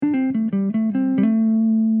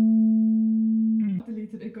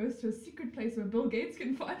Bill Gates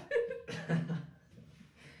can find it.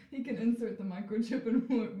 He can insert the microchip and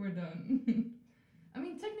we're done. I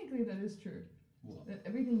mean, technically that is true. What? That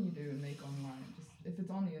everything you do and make online, just if it's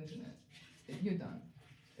on the internet, you're done.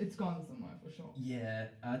 It's gone somewhere for sure. Yeah,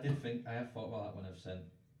 I have thought about that when I've sent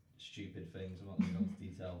stupid things. I'm not going to go into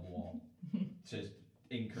detail what. Just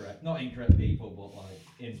not incorrect people, but like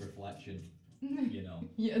in reflection, you know.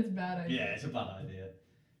 Yeah, it's a bad idea. Yeah, it's a bad idea.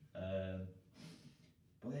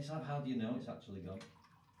 But it's like, how do you know it's actually gone?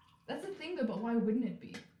 That's the thing though, but why wouldn't it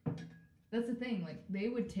be? That's the thing, like, they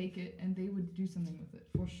would take it and they would do something with it,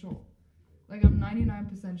 for sure. Like, I'm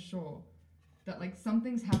 99% sure that, like,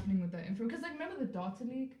 something's happening with that info. Because, like, remember the data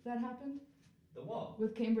leak that happened? The what?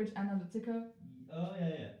 With Cambridge Analytica? Oh,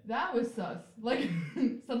 yeah. That was sus. Like,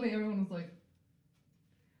 suddenly everyone was like,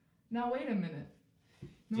 now wait a minute.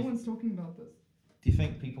 No one's talking about this. Do you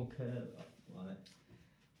think people care about it?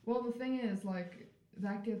 Well, the thing is, like,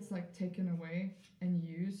 that gets, like, taken away and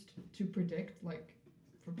used to predict, like,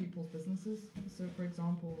 for people's businesses. So, for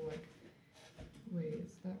example, like, wait,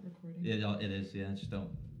 is that recording? Yeah, it is. Yeah, just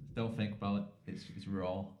don't think about it. It's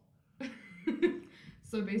raw.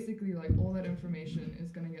 So basically, like, all that information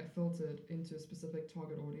is gonna get filtered into a specific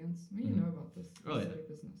target audience. I mean, you know about this. Oh, yeah. Study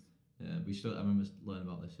business. Yeah, I remember learning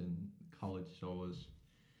about this in college. So I was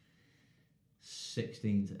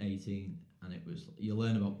 16 to 18, and it was, you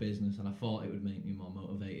learn about business, and I thought it would make me more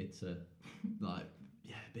motivated to, like,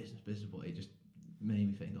 business, but it just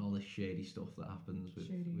made me think all this shady stuff that happens with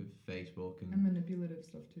Facebook and manipulative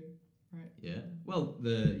stuff too, right? Yeah. Well,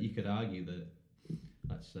 you could argue that,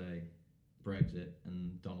 let's say, Brexit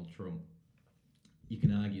and Donald Trump, you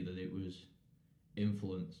can argue that it was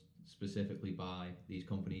influenced specifically by these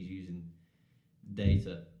companies using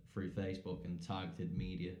data through Facebook and targeted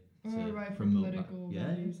media. For political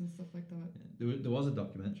values and stuff like that. Yeah. There was a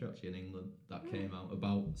documentary actually in England that came out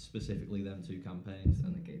about specifically them two campaigns.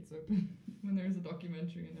 And the gates open. When there's a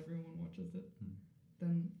documentary and everyone watches it,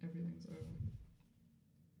 then everything's over.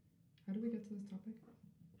 How do we get to this topic?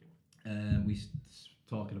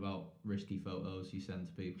 Talking about risky photos you send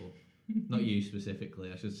to people. Not you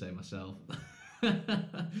specifically, I should say myself.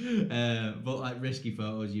 But like risky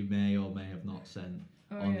photos you may or may have not sent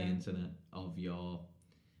on the internet of your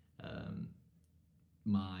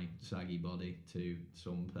my saggy body to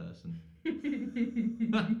some person.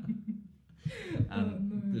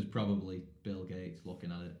 And there's probably Bill Gates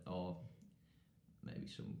looking at it, or maybe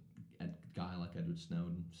some guy like Edward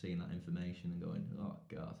Snowden seeing that information and going, oh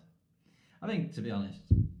God. I think, to be honest,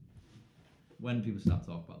 when people start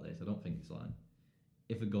talking about this, I don't think it's like,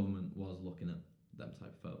 if a government was looking at them type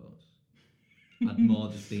of photos, I'd more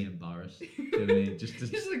just be embarrassed. Do you know what I mean? Just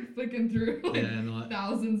like flicking through like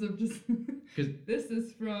thousands of just. Because this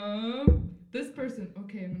is from this person.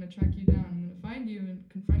 Okay, I'm gonna track you down. I'm gonna find you and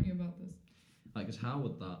confront you about this. Like, cause how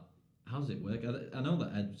does it work? I know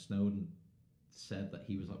that Edward Snowden said that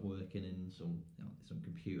he was like working in some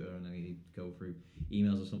computer and then he'd go through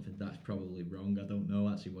emails or something. That's probably wrong. I don't know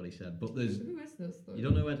actually what he said. But who is this though? You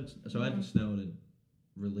don't know Edward? So Edward Snowden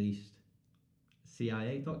released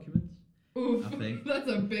CIA documents. Oof, I think that's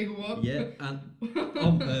a big whoop. Yeah, and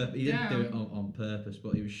on purpose. He didn't do it on purpose,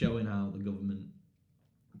 but he was showing how the government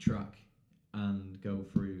track and go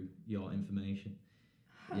through your information.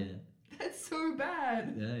 Yeah. That's so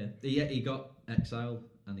bad. Yeah. He got exiled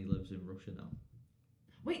and he lives in Russia now.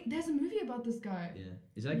 Wait, there's a movie about this guy. Yeah.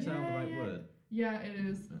 Is exile the right word? Yeah, it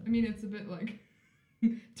is. I mean, it's a bit like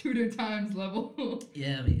Tudor Times level.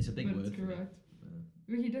 Yeah, I mean, it's a big word. It's correct.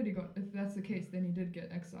 Well, if that's the case, then he did get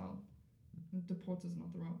exiled. Deport is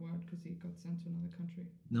not the right word because he got sent to another country.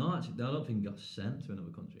 No, actually, I don't think he got sent to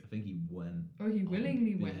another country. I think he went. Oh, he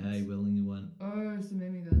willingly went. Yeah, he willingly went. Oh, so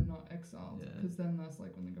maybe they're not exiled. Because then that's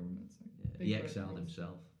like when the government's like. Yeah, he exiled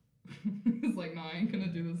himself. It's like, nah, I ain't gonna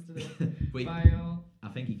do this today. Bye, y'all. I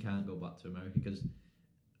think he can't go back to America because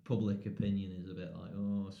public opinion is a bit like,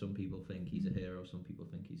 oh, some people think he's a hero, some people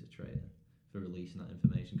think he's a traitor for releasing that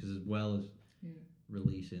information. Because as well as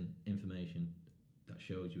releasing information that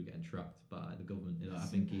shows you were getting tracked by the government, you know, I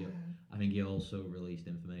think he also released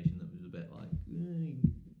information that was a bit like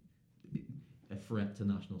a threat to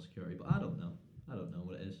national security. But I don't know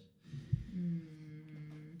what it is.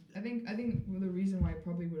 I think the reason why he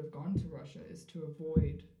probably would have gone to Russia is to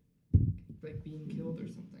avoid like being killed or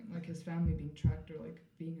something, like his family being tracked or like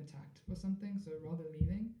being attacked or something. So rather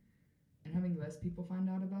leaving and having less people find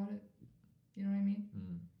out about it, you know what I mean?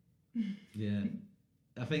 Yeah,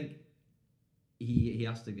 I think he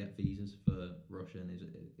has to get visas for Russia, and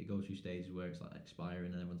it goes through stages where it's like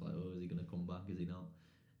expiring, and everyone's like, oh, is he going to come back? Is he not?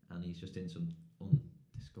 And he's just in some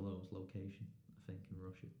undisclosed location, I think, in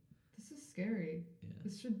Russia. this is scary. Yeah.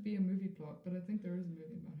 This should be a movie plot, but I think there is a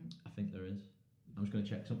movie about him. I think there is. I'm just going to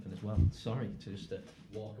check something as well. Sorry to just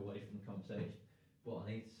walk away from the conversation, but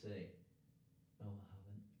I need to see. Oh, I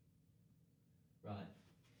haven't. Right.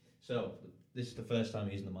 So this is the first time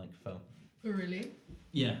using the microphone. Oh, really?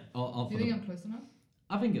 Yeah. Do you think I'm close enough?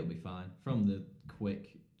 I think it'll be fine. From the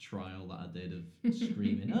quick trial that I did of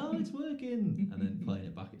screaming, "Oh, it's working," and then playing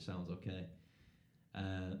it back, it sounds okay.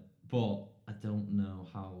 But I don't know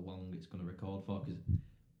how long it's going to record for, because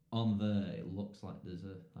on there it looks like there's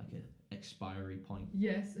a expiry point.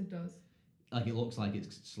 Yes, it does. Like it looks like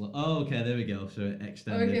it's slow. Oh, okay, there we go. So it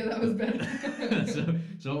extended. Okay, that was better.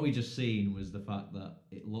 so what we just seen was the fact that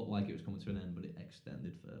it looked like it was coming to an end, but it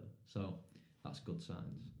extended further. So that's good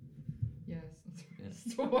signs. Yes. Yeah.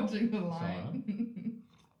 Stop watching The Line. Right.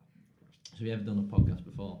 So have you ever done a podcast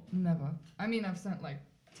before? Never. I mean, I've sent like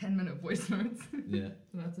 10-minute voice notes. Yeah.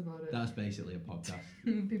 So that's about it. That's basically a podcast.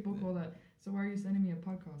 People call that. So why are you sending me a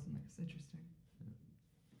podcast? I'm like, it's interesting.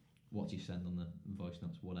 What do you send on the voice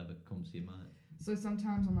notes? Whatever comes to your mind. So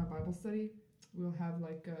sometimes on my Bible study, we'll have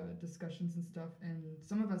like discussions and stuff, and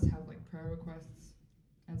some of us have like prayer requests,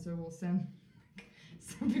 and so we'll send.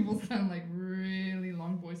 Some people send like really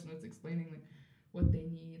long voice notes explaining like what they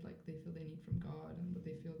need, like they feel they need from God, and what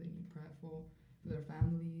they feel they need prayer for their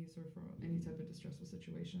families or for any type of distressful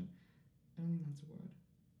situation. I don't think that's a word.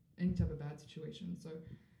 Any type of bad situation. So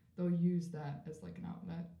they'll use that as like an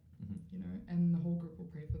outlet. You know, and the whole group will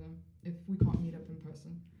pray for them if we can't meet up in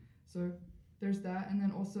person. So there's that, and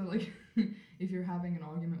then also like if you're having an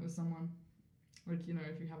argument with someone, like, you know,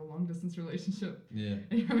 if you have a long distance relationship, yeah,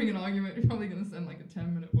 and you're having an argument, you're probably gonna send like a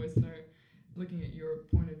 10-minute voice note looking at your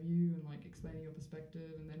point of view and like explaining your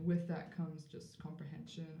perspective, and then with that comes just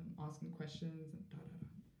comprehension and asking questions and da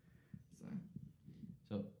da da.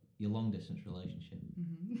 So your long distance relationship.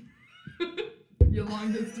 Your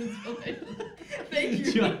long distance relationship.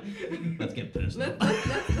 Thank you. Let's get personal.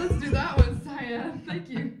 Let's do that one, Cyan. Thank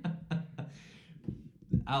you.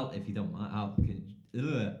 If you don't mind, how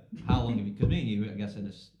long have you? Because me and you, I guess,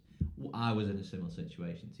 I was in a similar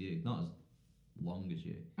situation to you, not as long as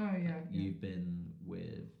you. Oh yeah. You've been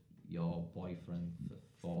with your boyfriend for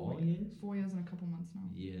 4 years. 4 years and a couple months now.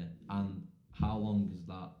 Yeah, and how long of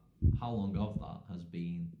that has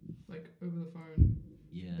been like over the phone?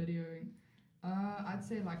 Yeah. Videoing. I'd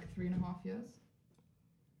say like 3.5 years.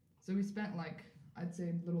 So we spent like, I'd say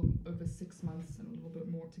a little over 6 months and a little bit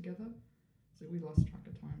more together. So we lost track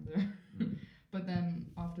of time there. But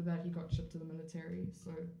then after that, he got shipped to the military,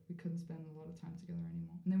 so we couldn't spend a lot of time together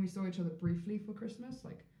anymore. And then we saw each other briefly for Christmas,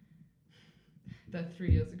 like that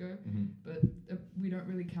 3 years ago. But we don't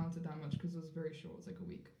really count it that much because it was very short. It was like a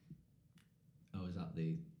week. Oh, is that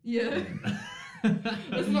the... Yeah.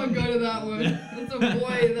 Let's not go to that one. Let's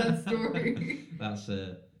avoid that story. That's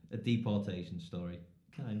a deportation story.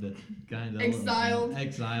 Kind of. Exiled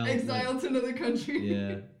like, to another country.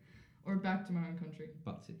 Yeah. Or back to my own country.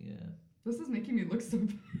 Yeah. This is making me look so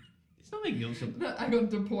bad. It's not making you look so bad. I got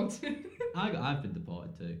deported. I've been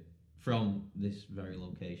deported too. From this very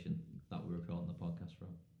location that we're recording the podcast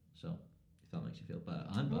from. So, if that makes you feel better,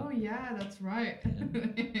 I'm back. Oh yeah, that's right.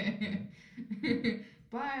 Yeah.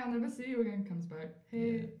 Bye, I'll never see you again. Comes back.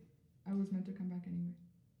 Hey, yeah. I was meant to come back anyway.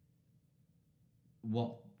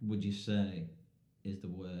 What would you say is the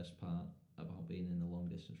worst part about being in a long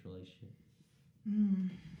distance relationship?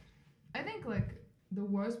 I think like the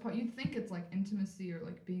worst part, you'd think it's like intimacy or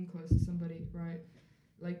like being close to somebody, right?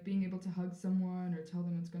 Like being able to hug someone or tell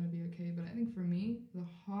them it's going to be okay. But I think for me, the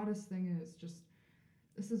hardest thing is just,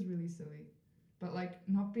 this is really silly, but like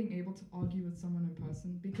not being able to argue with someone in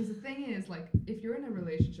person. Because the thing is, like, if you're in a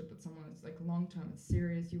relationship with someone, it's like long term, it's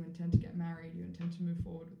serious, you intend to get married, you intend to move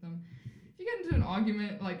forward with them. If you get into an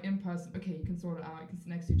argument like in person, okay, you can sort it out. You can sit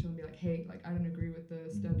next to each other and be like, hey, like, I don't agree with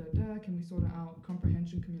this, can we sort it out?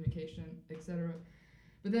 Comprehension, communication, etc.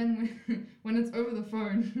 But then when it's over the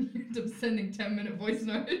phone, you end up sending 10-minute voice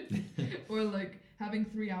notes or like having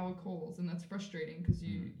 3-hour calls, and that's frustrating because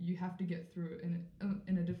you have to get through it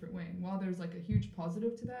in a different way. And while there's like a huge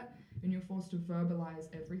positive to that, and you're forced to verbalize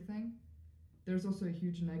everything, there's also a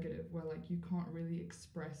huge negative where like you can't really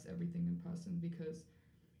express everything in person because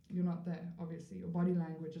you're not there. Obviously, your body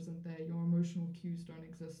language isn't there, your emotional cues don't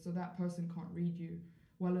exist, so that person can't read you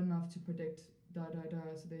well enough to predict da da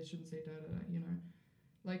da, so they shouldn't say da da da, you know.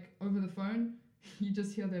 Like over the phone, you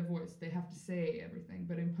just hear their voice. They have to say everything,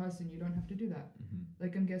 but in person, you don't have to do that.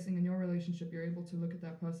 Like I'm guessing in your relationship, you're able to look at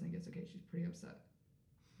that person and guess, okay, she's pretty upset,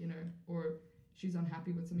 you know, or she's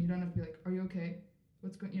unhappy with something. You don't have to be like, are you okay?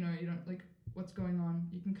 What's going? You know, you don't like what's going on.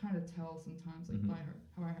 You can kind of tell sometimes, like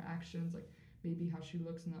by her actions, like maybe how she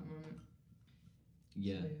looks in that moment.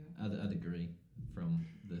 Yeah, So, I'd agree. From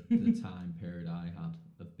the time period I had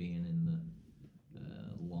of being in the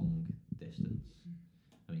long distance.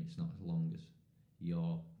 I mean, it's not as long as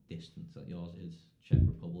your distance. That yours is Czech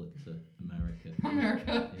Republic to America.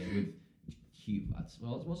 America. Yeah, with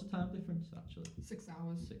well, what's the time difference actually? 6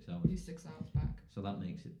 hours. 6 hours. He's 6 hours back. So that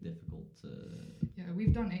makes it difficult to. Yeah,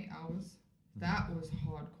 we've done 8 hours. That was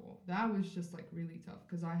hardcore. That was just like really tough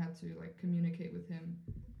because I had to like communicate with him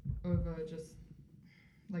over just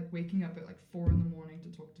like waking up at like 4 in the morning to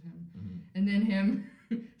talk to him, and then him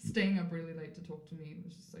staying up really late to talk to me. It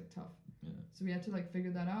was just like tough. Yeah. So we had to like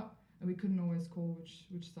figure that out, and we couldn't always call, which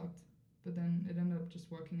sucked. But then it ended up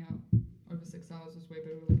just working out. Over 6 hours was way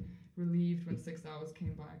better. Like relieved when 6 hours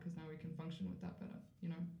came by because now we can function with that better. You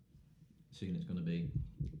know. Soon it's going to be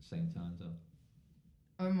same time zone.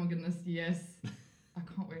 Oh my goodness, yes. I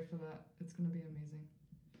can't wait for that. It's going to be amazing.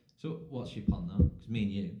 So what's your plan now? Because me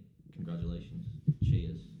and you, congratulations,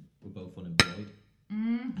 cheers, we're both unemployed.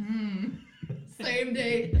 Same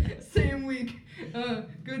day, same week.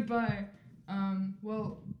 Goodbye.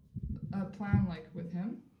 Well, a plan like with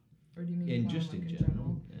him? Or do you mean in plan, just like, in in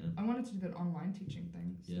general? Yeah. I wanted to do that online teaching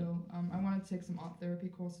thing. So I wanted to take some art therapy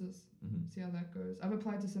courses, see how that goes. I've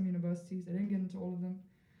applied to some universities. I didn't get into all of them.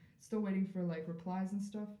 Still waiting for like replies and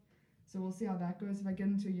stuff. So we'll see how that goes. If I get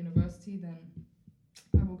into a university, then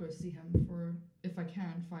I will go see him for, if I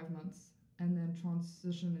can, 5 months, and then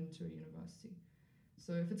transition into a university.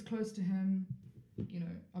 So if it's close to him, you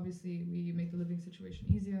know, obviously we make the living situation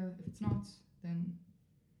easier. If it's not, then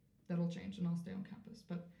that'll change and I'll stay on campus.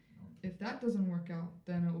 But if that doesn't work out,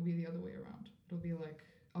 then it will be the other way around. It'll be like,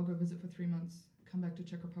 I'll go visit for 3 months, come back to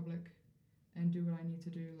Czech Republic, and do what I need to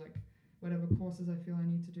do, like whatever courses I feel I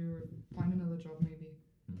need to do, or find another job maybe.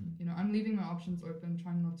 You know, I'm leaving my options open,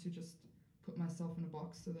 trying not to just put myself in a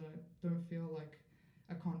box so that I don't feel like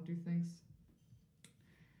I can't do things.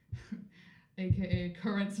 AKA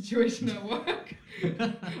current situation at work.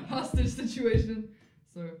 Hostage situation.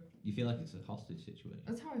 So you feel like it's a hostage situation?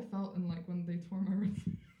 That's how I felt in like when they tore my wrist.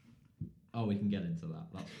 Oh, we can get into that.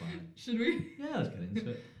 That's fine. Should we? Yeah, let's get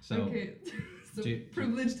into it. So, okay. So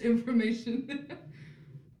privileged information.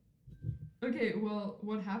 Okay, well,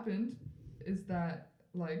 what happened is that,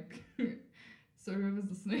 like, so whoever's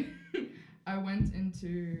listening, I went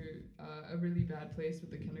into a really bad place with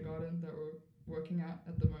the kindergarten that we're working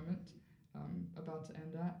at the moment, about to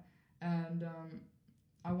end at, and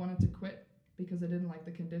I wanted to quit because I didn't like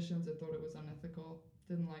the conditions. I thought it was unethical.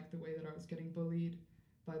 Didn't like the way that I was getting bullied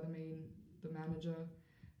by the manager.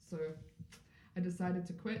 So I decided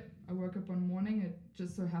to quit. I woke up one morning. It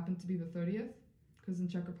just so happened to be the 30th, because in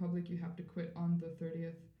Czech Republic you have to quit on the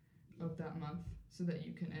 30th of that month so that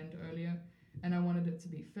you can end earlier. And I wanted it to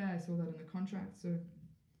be fair. I saw that in the contract. So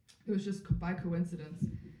it was just by coincidence.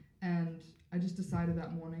 And I just decided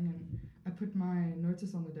that morning, and I put my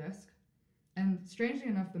notice on the desk. And strangely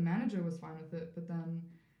enough, the manager was fine with it, but then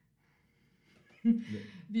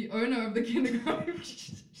the owner of the kindergarten,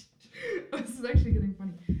 this is actually getting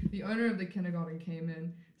funny. The owner of the kindergarten came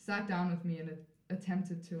in, sat down with me, and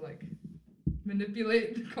attempted to like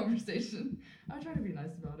manipulate the conversation. I tried to be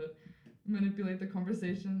nice about it. Manipulate the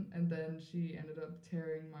conversation, and then she ended up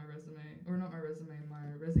tearing my resume, or not my resume, my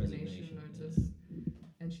resignation notice,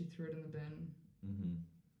 and she threw it in the bin.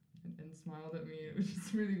 And smiled at me. It was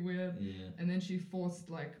just really weird. And then she forced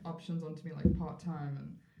like options onto me, like part-time,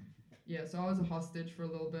 and so I was a hostage for a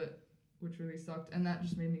little bit, which really sucked, and that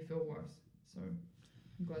just made me feel worse. So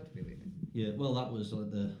I'm glad to be leaving. Yeah, well, that was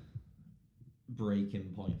like the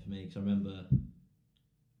breaking point for me, because I remember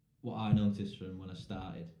what I noticed from when I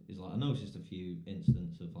started is like I noticed a few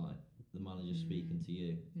incidents of like the manager speaking to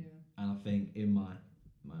you, and I think in my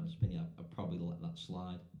opinion I probably let that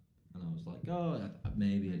slide. And I was like, oh,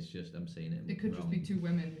 maybe it's just I'm seeing it. It could just be two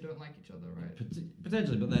women who don't like each other, right?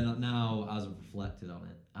 Potentially, but then now, as I've reflected on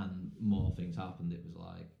it and more things happened, it was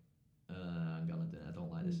like, I don't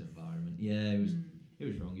like this environment. Yeah, it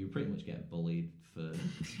was wrong. You were pretty much getting bullied for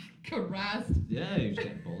harassed. Yeah, you were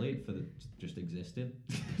getting bullied for just existing.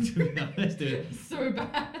 To be honest, so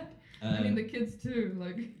bad. I mean, the kids too,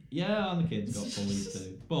 like. Yeah, and the kids got bullied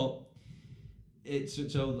too, but.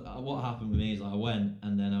 What happened with me is like I went,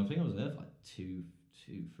 and then I think I was there for like 3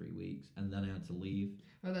 weeks, and then I had to leave.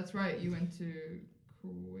 Oh, that's right. You went to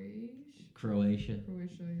Croatia.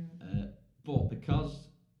 Yeah. But because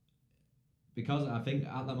I think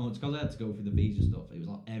at that moment, because I had to go through the visa stuff, it was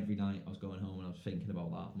like every night I was going home and I was thinking about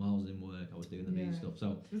that. While I was in work, I was doing the visa stuff.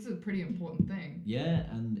 So this is a pretty important thing. Yeah,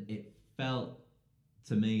 and it felt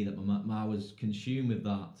to me that I was consumed with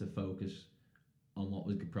that to focus on what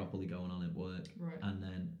was properly going on at work. Right. And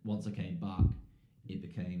then once I came back, it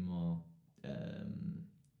became more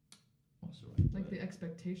what's the right Like word? the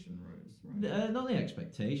expectation rose, right? Not the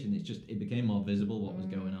expectation. It's just it became more visible what was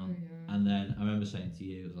going on. Yeah. And then I remember saying to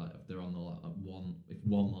you, it was like if they're on the if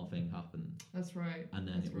one more thing happened, That's right. and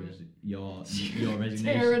then That's it right. was your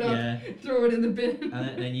resignation. Tear it up, yeah. throw it in the bin.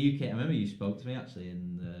 And then you came. I remember you spoke to me actually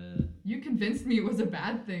in the. You convinced me it was a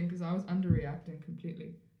bad thing because I was underreacting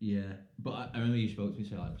completely. Yeah, but I remember you spoke to me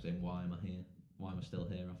saying, "Why am I here? Why am I still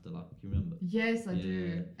here after that?" Can you remember? Yes, I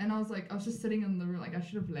do. And I was just sitting in the room, like I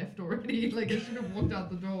should have left already. Like I should have walked out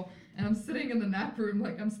the door. And I'm sitting in the nap room,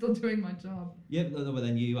 like I'm still doing my job. Yeah, but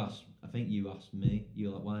then you asked. I think you asked me. You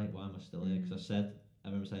were like, "Why am I still here?" Because I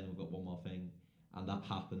remember saying we've got one more thing, and that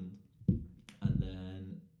happened. And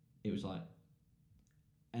then it was like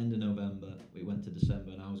end of November. We went to December,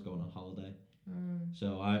 and I was going on holiday.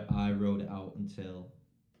 So I rode it out until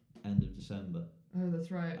end of December. Oh,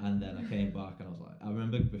 that's right. And then I came back and I was like, I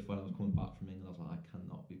remember before I was coming back from England, I was like, I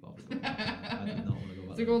cannot be bothered going back. I did not want to go back.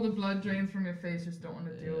 It's like all the blood drains from your face, just don't want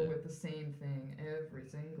to deal with the same thing every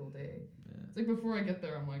single day. Yeah. It's like before I get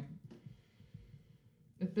there, I'm like,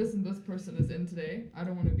 if this and this person is in today, I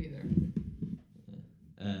don't want to be there.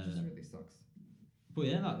 Yeah. It just really sucks. But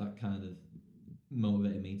yeah, that kind of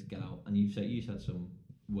motivated me to get out. And you said some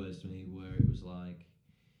words to me where it was like,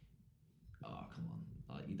 oh, come on.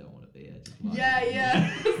 Like, you don't want to be here. Just like,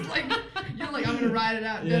 yeah. It's like, you're like, I'm going to ride it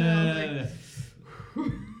out. Then I was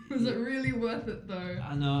like, was it really worth it though?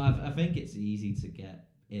 I know. I think it's easy to get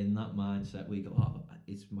in that mindset where you go, oh,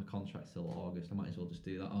 it's my contract till August. I might as well just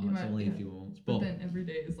do that. Oh, it's only a few months. But then every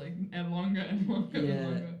day is like longer and longer and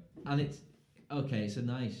longer. And it's okay. It's a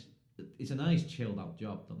nice chilled out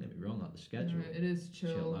job. Don't get me wrong. Like the schedule. Right, it is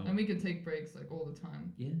chill, and we can take breaks like all the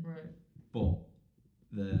time. Yeah. Right. But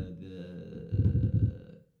the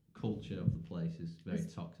culture of the place is very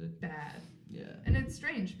toxic. Bad. Yeah. And it's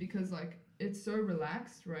strange because like it's so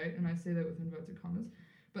relaxed, right? And I say that with inverted commas,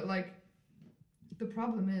 but like the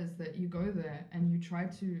problem is that you go there and you try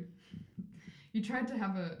to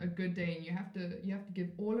have a good day, and you have to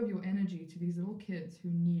give all of your energy to these little kids who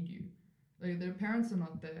need you. Like their parents are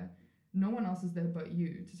not there. No one else is there but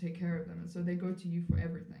you to take care of them, and so they go to you for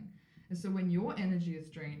everything. And so when your energy is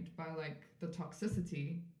drained by like the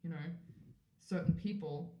toxicity, certain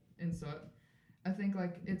people insert, I think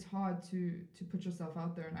like it's hard to put yourself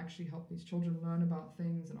out there and actually help these children learn about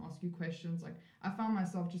things and ask you questions. Like I found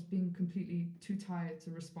myself just being completely too tired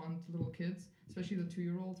to respond to little kids, especially the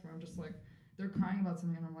 2-year-olds, where I'm just like, they're crying about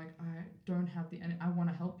something and I'm like, I don't have the energy. I want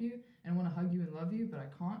to help you and want to hug you and love you, but I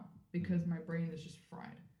can't because my brain is just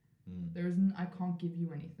fried. I can't give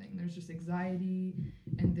you anything. There's just anxiety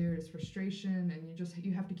and there's frustration, and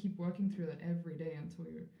you have to keep working through that every day until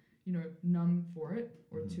you're numb for it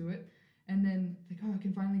or to it. And then like, oh, I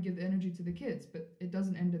can finally give the energy to the kids, but it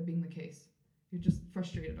doesn't end up being the case. You're just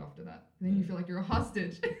frustrated after that. And then you feel like you're a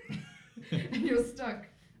hostage and you're stuck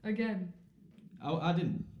again. I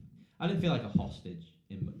didn't feel like a hostage.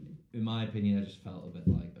 In my opinion, I just felt a bit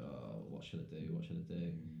like, oh, what should I do?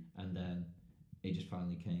 And then it just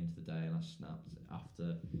finally came to the day, and I snapped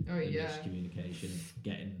after the miscommunication,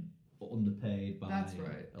 getting underpaid by. That's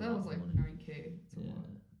right. That was like money. $9K. It's a lot.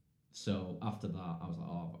 So after that, I was like,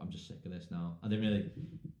 oh, I'm just sick of this now. I didn't really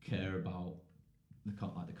care about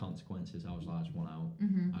the consequences. I was like, I just want out.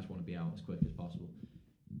 I just want to be out as quick as possible.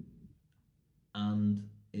 And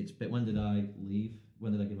when did I leave?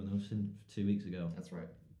 When did I give my notice in? 2 weeks ago. That's right.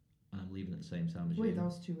 And I'm leaving at the same time as you. Wait, that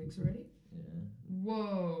was 2 weeks already? Yeah.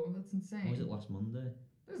 Whoa, that's insane. Or was it last Monday?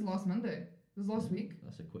 It was last Monday. It was last week.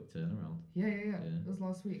 That's a quick turnaround. Yeah. It was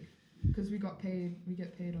last week. Because we get paid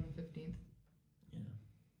on the 15th. Yeah.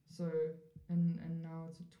 So, and now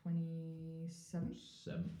it's the 27th?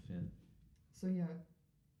 7th, yeah. So yeah,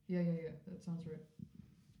 that sounds right.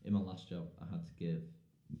 In my last job, I had to give,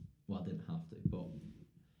 well, I didn't have to, but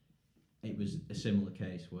it was a similar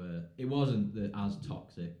case where it wasn't as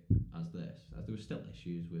toxic as this. There were still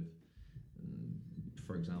issues with,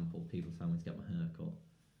 for example, people telling me to get my hair cut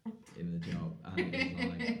in the job, and it was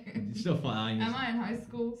like stuff like that. Am I in high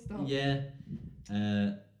school? Stop. Yeah,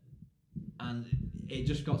 and it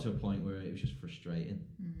just got to a point where it was just frustrating,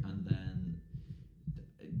 and then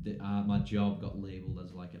my job got labelled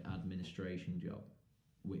as like an administration job,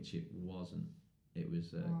 which it wasn't. It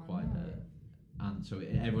was and so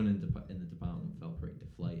everyone in the department felt pretty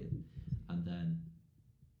deflated, and then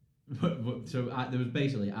there was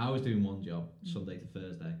basically, I was doing one job Sunday to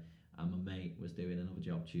Thursday, and my mate was doing another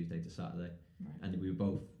job Tuesday to Saturday, and we were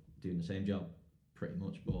both doing the same job pretty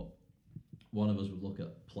much, but one of us would look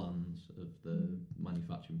at plans of the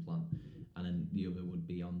manufacturing plant, and then the other would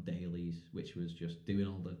be on dailies, which was just doing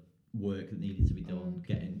all the work that needed to be done,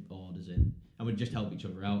 getting orders in, and we'd just help each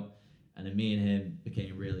other out. And then me and him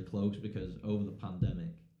became really close because over the pandemic,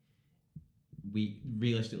 we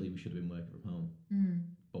should have been working from home,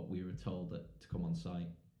 but we were told that to come on site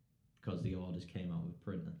because the orders came out with a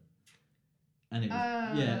printer. And it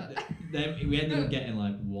was, then we ended up getting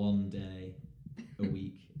like 1 day a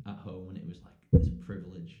week at home, and it was like this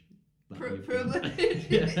privilege. Privilege.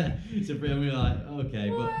 Yeah, so we were like, okay,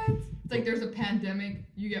 what? It's like there's a pandemic,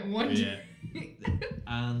 you get 1 day.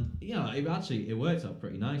 And it worked out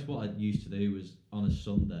pretty nice. What I used to do was on a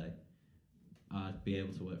Sunday, I'd be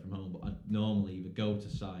able to work from home, but I'd normally either go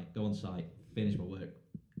on site, finish my work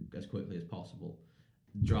as quickly as possible,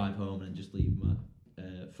 drive home, and just leave my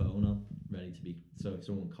phone on, ready to be, so if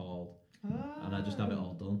someone called, and I just have it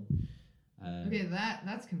all done. Okay,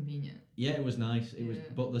 that's convenient. Yeah, it was nice. It was,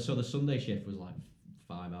 but the Sunday shift was like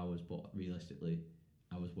 5 hours, but realistically,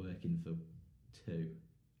 I was working for 2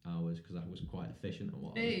 hours because I was quite efficient at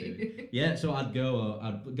what I was doing. Yeah, so I'd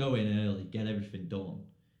go in early, get everything done,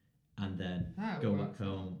 and then go back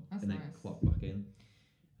home and then clock back in.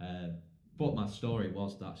 But my story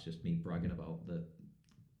was, that's just me bragging about the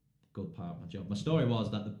good part of my job. My story was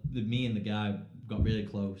that me and the guy got really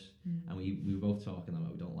close, and we were both talking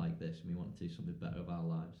about we don't like this and we want to do something better with our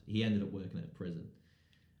lives. He ended up working at a prison,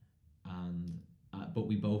 and but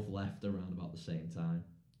we both left around about the same time.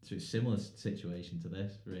 So it's a similar situation to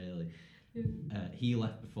this, really. He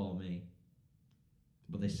left before me,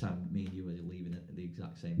 but this time me and you were leaving at the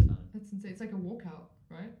exact same time. That's insane. It's like a walkout,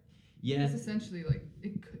 right? Yeah. It's essentially like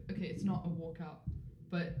it's not a walkout,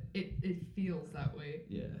 but it feels that way.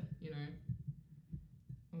 Yeah. You know.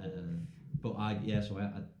 But I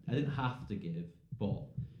didn't have to give, but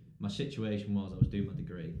my situation was I was doing my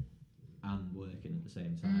degree and working at the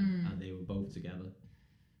same time, and they were both together.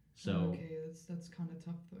 So okay, that's kind of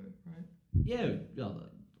tough though, right? Yeah, well,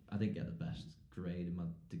 I didn't get the best grade in my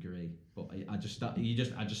degree, but I just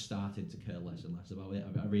started to care less and less about it.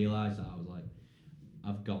 I realised that I was like,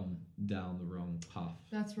 I've gone down the wrong path.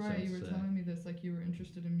 That's right. You were telling me this, like you were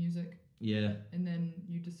interested in music. Yeah. And then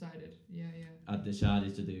you decided, I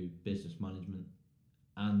decided to do business management,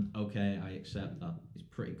 and okay, I accept that. It's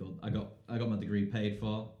pretty good. I got my degree paid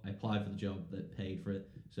for. I applied for the job that paid for it.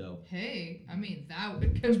 So hey, I mean that was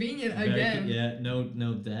convenient again. Yeah,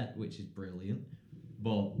 no debt, which is brilliant.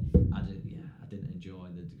 But I didn't enjoy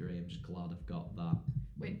the degree. I'm just glad I've got that.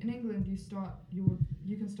 Wait, in England you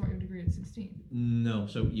can start your degree at 16? No,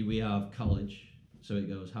 so we have college. So it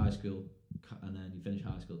goes high school, and then you finish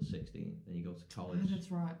high school at 16. Then you go to college. Oh,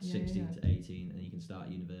 that's right. 16 to 18, and you can start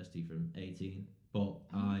university from 18. But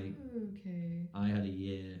I had a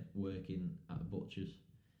year working at a butcher's,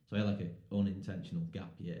 so I had like an unintentional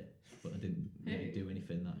gap year. But I didn't really do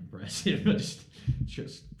anything that impressive. I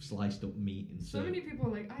just sliced up meat and so many people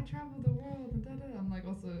are like, I traveled the world and da-da. I'm like,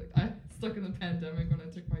 also I stuck in the pandemic when I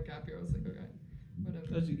took my gap year. I was like, okay,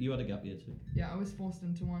 whatever. You had a gap year too? Yeah, I was forced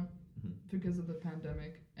into one because of the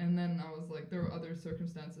pandemic, and then I was like, there were other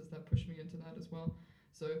circumstances that pushed me into that as well.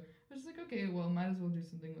 So I was just like, okay, well, might as well do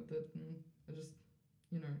something with it. And I just,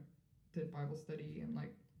 did Bible study and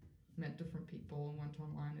like met different people and went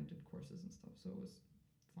online and did courses and stuff. So it was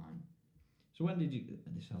fine. So when did you?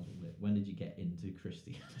 This sounds weird. When did you get into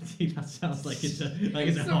Christianity? That sounds like it's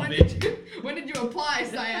a so hobby. When did you apply,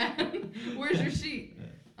 Cyan? Where's your sheet?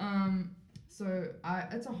 So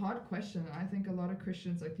it's a hard question. I think a lot of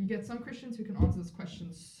Christians, like you get some Christians who can answer this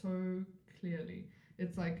question so clearly.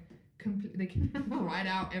 It's like they can write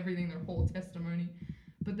out everything, their whole testimony.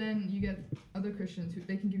 But then you get other Christians who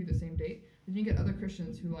they can give you the same date. But you get other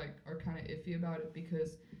Christians who like are kind of iffy about it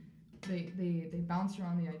because they bounce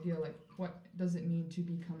around the idea like, what does it mean to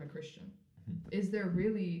become a Christian? Is there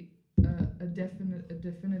really a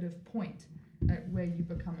definitive point at where you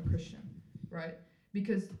become a Christian, right?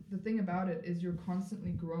 Because the thing about it is you're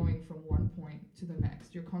constantly growing from one point to the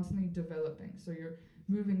next. You're constantly developing. So you're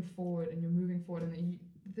moving forward and you're moving forward. And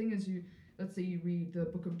the thing is, let's say you read the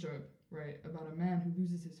book of Job, right? About a man who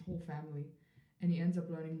loses his whole family and he ends up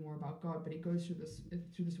learning more about God, but he goes through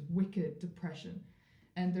this wicked depression.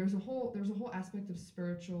 And there's a whole aspect of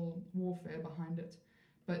spiritual warfare behind it.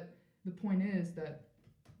 But the point is that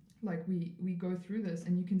like we go through this,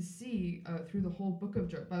 and you can see through the whole book of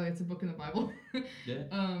Job. By the way, it's a book in the Bible. Yeah.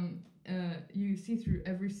 You see through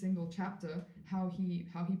every single chapter how he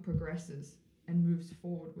progresses and moves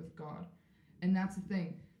forward with God, and that's the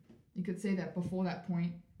thing. You could say that before that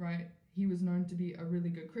point, right? He was known to be a really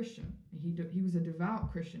good Christian. He was a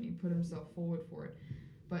devout Christian. He put himself forward for it.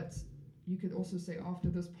 But you could also say after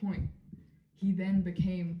this point, he then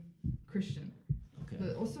became Christian. Okay. But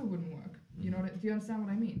it also wouldn't work. You know do you understand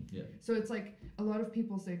what I mean? Yeah. So it's like a lot of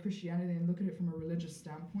people say Christianity and look at it from a religious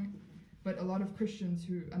standpoint, But a lot of Christians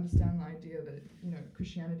who understand the idea that, you know,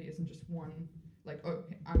 Christianity isn't just one, like, oh,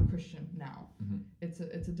 I'm Christian now. It's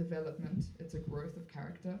a development, it's a growth of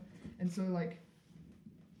character. And so, like,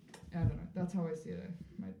 I don't know, that's how I see it.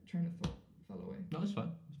 My train of thought fell away. No, it's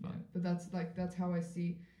fine. It's fine. Yeah, but that's how I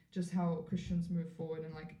see just how Christians move forward,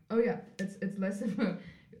 and like, oh yeah, it's less of a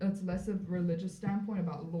religious standpoint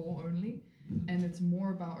about law only, and it's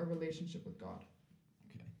more about a relationship with God.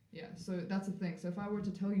 Okay. Yeah, so that's the thing. So if I were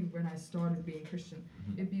to tell you when I started being Christian,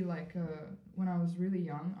 it'd be like when I was really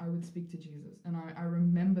young, I would speak to Jesus, and I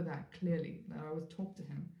remember that clearly, that I would talk to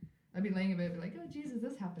him. I'd be laying in bed, be like, oh Jesus,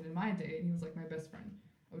 this happened in my day, and he was like my best friend.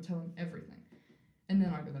 I would tell him everything. And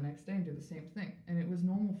then I'd go the next day and do the same thing. And it was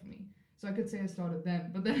normal for me. So I could say I started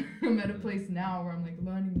then, but then I'm at a place now where I'm like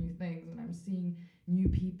learning new things and I'm seeing new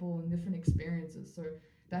people and different experiences. So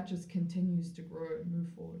that just continues to grow and move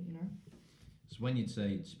forward, you know? So when you'd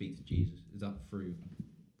say speak to Jesus, is that through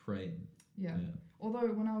praying? Yeah.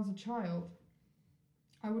 Although when I was a child,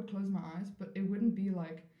 I would close my eyes, but it wouldn't be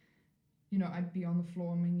like, you know, I'd be on the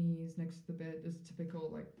floor on my knees next to the bed. This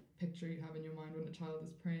typical like picture you have in your mind when a child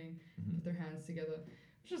is praying, put their hands together.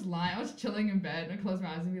 I was just lying, I was chilling in bed and I'd close my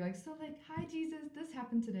eyes and be like, so like, hi Jesus, this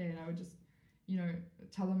happened today. And I would just, you know,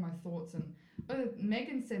 tell him my thoughts and, oh,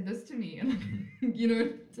 Megan said this to me. And, you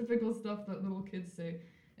know, typical stuff that little kids say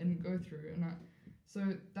and go through. And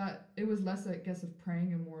so that, it was less, I guess, of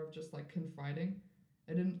praying and more of just like confiding.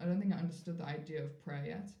 I don't think I understood the idea of prayer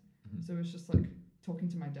yet. So it was just like talking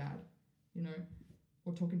to my dad, you know,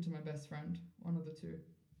 or talking to my best friend, one of the two.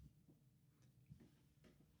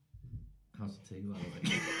 How's the tea, by the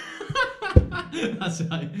way? That's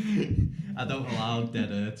right. I don't allow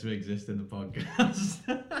dead air to exist in the podcast.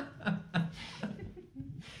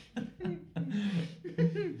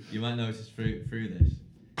 You might notice through this,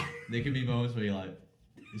 there can be moments where you're like,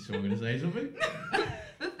 is someone going to say something?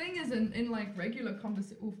 The thing is, in like regular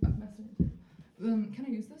conversation... Oof, I've messed it. Can I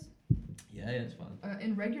use this? Yeah, it's fine.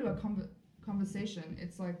 In regular conversation,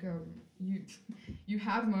 it's like you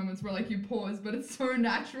have moments where like you pause, but it's so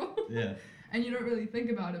natural. Yeah. And you don't really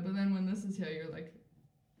think about it, but then when this is here, you're like,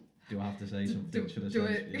 do I have to say something? Should I do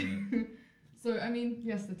say it? Yeah. So I mean,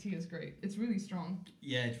 yes, the tea is great. It's really strong.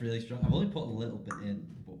 Yeah, it's really strong. I've only put a little bit in,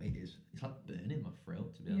 but it's like burning my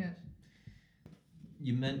throat, to be honest.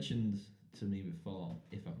 You mentioned to me before,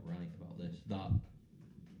 if I'm right about this, that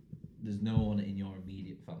there's no one in your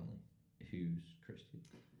immediate family who's Christian.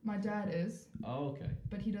 My dad is. Oh, okay.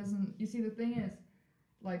 But he doesn't. You see, the thing is,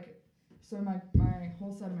 like, so my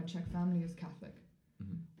whole side of my Czech family is Catholic.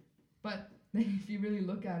 But if you really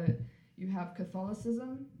look at it, you have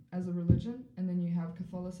Catholicism as a religion, and then you have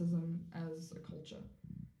Catholicism as a culture.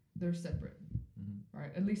 They're separate,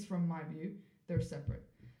 right? At least from my view, they're separate.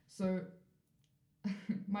 So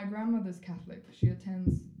my grandmother's Catholic. She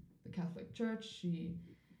attends the Catholic Church.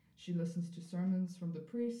 She listens to sermons from the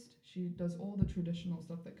priest. She does all the traditional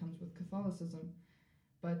stuff that comes with Catholicism,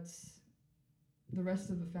 but the rest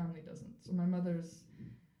of the family doesn't. So my mother's...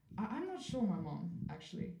 I'm not sure my mom,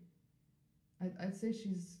 actually. I'd say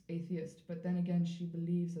she's atheist, but then again, she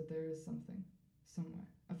believes that there is something somewhere.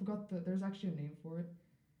 I forgot there's actually a name for it.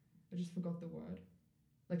 I just forgot the word.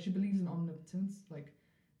 Like, she believes in omnipotence, like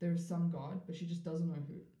there's some God, but she just doesn't know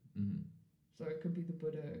who. So it could be the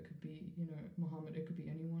Buddha, it could be, you know, Muhammad, it could be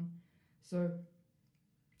anyone. So,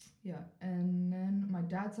 yeah. And then my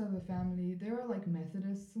dad's side of the family, there are like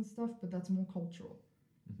Methodists and stuff, but that's more cultural,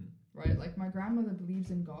 right? Like, my grandmother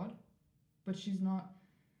believes in God, but she's not...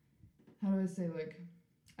 How do I say, like,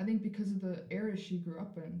 I think because of the era she grew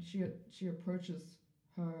up in, she approaches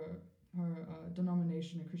her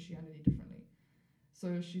denomination and Christianity differently.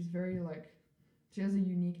 So she's very, like, she has a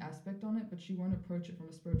unique aspect on it, but she won't approach it from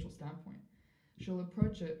a spiritual standpoint. She'll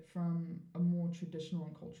approach it from a more traditional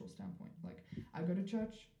and cultural standpoint. Like, I go to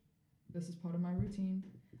church, this is part of my routine,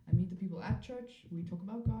 I meet the people at church, we talk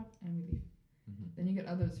about God, and we leave. Then you get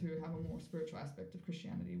others who have a more spiritual aspect of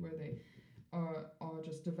Christianity, where they are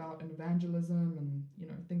just devout in evangelism and, you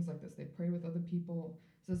know, things like this. They pray with other people,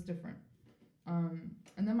 so it's different. And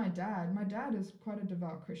then my dad is quite a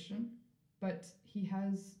devout Christian, but he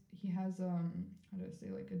has how do I say,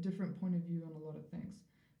 like, a different point of view on a lot of things,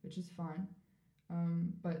 which is fine.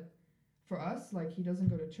 But for us, like, he doesn't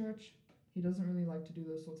go to church, he doesn't really like to do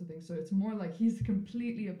those sorts of things, so it's more like he's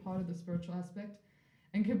completely a part of the spiritual aspect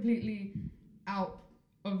and completely out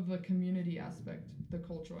of the community aspect, the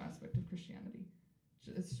cultural aspect of Christianity.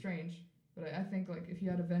 It's strange, but I think, like, if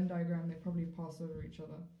you had a Venn diagram, they probably pass over each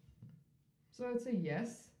other. So I'd say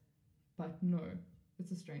yes, but no.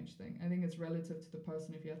 It's a strange thing. I think it's relative to the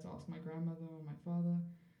person. If you had to ask my grandmother or my father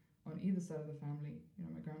on either side of the family, you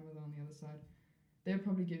know, my grandmother on the other side, they'll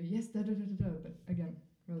probably give you yes, da da da da da. But again,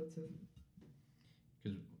 relative.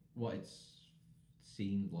 Because what it's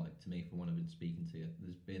seemed like to me from when I've been speaking to you,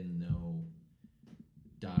 there's been no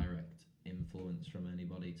direct influence from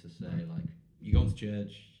anybody to say like, you're going to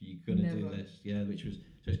church, you're gonna do this, which was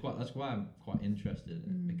that's why I'm quite interested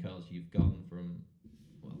in it, because you've gone from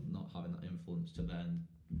not having that influence to then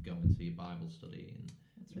going to your Bible study and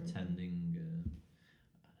attending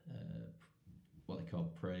what they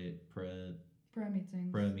call prayer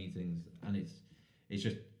meetings, and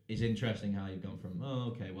it's interesting how you've gone from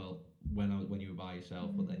when you were by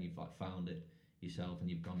yourself, but then you've like found it yourself and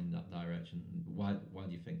you've gone in that direction. Why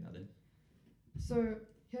do you think that is? So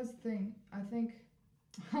here's the thing. I think,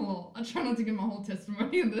 I try not to give my whole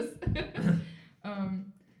testimony in this.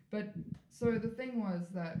 But so the thing was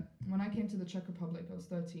that when I came to the Czech Republic, I was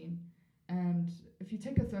 13, and if you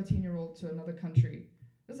take a 13-year-old to another country,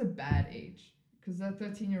 that's a bad age, because that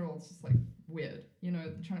 13-year-old's just like weird,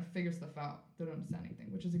 trying to figure stuff out, don't understand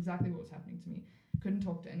anything, which is exactly what was happening to me. Couldn't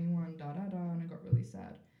talk to anyone, and I got really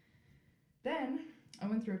sad. Then I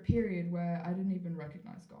went through a period where I didn't even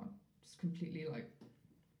recognize God, just completely like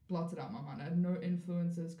blotted out my mind. I had no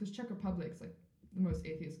influences, because Czech Republic's like the most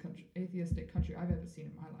atheistic country I've ever seen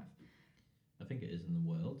in my life. I think it is in the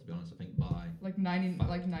world, to be honest. I think by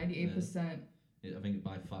 98%. I think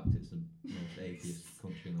by fact it's the most atheist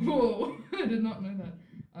country in the world. Whoa, I did not know that.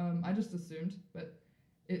 I just assumed, but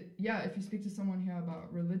if you speak to someone here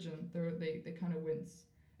about religion, they kind of wince.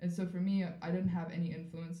 And so for me, I didn't have any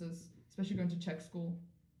influences, especially going to Czech school.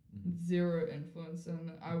 Zero influence,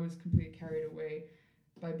 and I was completely carried away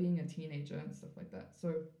by being a teenager and stuff like that.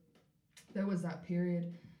 So there was that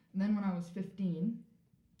period. And then when I was 15,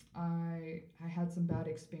 I had some bad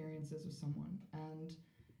experiences with someone, and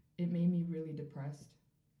it made me really depressed.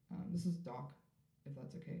 This is dark, if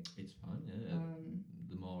that's okay. It's fine, yeah.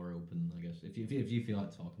 The more open, I guess. If you feel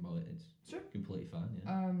like talking about it, it's completely fine,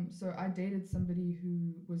 yeah. So I dated somebody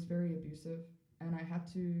who was very abusive, and I had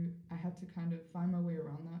to kind of find my way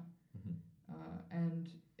around that. And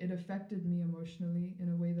it affected me emotionally in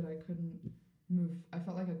a way that I couldn't move. I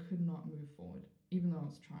felt like I could not move forward, even though I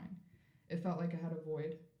was trying. It felt like I had a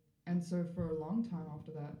void. And so for a long time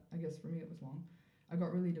after that, I guess for me it was long, I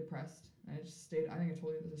got really depressed. And I just stayed, I think I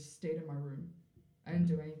told you, I just stayed in my room. I didn't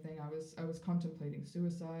do anything. I was contemplating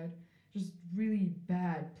suicide. Just really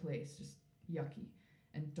bad place, just yucky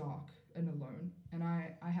and dark and alone. And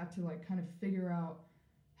I had to like kind of figure out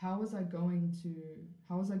how was I going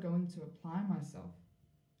to apply myself,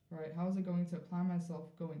 right? How was I going to apply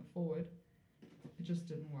myself going forward? It just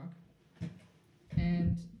didn't work.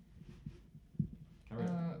 And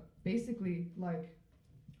basically, like,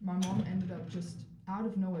 my mom ended up just out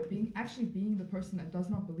of nowhere being the person that does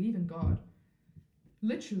not believe in God.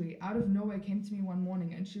 Literally, out of nowhere, came to me one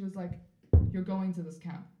morning and she was like, "You're going to this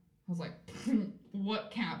camp." I was like, "What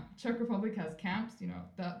camp? Czech Republic has camps?"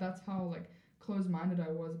 That's how like closed-minded I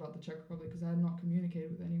was about the Czech Republic, because I had not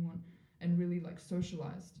communicated with anyone and really like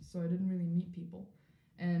socialized, so I didn't really meet people.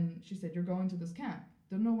 And she said, "You're going to this camp."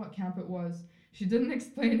 Didn't know what camp it was. She didn't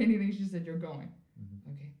explain anything. She said, "You're going."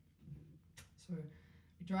 Okay. So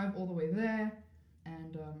we drive all the way there,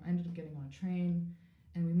 and I ended up getting on a train,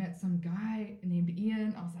 and we met some guy named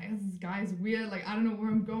Ian. I was like, "This guy's weird. Like, I don't know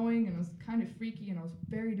where I'm going," and it was kind of freaky, and I was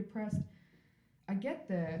very depressed. I get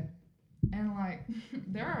there, and like,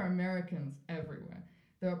 there are Americans everywhere.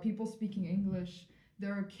 There are people speaking English.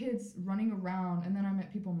 There are kids running around, and then I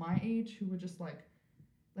met people my age who were just like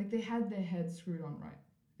they had their heads screwed on right,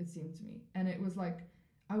 it seemed to me. And it was like,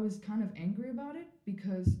 I was kind of angry about it,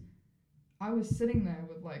 because I was sitting there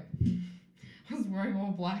with like, I was wearing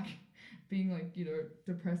all black, being like,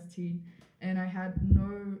 depressed teen, and I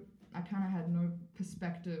kind of had no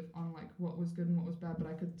perspective on like what was good and what was bad, but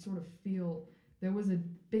I could sort of feel there was a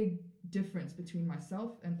big difference between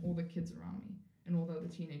myself and all the kids around me, and all the other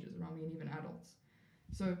teenagers around me, and even adults.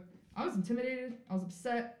 So I was intimidated, I was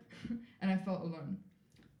upset, and I felt alone.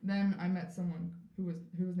 Then I met someone who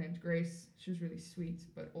was named Grace. She was really sweet,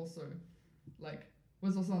 but also like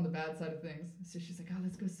was also on the bad side of things. So she's like, "Oh,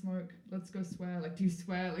 let's go smoke, let's go swear. Like, do you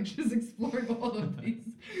swear?" Like, she's exploring all of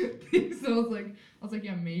these things. So I was like,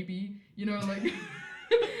 "Yeah, maybe." Like,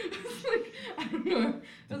 it's like, I don't know.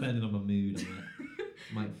 Depending on my mood,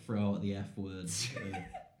 I might throw out the F word.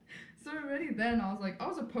 So already then I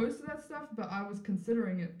was opposed to that stuff, but I was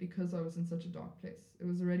considering it because I was in such a dark place. It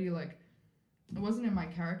was already like, it wasn't in my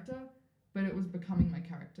character, but it was becoming my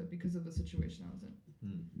character because of the situation I was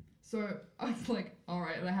in. So I was like, all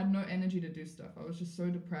right, I had no energy to do stuff. I was just so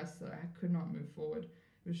depressed that I could not move forward.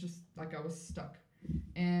 It was just like I was stuck.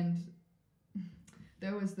 And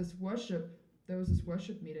there was this worship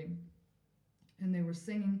meeting, and they were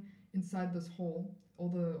singing inside this hall, all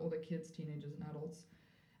the kids, teenagers, and adults.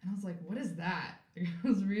 And I was like, what is that? I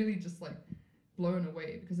was really just like blown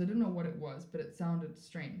away because I didn't know what it was, but it sounded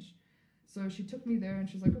strange. So she took me there and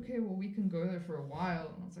she's like, okay, well, we can go there for a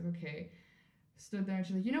while. And I was like, okay. Stood there and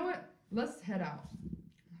she's like, you know what? Let's head out. I'm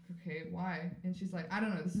like, okay, why? And she's like, I don't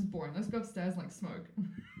know, this is boring. Let's go upstairs and like smoke.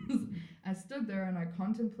 I stood there and I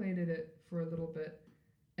contemplated it for a little bit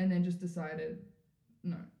and then just decided,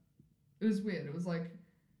 no. It was weird. It was like,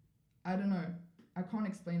 I don't know. I can't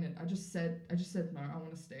explain it. I just said no, I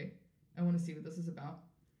want to stay. I want to see what this is about.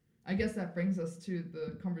 I guess that brings us to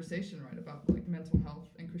the conversation, right, about like mental health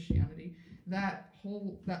and Christianity. That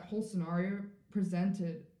whole scenario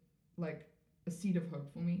presented like a seed of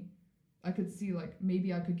hope for me. I could see like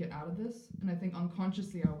maybe I could get out of this, and I think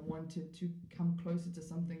unconsciously I wanted to come closer to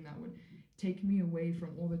something that would take me away from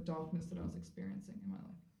all the darkness that I was experiencing in my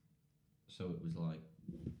life. So it was like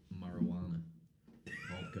marijuana.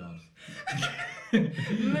 Oh God.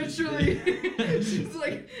 Literally. She's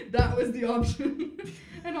like, that was the option.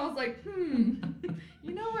 And I was like,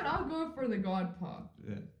 you know what? I'll go for the God part.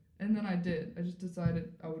 Yeah. And then I did. I just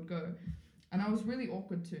decided I would go. And I was really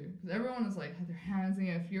awkward too. Because everyone is like, had their hands in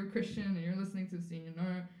the air. If you're a Christian and you're listening to the scene, you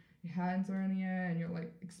know, your hands are in the air and you're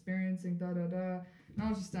like experiencing da-da-da. And I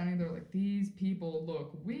was just standing there like, these people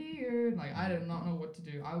look weird. Like, I did not know what to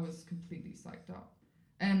do. I was completely psyched out.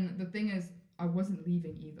 And the thing is, I wasn't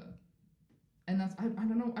leaving either. And that's, I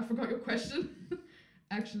don't know, I forgot your question.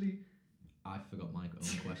 Actually. I forgot my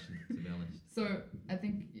own question, to be honest. So, I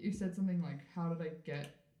think you said something like, how did I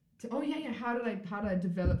get to, oh yeah, how did I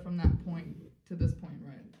develop from that point to this point,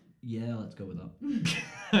 right? Yeah, let's go with that.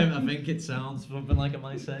 I think it sounds something like I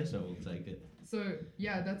might say, so we'll take it. So,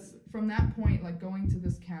 yeah, that's, from that point, like, going to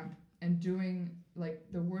this camp and doing, like,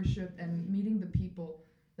 the worship and meeting the people,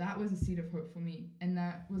 that was a seed of hope for me. And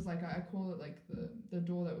that was like, I call it like the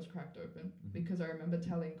door that was cracked open, because I remember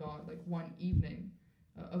telling God like one evening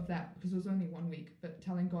of that, because it was only 1 week, but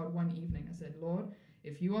telling God one evening, I said, Lord,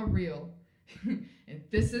 if you are real and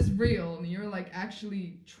this is real and you're like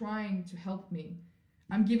actually trying to help me,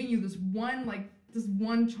 I'm giving you this one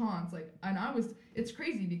chance. Like, and it's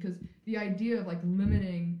crazy because the idea of like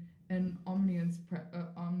limiting an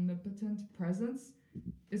omnipotent presence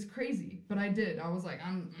is crazy, but I did. I was like,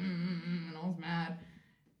 and I was mad,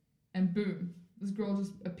 and boom, this girl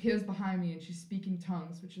just appears behind me, and she's speaking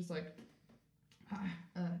tongues, which is like,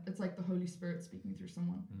 it's like the Holy Spirit speaking through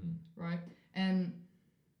someone, right? And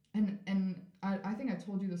I think I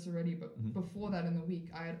told you this already, but before that in the week,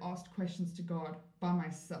 I had asked questions to God by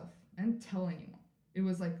myself and tell anyone. It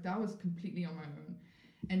was like that was completely on my own,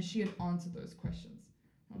 and she had answered those questions.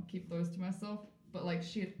 I'll keep those to myself. But like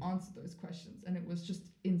she had answered those questions and it was just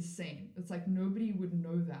insane. It's like nobody would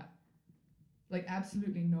know that. Like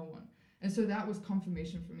absolutely no one. And so that was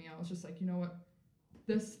confirmation for me. I was just like, you know what?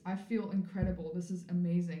 I feel incredible. This is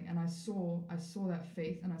amazing. And I saw that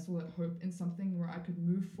faith and I saw that hope in something where I could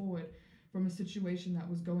move forward from a situation that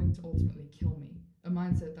was going to ultimately kill me. A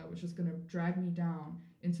mindset that was just going to drag me down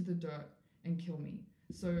into the dirt and kill me.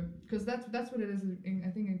 So, because that's what it is. I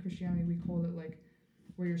think in Christianity we call it like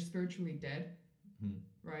where you're spiritually dead.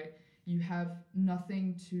 Right? You have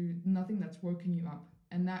nothing that's woken you up,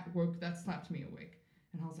 and that slapped me awake,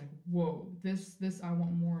 and I was like, whoa, this I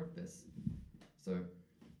want more of this. So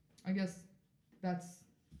I guess that's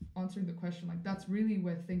answering the question. Like that's really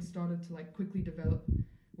where things started to like quickly develop,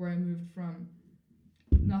 where I moved from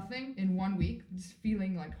nothing in 1 week, just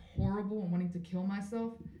feeling like horrible and wanting to kill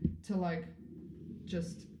myself, to like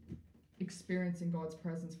just experiencing God's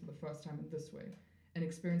presence for the first time in this way and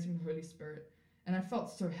experiencing the Holy Spirit. And I felt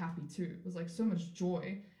so happy too. It was like so much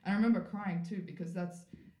joy. And I remember crying too, because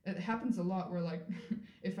it happens a lot where like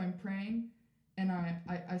if I'm praying and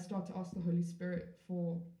I start to ask the Holy Spirit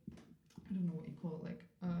for, I don't know what you call it, like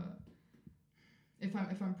if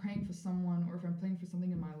I'm praying for someone or if I'm praying for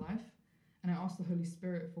something in my life and I ask the Holy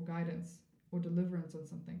Spirit for guidance or deliverance on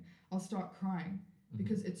something, I'll start crying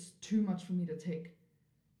because it's too much for me to take.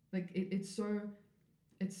 Like it's so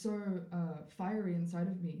fiery inside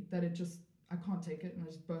of me that I can't take it, and I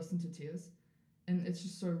just burst into tears. And it's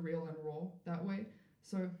just so real and raw that way.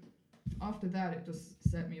 So after that, it just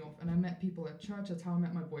set me off. And I met people at church. That's how I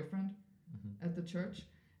met my boyfriend at the church.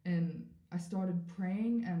 And I started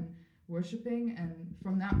praying and worshiping. And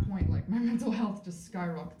from that point, like my mental health just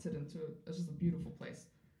skyrocketed into it's just a beautiful place.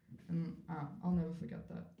 And I'll never forget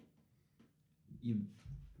that. You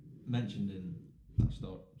mentioned in that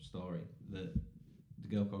story that the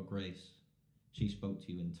girl called Grace, she spoke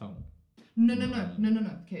to you in tongue. No.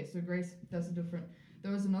 Okay, so Grace, that's a different.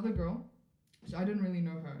 There was another girl, So I didn't really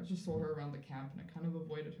know her. I just saw her around the camp, and I kind of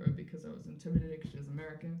avoided her because I was intimidated because she was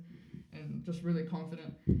American and just really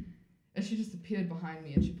confident. And she just appeared behind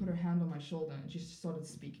me, and she put her hand on my shoulder, and she started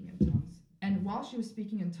speaking in tongues. And while she was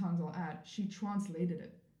speaking in tongues, I'll add, she translated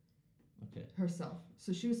it herself.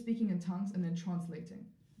 So she was speaking in tongues and then translating.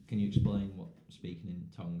 Can you explain what speaking in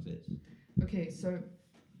tongues is? Okay, so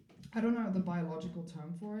I don't know the biological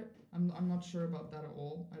term for it. I'm not sure about that at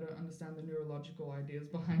all. I don't understand the neurological ideas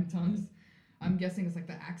behind tongues. I'm guessing it's like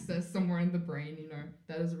the access somewhere in the brain,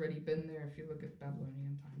 that has already been there if you look at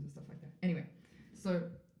Babylonian times and stuff like that. Anyway, so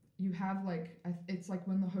you have it's like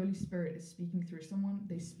when the Holy Spirit is speaking through someone,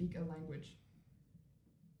 they speak a language.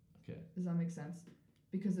 Okay. Does that make sense?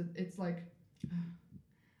 Because it's like,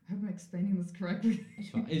 I hope I'm explaining this correctly. That's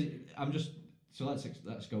fine.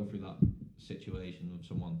 Let's go through that situation of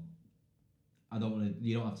someone.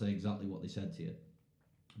 You don't have to say exactly what they said to you,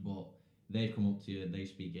 but they've come up to you, they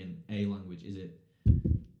speak in a language. Is it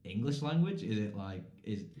English language? Is it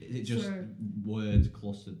is it just words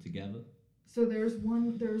clustered together? So there's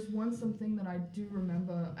one something that I do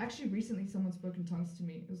remember. Actually, recently someone spoke in tongues to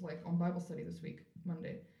me. It was on Bible study this week,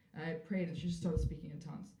 Monday. And I prayed, and she just started speaking in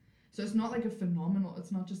tongues. So it's not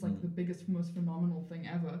it's not just the biggest, most phenomenal thing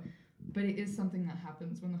ever, but it is something that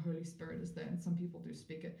happens when the Holy Spirit is there, and some people do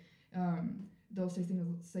speak it. They'll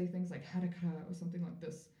say things like harakara or something like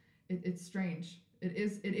this. It's strange. It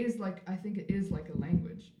is I think it is like a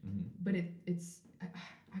language, but it's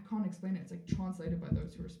I can't explain it. It's translated by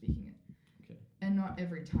those who are speaking it. Okay. And not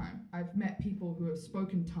every time. I've met people who have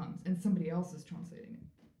spoken tongues, and somebody else is translating it.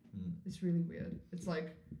 It's really weird. It's I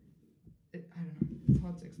don't know. It's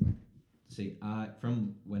hard to explain. See,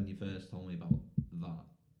 from when you first told me about that,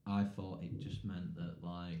 I thought it just meant that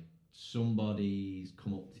somebody's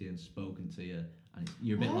come up to you and spoken to you, and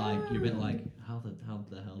you're a bit like how the hell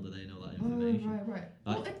do they know that information? Right.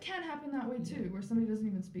 Well, it can happen that way too, where somebody doesn't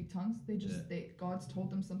even speak tongues. They just God's told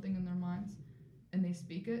them something in their minds, and they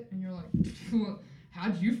speak it, and you're like, well,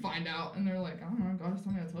 how'd you find out? And they're like, I don't know. God just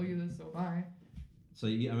told me to tell you this, so bye. So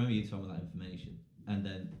I remember you told me that information, and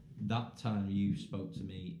then that time you spoke to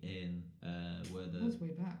me in That was way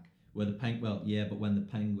back. Where the when the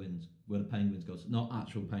penguins go, not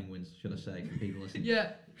actual penguins, should I say, for people listening.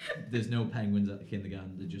 Yeah. There's no penguins at the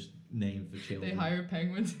kindergarten. They're just named for children. They hire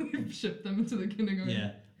penguins and they ship them into the kindergarten.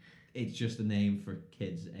 Yeah, it's just a name for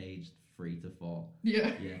kids aged 3 to 4.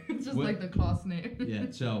 Yeah. It's just the class name.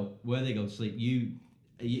 Yeah. So where they go to sleep,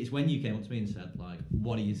 it's when you came up to me and said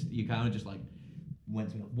what are you? You kind of just went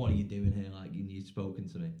to me what are you doing here? You'd spoken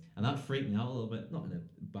to me, and that freaked me out a little bit. Not in a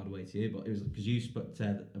bad way to you, but it was because you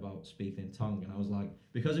said about speaking in tongue, and I was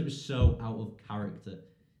because it was so out of character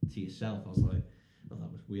to yourself. I was like, oh,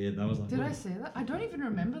 that was weird. I was like, did I say that? I don't even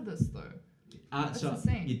remember this though. That's so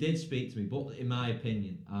insane. You did speak to me, but in my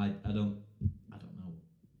opinion, I don't know.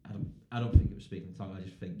 I don't think it was speaking in tongue. I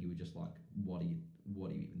just think you were just what are you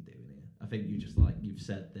even doing here? I think you just you've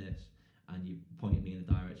said this. And you pointed me in a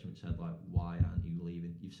direction which said why aren't you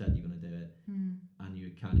leaving? You've said you're going to do it, and you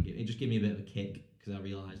kind of it just gave me a bit of a kick because I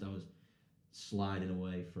realised I was sliding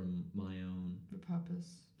away from my own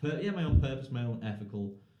purpose. My own purpose, my own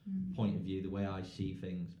ethical point of view, the way I see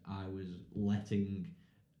things. I was letting,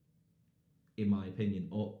 in my opinion,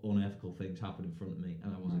 unethical things happen in front of me,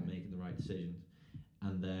 and I wasn't making the right decisions.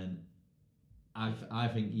 And then I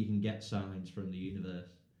think you can get signs from the universe,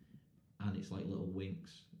 and it's like little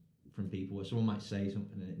winks from people where someone might say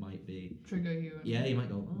something and it might be trigger you. You might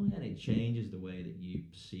go, oh yeah, and it changes the way that you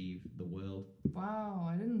perceive the world. Wow,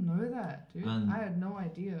 I didn't know that, dude. I had no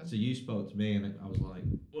idea. So you spoke to me and I was like,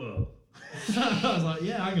 whoa. I was like,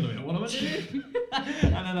 yeah, I'm gonna be. What am I doing?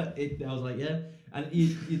 And then I was like, yeah. And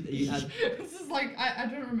you this is I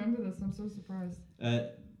don't remember this. I'm so surprised.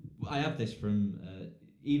 I have this from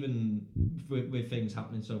even with things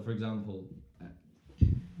happening. So for example,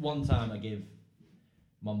 one time I give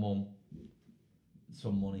my mum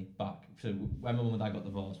some money back. So when my mum and dad got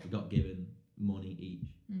divorced, we got given money each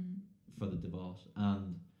for the divorce.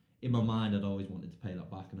 And in my mind, I'd always wanted to pay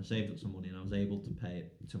that back. And I saved up some money and I was able to pay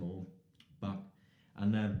it to my mum back.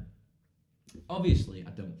 And then, obviously,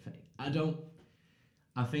 I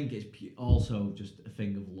think it's also just a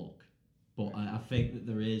thing of luck. But I think that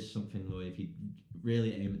there is something where if you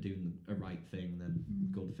really aim at doing a right thing, then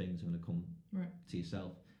good things are going to come to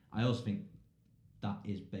yourself. I also think that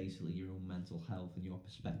is basically your own mental health and your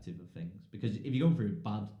perspective of things. Because if you're going through a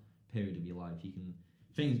bad period of your life,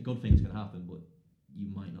 good things can happen, but you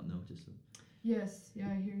might not notice them. Yes, yeah,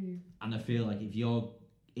 I hear you. And I feel like if you're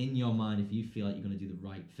in your mind, if you feel like you're going to do the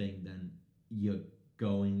right thing, then you're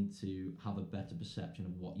going to have a better perception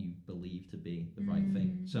of what you believe to be the right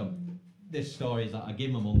thing. So this story is that I gave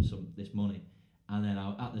my mum this money, and then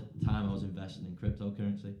at the time I was investing in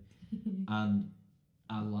cryptocurrency, and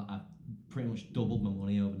I pretty much doubled my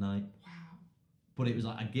money overnight. Wow. But it was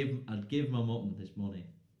like I'd give my mum this money,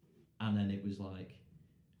 and then it was like,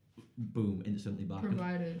 boom, instantly back.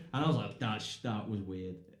 Provided. And I was like, that was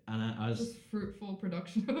weird. And I was just fruitful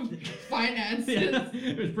production of finances. Yeah,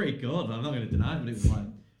 it was pretty good. I'm not going to deny it, but it was like,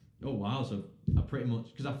 oh wow. So I pretty much,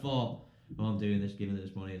 because I thought, oh, I'm doing this, giving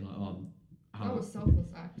this money. It's like, oh, that was selfless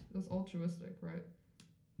act. It was altruistic, right?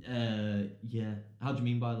 Yeah. How do you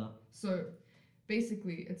mean by that? So,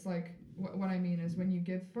 basically, it's like what I mean is when you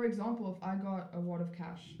give, for example, if I got a wad of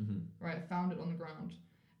cash, right, I found it on the ground,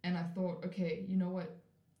 and I thought, okay, you know what,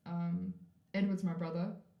 Edward's my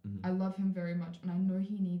brother. I love him very much, and I know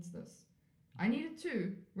he needs this. I need it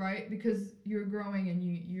too, right? Because you're growing and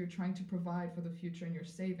you're trying to provide for the future and you're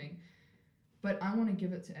saving. But I want to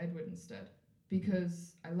give it to Edward instead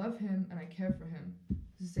because I love him and I care for him.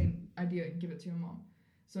 It's the same idea, give it to your mom.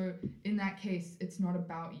 So in that case, it's not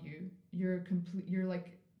about you. You're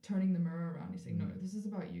like turning the mirror around. You're saying, no, this is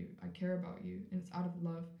about you. I care about you, and it's out of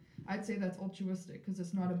love. I'd say that's altruistic because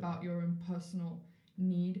it's not about your own personal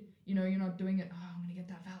need. You know, you're not doing it, oh, I'm going to get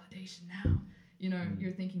that validation now. You know,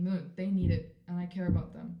 you're thinking, no, they need it, and I care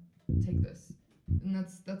about them. Take this. And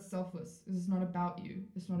that's selfless. This is not about you.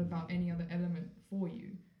 It's not about any other element for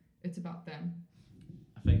you. It's about them.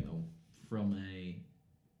 I think, though, from a...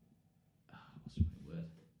 what's the right word?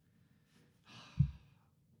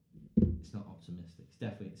 It's not optimistic.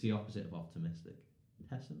 It's the opposite of optimistic.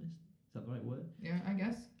 Pessimist? Is that the right word? Yeah, I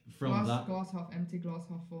guess. Glass half empty, glass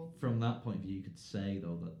half full. From that point of view, you could say,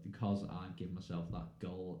 though, that because I give myself that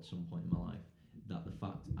goal at some point in my life, that the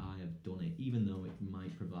fact I have done it, even though it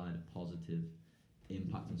might provide a positive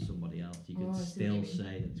impact on somebody else, you could still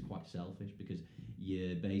say that it's quite selfish because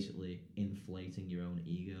you're basically inflating your own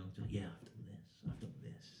ego. So, yeah,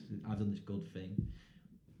 I've done this good thing.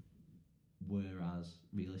 Whereas,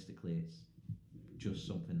 realistically, it's just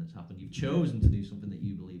something that's happened. You've chosen to do something that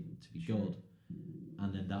you believe to be good,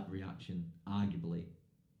 and then that reaction arguably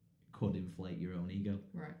could inflate your own ego.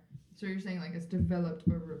 Right. So you're saying like it's developed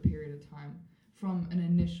over a period of time from an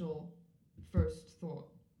initial first thought,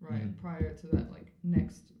 right? Prior to that like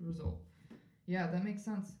next result. Yeah, that makes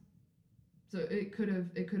sense. So it could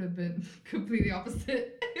have been completely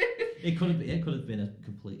opposite. It could have been a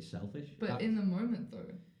completely selfish. But in the moment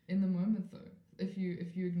though, if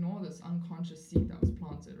you ignore this unconscious seed that was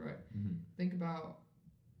planted, right? Think about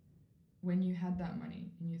when you had that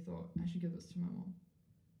money and you thought, I should give this to my mom.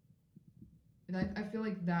 And I feel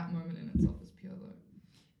like that moment in itself is pure though,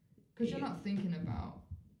 because you're not thinking about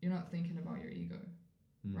your ego,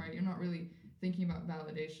 right? You're not really thinking about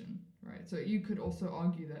validation, right? So you could also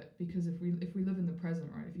argue that because if we live in the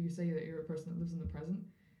present, right? If you say that you're a person that lives in the present,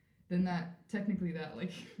 then that technically that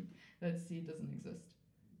like that seed doesn't exist,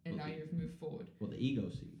 and now you've moved forward. Well, the ego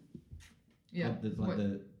seed. Yeah.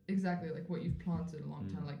 Exactly, like what you've planted a long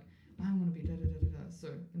time, like I want to be da da da da da. So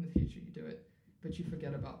in the future you do it, but you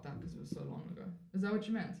forget about that because it was so long ago. Is that what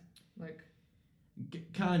you meant? Like,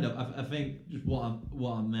 kind of. I think just what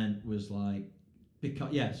I meant was like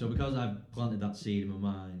because I've planted that seed in my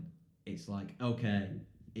mind. It's like okay,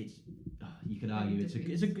 it's you could argue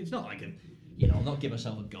it's not like a. You know, I'll not give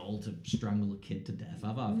myself a goal to strangle a kid to death.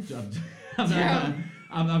 I've gone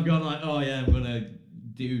like, oh yeah, I'm gonna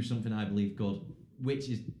do something I believe good, which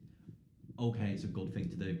is okay. It's a good thing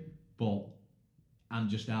to do, but I'm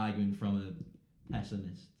just arguing from a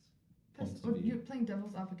pessimist point of view. You're playing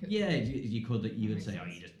devil's advocate. Yeah, you could say, oh,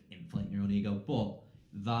 you just inflate your own ego, but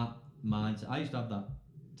that mindset. I used to have that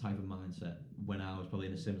type of mindset when I was probably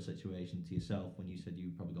in a similar situation to yourself when you said you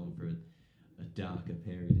were probably going through a darker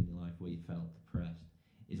period in your life where you felt depressed.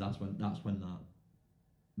 That's when that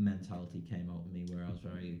mentality came out of me where I was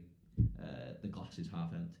very the glass is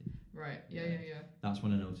half empty. Right. Yeah. That's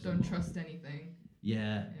when I noticed. Don't trust anything.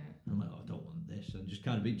 Yeah. I'm like, oh, I don't want this, and just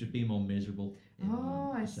kind of be more miserable.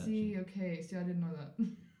 Oh, I see. Okay. See, I didn't know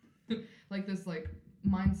that. Like this, like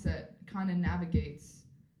mindset kind of navigates,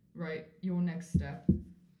 right, your next step,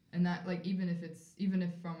 and that like even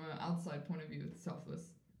if from an outside point of view it's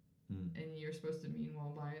selfless. And you're supposed to mean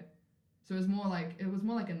well by it. So it was more like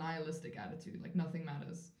a nihilistic attitude, like nothing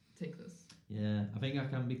matters. Take this. Yeah, I think I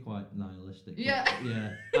can be quite nihilistic. Yeah.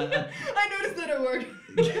 Yeah. I noticed that at work.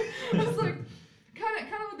 I was like, kind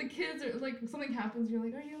of with the kids, or like something happens, you're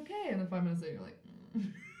like, are you okay? And then 5 minutes later, you're like,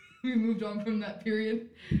 we moved on from that period.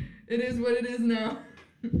 It is what it is now.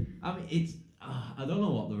 I mean, it's I don't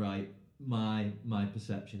know what the right my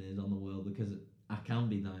perception is on the world because I can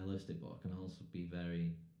be nihilistic, but I can also be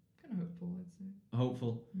very hopeful, I'd say.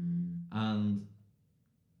 Hopeful. And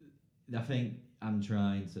I think I'm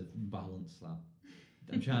trying to balance that.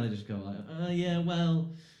 I'm trying to just go like, yeah,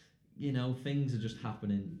 well, you know, things are just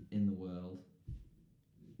happening in the world.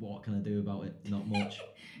 What can I do about it? Not much.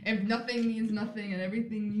 If nothing means nothing and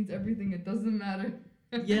everything means everything, it doesn't matter.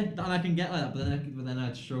 Yeah, and I can get like that, but then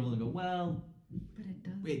I'd struggle and go, well, but it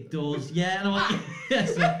does. it does, yeah. And I'm like, yeah,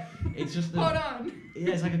 so it's just hold on.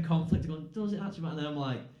 Yeah, it's like a conflict. Going, does it actually matter? And then I'm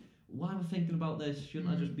like, why am I thinking about this?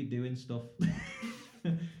 Shouldn't I just be doing stuff?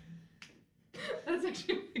 That's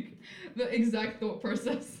actually like the exact thought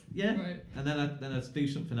process. Yeah. Right. And then I'd do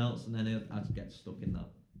something else, and then I'd get stuck in that.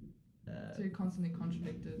 So you're constantly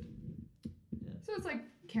contradicted. Yeah. So it's like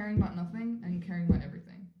caring about nothing and caring about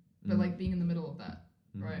everything, but like being in the middle of that,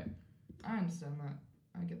 right? I understand that.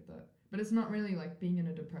 I get that. But it's not really like being in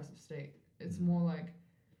a depressive state. It's more like,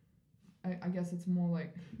 I guess it's more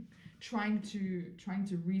like trying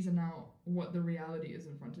to reason out what the reality is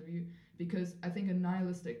in front of you, because I think a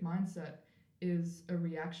nihilistic mindset is a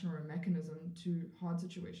reaction or a mechanism to hard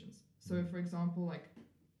situations. So for example, like,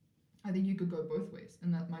 I think you could go both ways,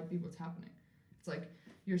 and that might be what's happening. It's like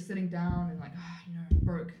you're sitting down and like,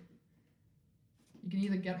 broke. You can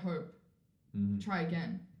either get hope, try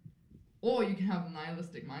again, or you can have a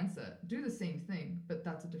nihilistic mindset, do the same thing, but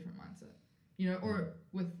that's a different mindset. You know, or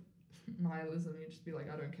with nihilism, you just be like,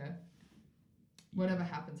 I don't care. Whatever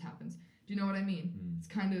happens, happens. Do you know what I mean? It's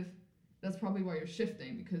kind of, that's probably why you're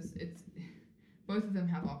shifting, because it's, both of them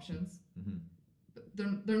have options. But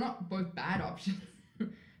they're not both bad options,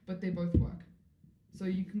 but they both work. So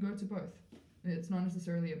you can go to both. It's not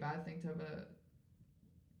necessarily a bad thing to have a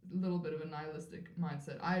little bit of a nihilistic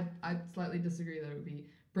mindset. I'd slightly disagree that it would be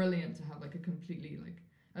brilliant to have like a completely, like,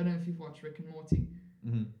 I don't know if you've watched Rick and Morty.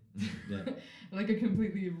 Yeah. Like a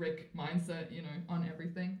completely Rick mindset, you know, on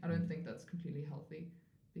everything. I don't think that's completely healthy,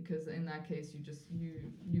 because in that case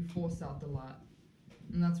you force out the light,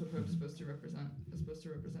 and that's what hope's supposed to represent. It's supposed to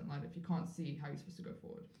represent light. If you can't see, how are you supposed to go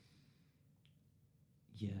forward?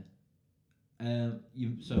 Yeah.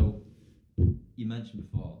 You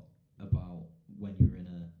mentioned before about when you're in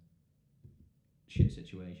a shit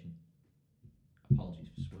situation. Apologies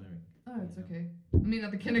for swearing. Oh, it's okay. I mean,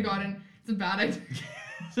 at the kindergarten, it's a bad idea.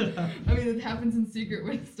 I mean, it happens in secret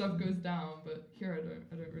when stuff goes down, but here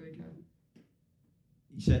I don't really care.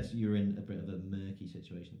 You said you're in a bit of a murky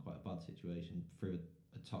situation, quite a bad situation, through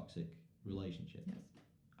a toxic relationship. Yes.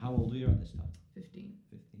 How old were you at this time? 15.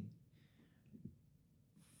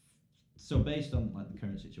 So based on like the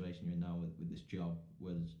current situation you're in now with this job,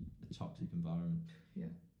 where there's a toxic environment. Yeah.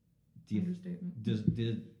 Understatement.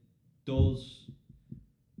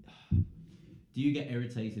 Do you get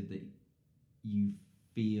irritated that you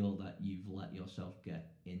feel that you've let yourself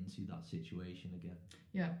get into that situation again?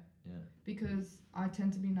 Yeah. Because I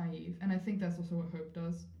tend to be naive, and I think that's also what hope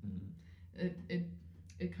does.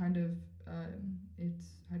 It kind of it's,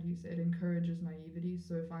 how do you say, it encourages naivety.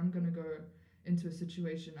 So if I'm gonna go into a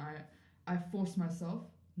situation, I force myself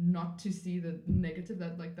not to see the negative.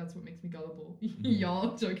 That's what makes me gullible.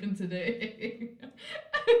 Y'all joking today.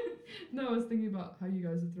 No, I was thinking about how you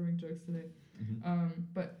guys are throwing jokes today.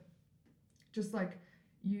 But just like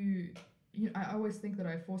I always think that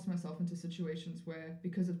I force myself into situations where,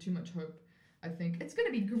 because of too much hope, I think it's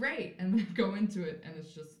gonna be great, and then go into it and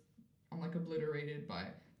it's just, I'm like obliterated by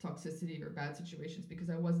toxicity or bad situations, because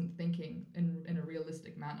I wasn't thinking in a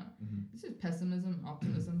realistic manner. This is pessimism and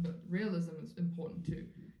optimism, but realism is important too.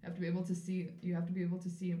 You have to be able to see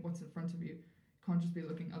what's in front of you. You can't just be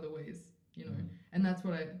looking other ways, you know. And that's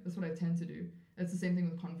what I tend to do. It's the same thing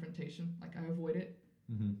with confrontation. Like, I avoid it,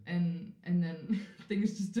 and then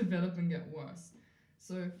things just develop and get worse.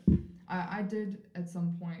 So I did at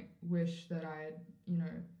some point wish that I had, you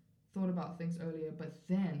know, thought about things earlier, but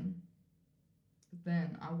then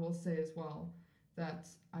I will say as well that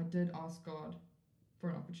I did ask God for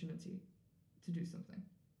an opportunity to do something.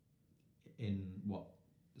 In what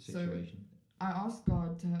situation? So I asked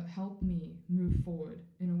God to help me move forward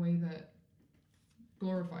in a way that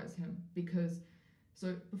glorifies Him, because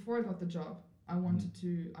so before I got the job, I wanted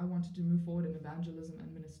to move forward in evangelism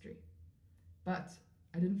and ministry, but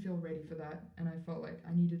I didn't feel ready for that, and I felt like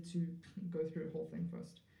I needed to go through the whole thing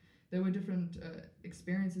first. There were different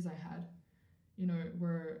experiences I had, you know,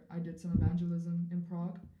 where I did some evangelism in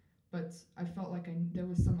Prague, but I felt like there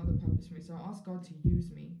was some other purpose for me. So I asked God to use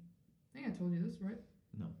me. I think I told you this, right?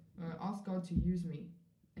 No. I asked God to use me,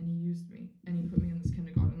 and He used me, and He put me in this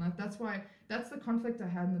kindergarten. That's the conflict I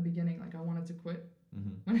had in the beginning. Like, I wanted to quit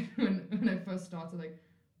when I first started, like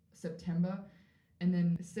September, and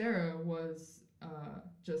then Sarah was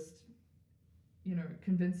just, you know,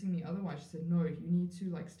 convincing me otherwise. She said, no, you need to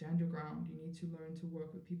like stand your ground. You need to learn to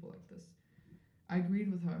work with people like this. I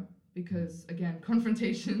agreed with her because, again,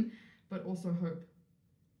 confrontation, but also hope.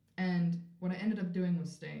 And what I ended up doing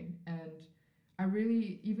was staying. And I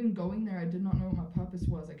really, even going there, I did not know what my purpose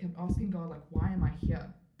was. I kept asking God, like, why am I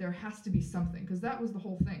here? There has to be something, because that was the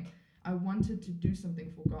whole thing. I wanted to do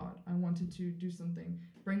something for God. I wanted to do something,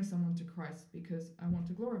 bring someone to Christ, because I want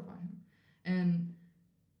to glorify him. And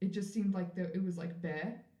it just seemed like it was like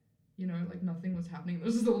bare, you know, like nothing was happening. There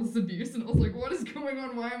was just all this abuse, and I was like, what is going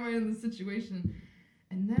on? Why am I in this situation?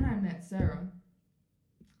 And then I met Sarah,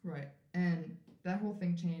 right? And that whole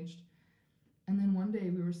thing changed. And then one day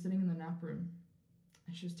we were sitting in the nap room,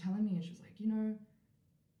 and she was telling me, and she was like, you know,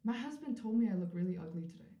 my husband told me I look really ugly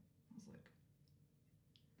today. I was like,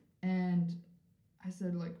 and I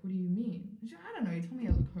said, like, what do you mean? And she said, I don't know, he told me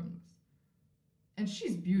I look homeless. And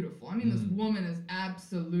she's beautiful. I mean, this woman is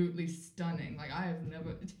absolutely stunning. Like, I have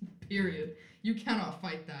never, period. You cannot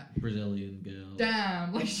fight that. Brazilian girl.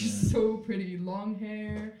 Damn, like, she's so pretty. Long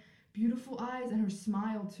hair, beautiful eyes, and her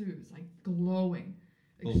smile, too. It's, like, glowing.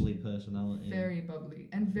 Like, bubbly personality. Very bubbly.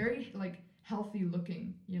 And very, like, healthy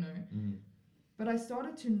looking, you know. But I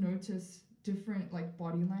started to notice different, like,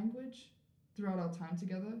 body language throughout our time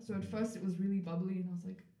together. So at first it was really bubbly, and I was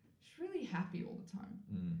like, she's really happy all the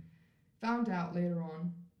time. Found out later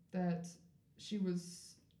on that she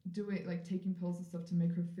was doing, like, taking pills and stuff to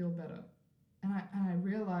make her feel better. And I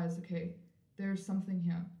realized, okay, there's something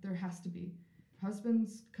here. There has to be.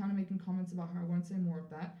 Husband's kind of making comments about her. I won't say more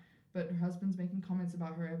of that. But her husband's making comments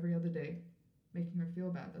about her every other day, making her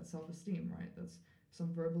feel bad. That's self-esteem, right? That's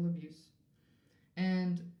some verbal abuse.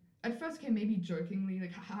 And at first came maybe jokingly,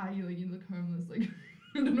 like, haha, you look homeless. Like,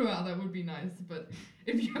 I don't know how that would be nice. But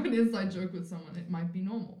if you have an inside joke with someone, it might be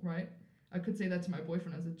normal, right? I could say that to my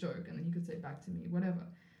boyfriend as a joke, and then he could say it back to me, whatever.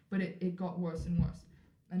 But it got worse and worse.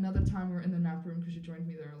 Another time we were in the nap room, because she joined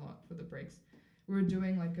me there a lot for the breaks. We were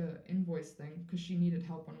doing, like, a invoice thing, because she needed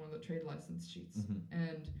help on one of the trade license sheets.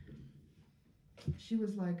 And she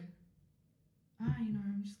was like, you know,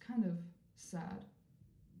 I'm just kind of sad.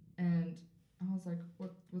 And I was like,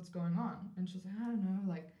 what's going on? And she was like, I don't know,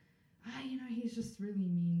 like, you know, he's just really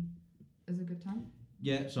mean. Is it a good time?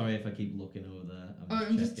 Yeah, sorry if I keep looking over there.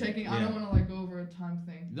 I'm just checking. Yeah. I don't want to, like, go over a time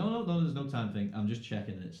thing. No, there's no time thing. I'm just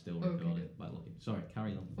checking that it's still recorded by looking. Sorry,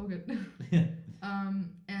 carry on. Oh, good.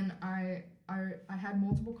 And I had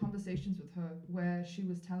multiple conversations with her where she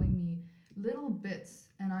was telling me little bits,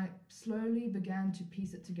 and I slowly began to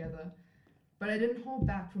piece it together. But I didn't hold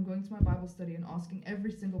back from going to my Bible study and asking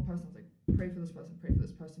every single person. I was like, pray for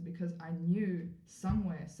this person, because I knew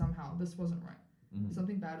somewhere, somehow, this wasn't right.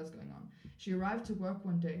 Something bad was going on. She arrived to work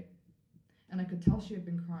one day, and I could tell she had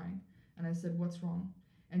been crying. And I said, what's wrong?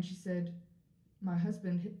 And she said, my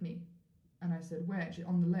husband hit me. And I said, where? She,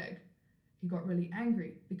 on the leg. He got really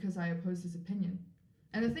angry because I opposed his opinion.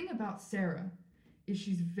 And the thing about Sarah is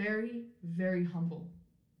she's very, very humble.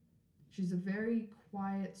 She's a very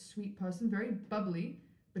quiet, sweet person, very bubbly,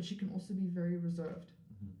 but she can also be very reserved.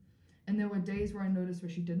 And there were days where I noticed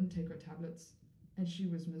where she didn't take her tablets, and she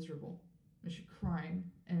was miserable, and she crying,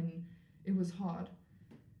 and it was hard.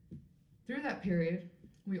 Through that period,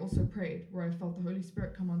 we also prayed, where I felt the Holy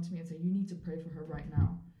Spirit come onto me and say, you need to pray for her right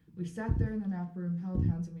now. We sat there in the nap room, held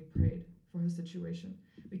hands, and we prayed for her situation.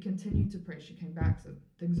 We continued to pray. She came back, so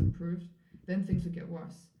things improved. Then things would get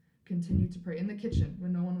worse. Continued to pray in the kitchen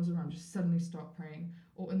when no one was around. Just suddenly stop praying.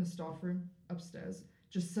 Or in the staff room upstairs,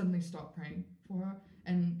 just suddenly stop praying for her.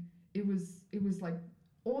 And it was like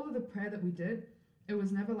all of the prayer that we did, it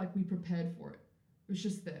was never like we prepared for it. It was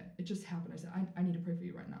just there. It just happened. I said, I need to pray for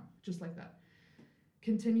you right now. Just like that.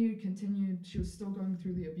 Continued. She was still going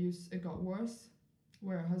through the abuse. It got worse,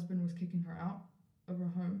 where her husband was kicking her out of her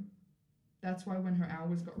home. That's why when her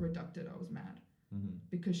hours got reducted, I was mad.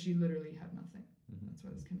 Because she literally had nothing. That's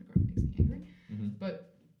why this kindergarten makes me angry.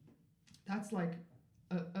 But that's like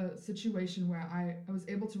a situation where I was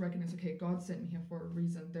able to recognize, okay, God sent me here for a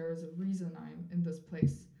reason. There is a reason I'm in this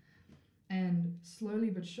place. And slowly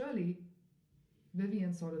but surely,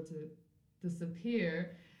 Vivian started to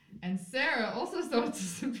disappear, and Sarah also started to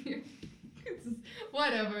disappear.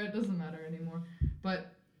 Whatever, it doesn't matter anymore.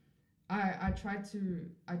 But I tried to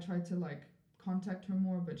like contact her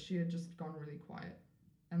more, but she had just gone really quiet,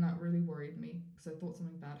 and that really worried me because I thought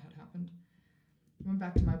something bad had happened. I went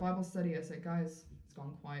back to my Bible study. I said, guys, it's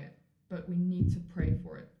gone quiet, but we need to pray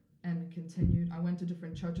for it, and continued. I went to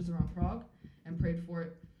different churches around Prague and prayed for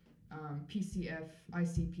it. PCF,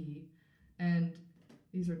 ICP, and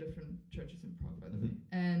these are different churches in Prague, by the way.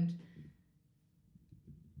 And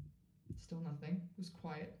still nothing. It was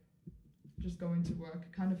quiet. Just going to work.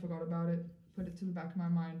 Kind of forgot about it. Put it to the back of my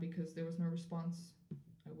mind because there was no response.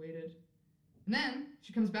 I waited. And then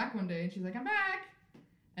she comes back one day and she's like, I'm back.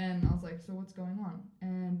 And I was like, so what's going on?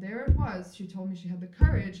 And there it was. She told me she had the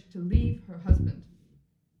courage to leave her husband.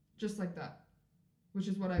 Just like that. Which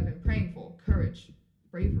is what I've been praying for. Courage.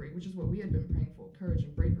 Bravery. Which is what we had been praying for. Courage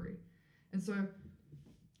and bravery. And so,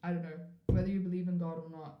 I don't know. Whether you believe in God or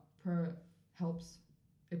not, prayer helps.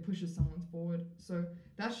 It pushes someone forward. So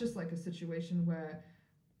that's just like a situation where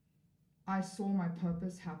I saw my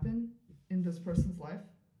purpose happen in this person's life.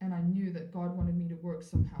 And I knew that God wanted me to work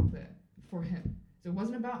somehow there for him. So it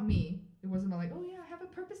wasn't about me. It wasn't about like, oh yeah, I have a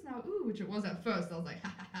purpose now. Ooh, which it was at first. I was like,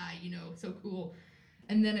 ha ha ha, you know, so cool.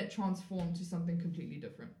 And then it transformed to something completely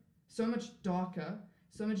different. So much darker,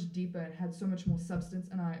 so much deeper, and had so much more substance.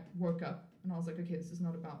 And I woke up and I was like, okay, this is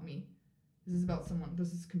not about me. This is about someone.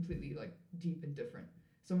 This is completely like deep and different.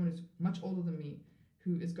 Someone who's much older than me,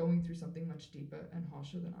 who is going through something much deeper and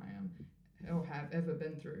harsher than I am or have ever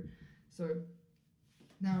been through. So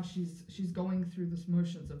now she's going through this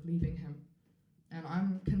motions of leaving him. And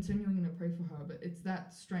I'm continuing to pray for her, but it's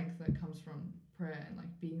that strength that comes from prayer and like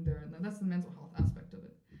being there. And that's the mental health aspect of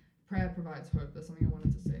it. Prayer provides hope. That's something I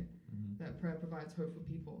wanted to say. That prayer provides hope for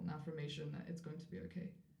people, an affirmation that it's going to be okay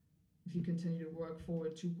if you continue to work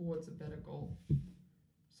forward towards a better goal.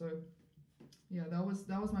 So yeah, that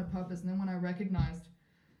was my purpose. And then when I recognized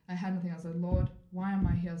I had nothing, I said, Lord, why am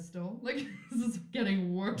I here still? Like, this is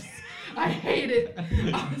getting worse. I hate it.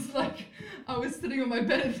 I was sitting on my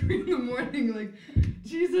bed at 3 a.m, like,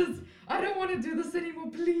 Jesus, I don't want to do this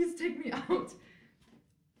anymore. Please take me out.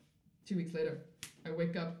 2 weeks later, I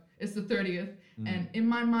wake up. It's the 30th. And in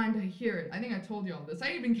my mind, I hear it. I think I told you all this.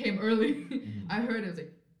 I even came early. I heard it. It was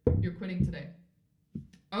like, you're quitting today.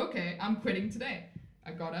 Okay, I'm quitting today.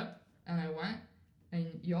 I got up and I went.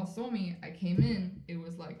 And y'all saw me. I came in. It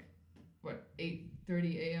was like,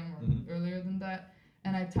 8:30 a.m. or earlier than that.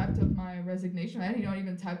 And I typed up my resignation. I hadn't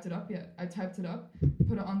even typed it up yet. I typed it up,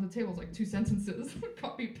 put it on the table. It was like 2 sentences,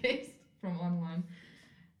 copy paste from online.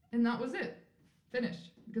 And that was it.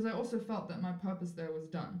 Finished. Because I also felt that my purpose there was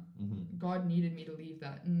done. God needed me to leave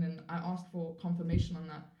that. And then I asked for confirmation on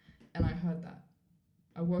that. And I heard that.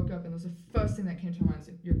 I woke up and it was the first thing that came to my mind. I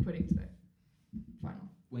said, you're quitting today. Final.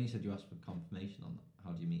 When you said you asked for confirmation on that,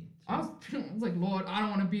 how do you mean? I was like, Lord, I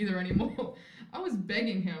don't want to be there anymore. I was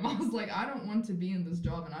begging him. I was like, I don't want to be in this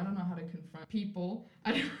job and I don't know how to confront people.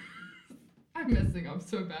 I'm messing up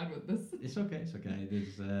so bad with this. It's okay.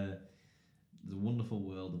 There's a wonderful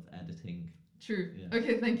world of editing. True. Yeah.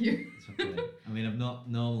 Okay, thank you. It's okay. I mean,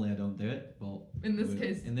 normally I don't do it, but in this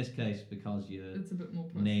case, because you're it's a bit more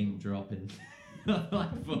personal. Name dropping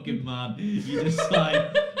like fucking mad. You just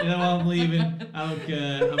like, you know what, I'm leaving. I don't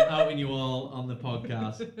care. I'm outing you all on the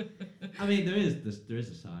podcast. I mean, there is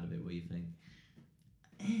a side of it where you think,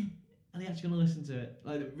 are they actually gonna listen to it?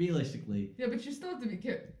 Like, realistically. Yeah, but you still have to be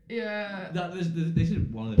careful. Yeah. This is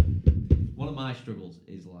one of my struggles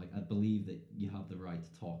is like, I believe that you have the right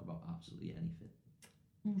to talk about absolutely anything.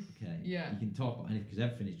 Oof. Okay. Yeah. You can talk about anything because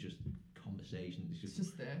everything is just conversation. It's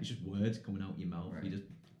just there. It's just words coming out your mouth. Right. You just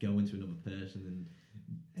go into another person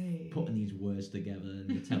and putting these words together and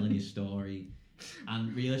you're telling your story.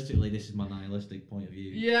 And realistically, this is my nihilistic point of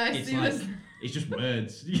view. Yeah, I see this. It's just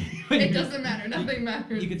words. It doesn't matter. Nothing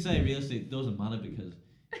matters. You could say realistically it doesn't matter because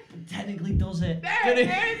technically does it?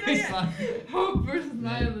 It's like hope versus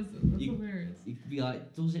nihilism. That's hilarious. You could be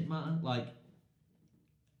like, does it matter? Like,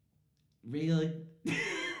 really?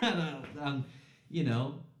 And you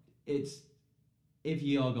know, it's if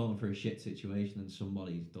you are going through a shit situation and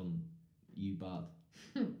somebody's done you bad.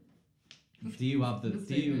 Do you have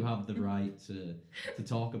the right to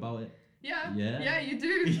talk about it? Yeah. Yeah. Yeah, you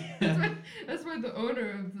do. Yeah. That's why the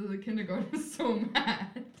owner of the kindergarten was so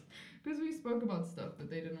mad. Because we spoke about stuff that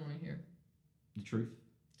they didn't want to hear. The truth.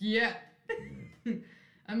 Yeah.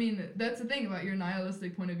 I mean, that's the thing about your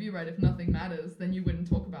nihilistic point of view, right? If nothing matters, then you wouldn't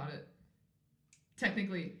talk about it.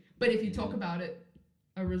 Technically. But if you talk about it,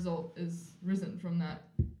 a result is risen from that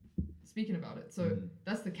speaking about it. So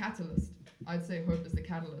that's the catalyst. I'd say hope is the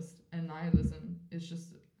catalyst and nihilism is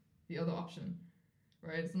just the other option,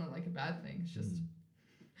 right? It's not like a bad thing. It's just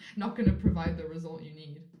not going to provide the result you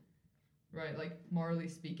need, right? Like, morally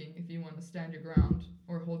speaking, if you want to stand your ground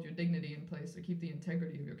or hold your dignity in place or keep the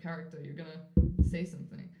integrity of your character, you're going to say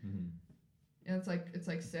something. And it's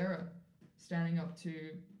like Sarah standing up to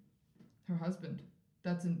her husband.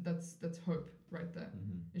 That's hope right there.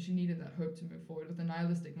 And she needed that hope to move forward. With a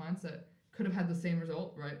nihilistic mindset, could have had the same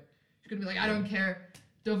result, right? She could be like, I don't care,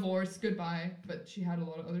 divorce, goodbye. But she had a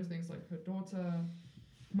lot of other things like her daughter,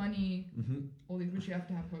 money, all these, which you have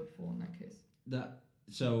to have hope for in that case.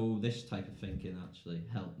 So this type of thinking actually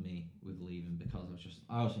helped me with leaving because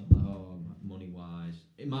I was thinking, money wise,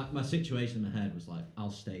 my situation in my head was like,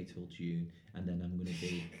 I'll stay till June, and then I'm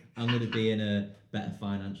gonna be in a better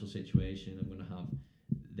financial situation. I'm gonna have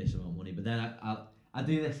this amount of money, but then I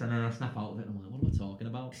do this and then I snap out of it and I'm like, what am I talking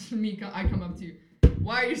about? Mika, I come up to you.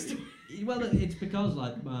 Why are you still? Well, it's because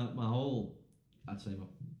like my whole, I'd say my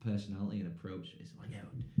personality and approach is like,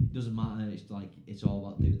 it doesn't matter. It's like it's all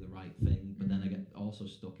about doing the right thing. But then I get also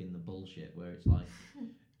stuck in the bullshit where it's like,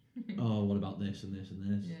 oh, what about this and this and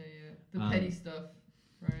this? Yeah. The petty stuff,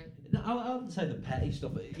 right? I wouldn't say the petty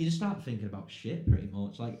stuff. You just start thinking about shit pretty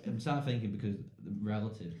much. Like I start thinking because the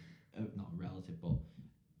relative, not relative, but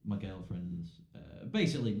my girlfriend's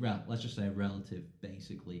basically, let's just say a relative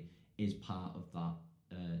basically is part of that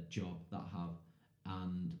job that I have,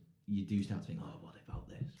 and you do start to think, oh, what about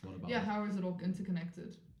this? What about this? How is it all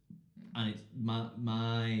interconnected? And it's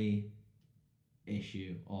my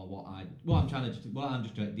issue, or what I'm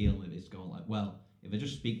just dealing with is going like, well, if I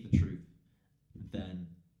just speak the truth, then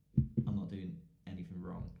I'm not doing anything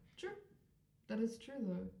wrong. True, that is true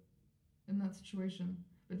though, in that situation,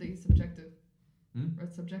 but it's subjective. Right,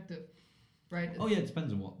 it's subjective, right? Yeah, it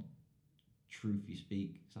depends on what truth you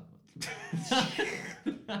speak.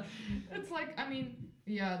 It's like, I mean,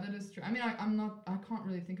 yeah, that is true. I mean, I can't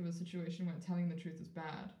really think of a situation where telling the truth is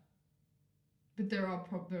bad, but there are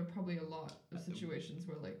probably a lot of situations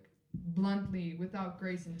where, like, bluntly, without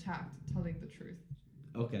grace and tact, telling the truth.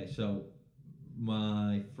 Okay, so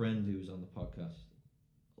my friend who was on the podcast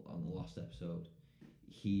on the last episode,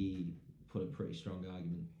 he put a pretty strong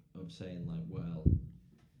argument of saying like, well,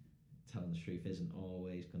 telling the truth isn't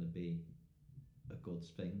always going to be a good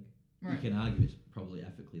thing. Right. You can argue it's probably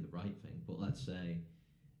ethically the right thing, but let's say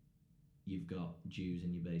you've got Jews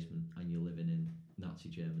in your basement and you're living in Nazi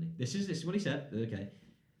Germany. This is what he said. Okay,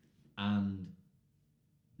 and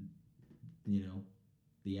you know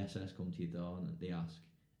the SS come to your door and they ask,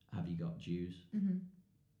 "Have you got Jews?" Mm-hmm.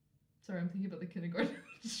 Sorry, I'm thinking about the kindergarten.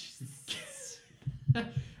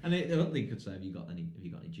 And they could say, "Have you got any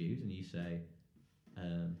Jews?" And you say,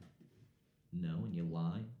 "No," and you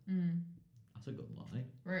lie. That's a good lie.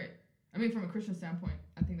 Right. I mean, from a Christian standpoint,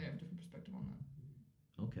 I think they have a different perspective on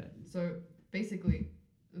that. Okay. So basically,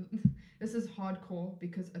 this is hardcore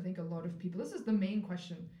because I think a lot of people. This is the main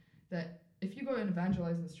question that if you go and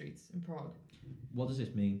evangelize in the streets in Prague. What does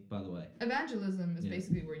this mean, by the way? Evangelism is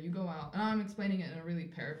basically where you go out, and I'm explaining it in a really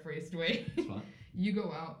paraphrased way. That's fine. You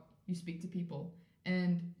go out, you speak to people,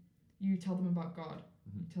 and you tell them about God.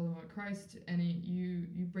 You tell them about Christ, and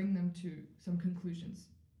you bring them to some conclusions,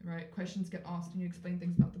 right? Questions get asked, and you explain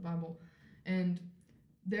things about the Bible. And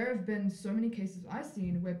there have been so many cases I've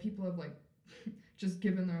seen where people have like just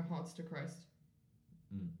given their hearts to Christ,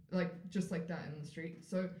 like just like that in the street.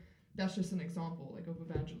 So that's just an example like of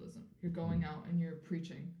evangelism. You're going out and you're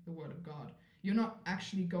preaching the word of God. You're not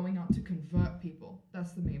actually going out to convert people.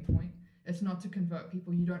 That's the main point. It's not to convert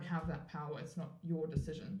people. You don't have that power. It's not your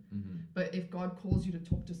decision. But if God calls you to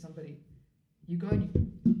talk to somebody, you go and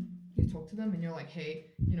you talk to them and you're like,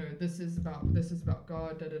 hey, you know, this is about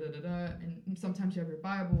God, da da da da da. And sometimes you have your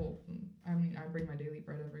Bible. I mean, I bring my daily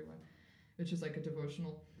bread everywhere, which is like a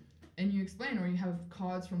devotional. And you explain, or you have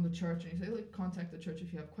cards from the church and you say, like, contact the church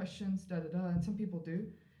if you have questions, da da da. And some people do.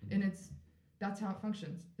 And that's how it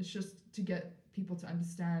functions. It's just to get people to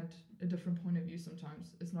understand a different point of view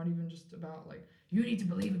sometimes. It's not even just about like, you need to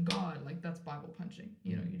believe in God. Like, that's Bible punching.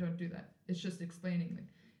 You know, you don't do that. It's just explaining, like,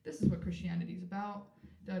 this is what Christianity is about,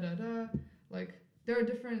 da da da. Like,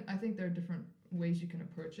 I think there are different ways you can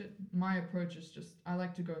approach it. My approach is just, I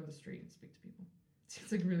like to go in the street and speak to people.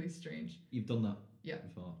 It's like really strange. You've done that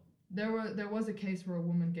before? There was a case where a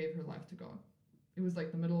woman gave her life to God. It was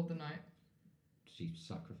like the middle of the night. She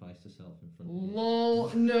sacrificed herself in front of you.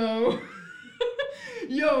 Lol, no.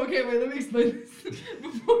 Yo, okay, wait, let me explain this.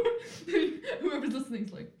 Before whoever's listening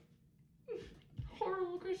is like,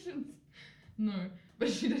 horrible Christians. No, but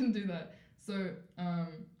she didn't do that. So,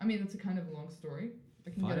 I mean, it's a kind of a long story.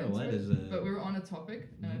 I can get into it, but we were on a topic,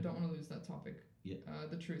 and I don't want to lose that topic. Yeah.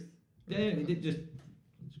 The truth. Yeah, just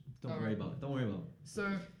don't worry about it. Don't worry about it.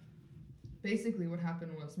 So, basically what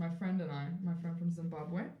happened was my friend and I, my friend from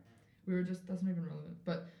Zimbabwe, we were just, that's not even relevant,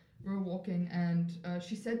 but we were walking and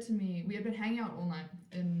she said to me, we had been hanging out all night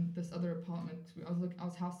in this other apartment. I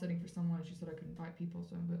was house sitting for someone and she said I could invite people,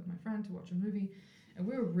 so I invited my friend to watch a movie, and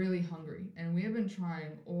we were really hungry and we had been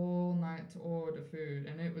trying all night to order food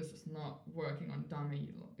and it was just not working on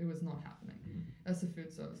Dame. It was not happening. That's the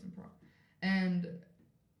food service in Prague. And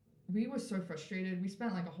we were so frustrated. We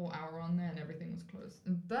spent like a whole hour on there and everything was closed.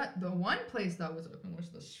 And the one place that was open was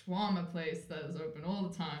the shawarma place that is open all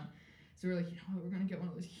the time. So we were like, you know what, we're going to get one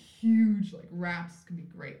of those huge like wraps. It's going to be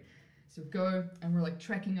great. So we go and we're like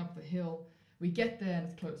trekking up the hill. We get there and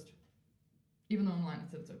it's closed, even though online it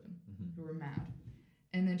said it's open. We were mad.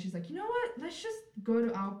 And then she's like, you know what? Let's just go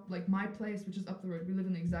to my place, which is up the road. We live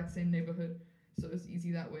in the exact same neighborhood, so it's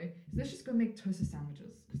easy that way. So let's just go make toaster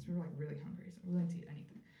sandwiches because we were like really hungry, so we're willing to eat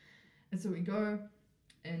anything. And so we go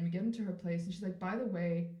and we get into her place, and she's like, by the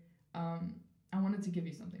way, I wanted to give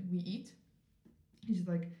you something. We eat. And she's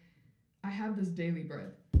like, I have this daily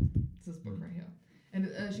bread. It's this book right here.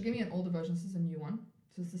 And she gave me an older version. This is a new one.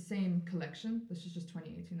 So it's the same collection. This is just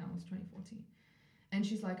 2018. That was 2014. And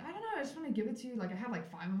she's like, I don't know. I just want to give it to you. Like, I have like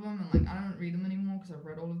 5 of them. And like, I don't read them anymore because I've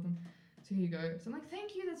read all of them. So here you go. So I'm like,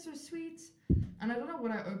 thank you. That's so sweet. And I don't know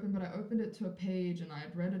what I opened, but I opened it to a page and I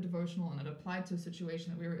had read a devotional and it applied to a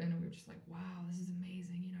situation that we were in. And we were just like, wow, this is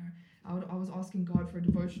amazing. You know, I was asking God for a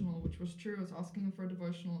devotional, which was true. I was asking him for a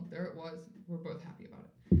devotional. There it was. We're both happy about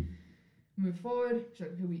it. Move forward. She's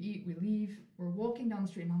like, okay, we eat, we leave. We're walking down the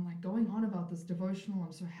street and I'm like going on about this devotional.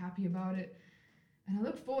 I'm so happy about it. And I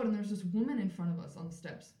look forward and there's this woman in front of us on the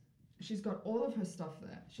steps. She's got all of her stuff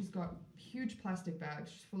there. She's got huge plastic bags.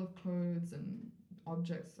 She's full of clothes and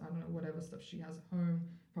objects, I don't know, whatever stuff she has at home,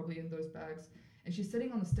 probably in those bags. And she's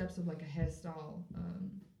sitting on the steps of like a hairstyle, I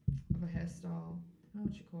don't know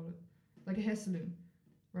what you call it. Like a hair saloon,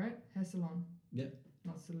 right? Hair salon. Yeah.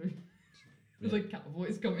 Not saloon. It's like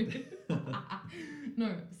cowboys coming.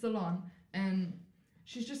 No, salon. And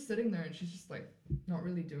she's just sitting there and she's just like not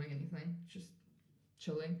really doing anything. Just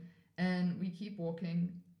chilling. And we keep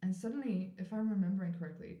walking. And suddenly, if I'm remembering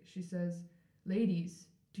correctly, she says, ladies,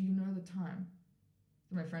 do you know the time?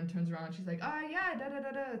 And my friend turns around and she's like, oh yeah, da da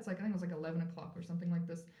da da. It's like, I think it was like 11 o'clock or something like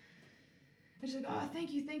this. And she's like, oh,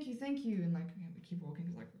 thank you. And like, we keep walking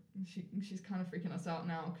because like she's kind of freaking us out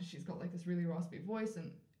now because she's got like this really raspy voice.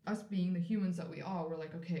 And us being the humans that we are, we're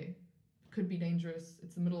like, okay, could be dangerous.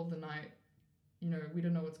 It's the middle of the night. You know, we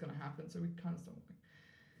don't know what's going to happen. So we kind of stop walking.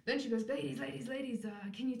 Then she goes, ladies,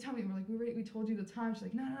 can you tell me? We're like, we told you the time. She's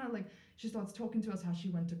like, no. Like, she starts talking to us how she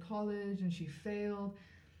went to college and she failed.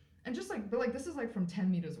 And just like, but like, this is like from 10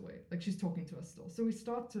 meters away. Like, she's talking to us still. So we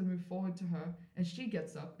start to move forward to her and she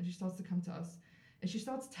gets up and she starts to come to us. And she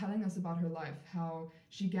starts telling us about her life, how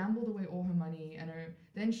she gambled away all her money. And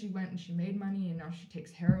then she went and she made money and now she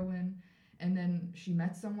takes heroin. And then she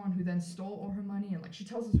met someone who then stole all her money. And like, she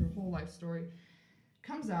tells us her whole life story.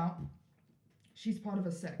 Comes out. She's part of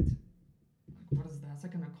a sect. Like, what is that? It's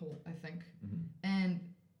like an occult, I think. Mm-hmm. And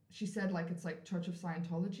she said, like, it's like Church of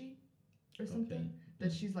Scientology or something. Okay.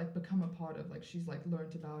 That she's, like, become a part of. Like, she's, like,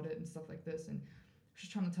 learned about it and stuff like this. And she's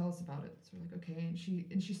trying to tell us about it. So we're like, okay.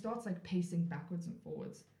 And she starts, like, pacing backwards and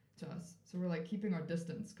forwards to us. So we're, like, keeping our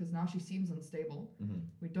distance because now she seems unstable. Mm-hmm.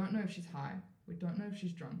 We don't know if she's high. We don't know if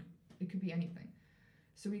she's drunk. It could be anything.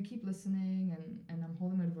 So we keep listening, and I'm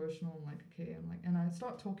holding my devotional, and like, okay, and I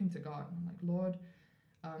start talking to God, and I'm like, Lord,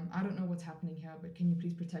 I don't know what's happening here, but can you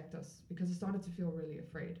please protect us? Because I started to feel really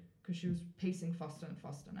afraid, because she was pacing faster and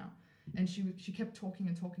faster now, and she kept talking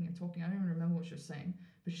and talking and talking. I don't even remember what she was saying,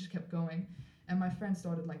 but she just kept going, and my friend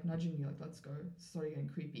started like nudging me, like, let's go. It started getting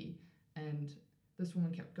creepy, and this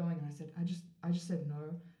woman kept going, and I said, I just said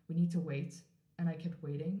no, we need to wait, and I kept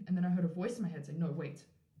waiting, and then I heard a voice in my head say, no, wait.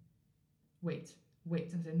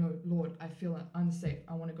 And I said, no, Lord, I feel unsafe.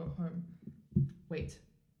 I want to go home. Wait.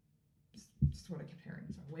 Just what I kept hearing.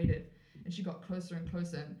 So I waited. And she got closer and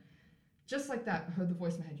closer. And just like that, I heard the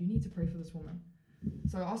voice in my head, you need to pray for this woman.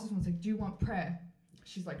 So I asked this woman, like, do you want prayer?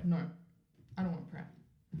 She's like, no, I don't want prayer.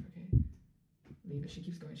 Okay. Leave it. She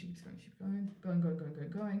keeps going.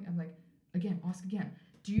 Going. I'm like, again, ask again.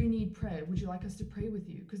 Do you need prayer? Would you like us to pray with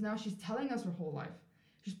you? Because now she's telling us her whole life.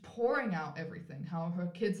 She's pouring out everything, how her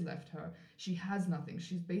kids left her. She has nothing.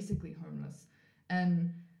 She's basically homeless.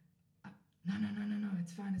 And no,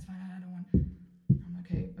 it's fine. I don't want. I'm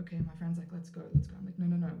okay. My friend's like, let's go. I'm like,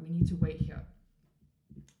 no, we need to wait here.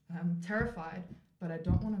 I'm terrified, but I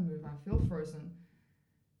don't want to move. I feel frozen.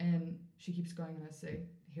 And she keeps going, and I say,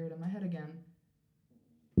 I hear it in my head again.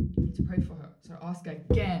 You need to pray for her. So I ask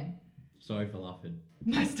again. Sorry for laughing.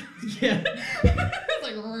 My stomach. Yeah. It's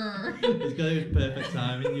like, it's got to be perfect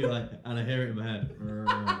timing. You're like, and I hear it in my head.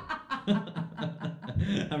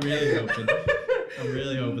 I'm really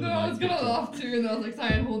hoping. No, I was gonna laugh too, and I was like,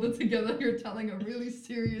 Cyan, hold it together. You're telling a really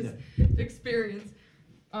serious experience.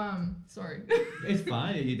 Sorry. It's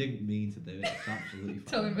fine. You didn't mean to do it. It's absolutely fine.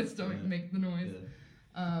 Telling my stomach to make the noise.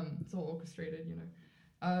 Yeah. It's all orchestrated, you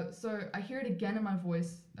know. So I hear it again in my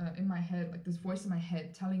voice, in my head, like this voice in my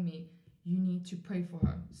head telling me, you need to pray for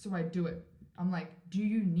her. So I do it. I'm like, do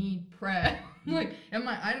you need prayer? Like,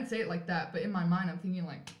 I didn't say it like that, but in my mind, I'm thinking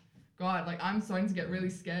like, God, like I'm starting to get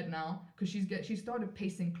really scared now because she started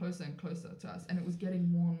pacing closer and closer to us, and it was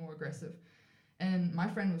getting more and more aggressive. And my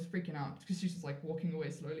friend was freaking out because she's just like walking away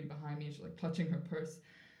slowly behind me. She's like clutching her purse.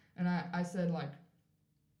 And I said,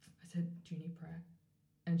 do you need prayer?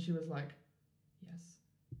 And she was like, yes.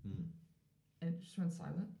 And she went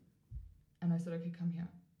silent. And I said, okay, come here.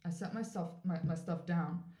 I set my stuff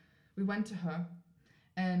down. We went to her.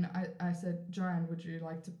 And I said, Joanne, would you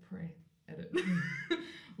like to pray? Edit.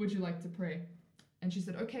 Would you like to pray? And she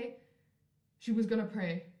said, okay. She was going to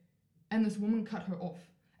pray. And this woman cut her off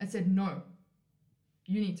and said, no,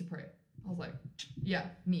 you need to pray. I was like, yeah,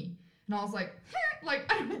 me. And I was like,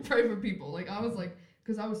 I don't pray for people. Like, I was like,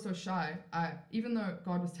 because I was so shy. Even though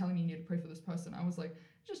God was telling me you need to pray for this person, I was like,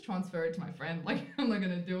 just transfer it to my friend. Like, I'm not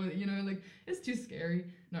going to do it, like, it's too scary.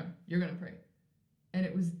 No, you're going to pray. And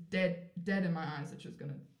it was dead in my eyes that she was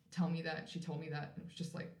going to tell me that. She told me that. And it was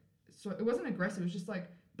just like, so it wasn't aggressive. It was just like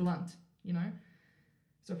blunt,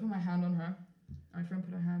 So I put my hand on her. My friend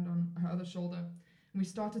put her hand on her other shoulder. And we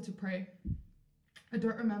started to pray. I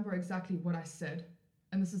don't remember exactly what I said.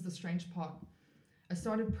 And this is the strange part. I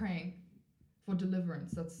started praying for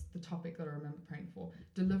deliverance. That's the topic that I remember praying for.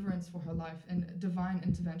 Deliverance for her life. And divine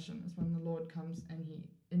intervention is when the Lord comes and he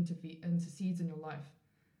intercedes in your life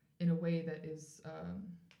in a way that is, how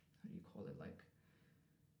do you call it?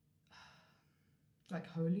 Like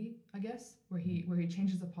holy, I guess, where he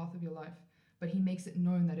changes the path of your life, but he makes it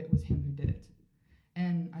known that it was him who did it.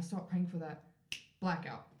 And I start praying for that.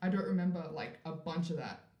 Blackout. I don't remember like a bunch of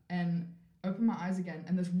that. And open my eyes again,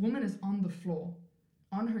 and this woman is on the floor,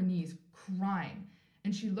 on her knees, crying.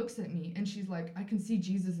 And she looks at me and she's like, I can see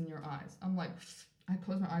Jesus in your eyes. I'm like, I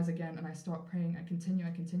close my eyes again and I start praying. I continue.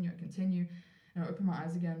 And I open my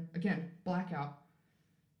eyes again, blackout.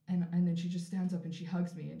 And then she just stands up and she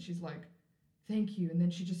hugs me and she's like, thank you. And then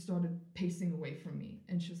she just started pacing away from me.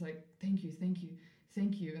 And she was like, thank you.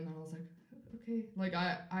 And then I was like, okay. Like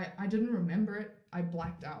I didn't remember it. I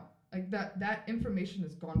blacked out. Like that information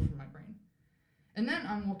is gone from my brain. And then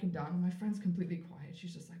I'm walking down and my friend's completely quiet.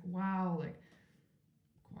 She's just like, wow, like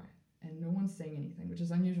quiet. And no one's saying anything, which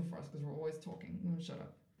is unusual for us because we're always talking. No one shut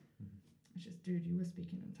up. It's just, dude, you were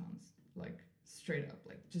speaking in tongues. Like straight up.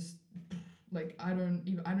 Like just like I don't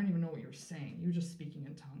even know what you're saying. You were just speaking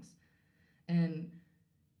in tongues. And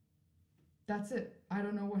that's it. I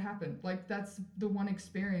don't know what happened. Like that's the one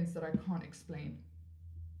experience that I can't explain.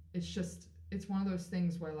 It's one of those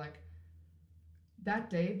things where like that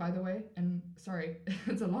day, by the way, and sorry,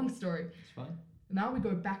 it's a long story. It's fine. Now we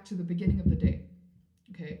go back to the beginning of the day,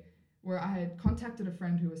 okay, where I had contacted a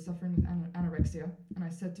friend who was suffering with anorexia, and I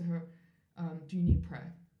said to her, do you need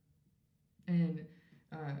prayer? And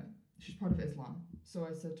she's part of Islam. So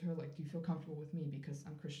I said to her, like, do you feel comfortable with me because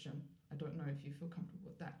I'm Christian? I don't know if you feel comfortable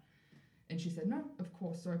with that. And she said, no, of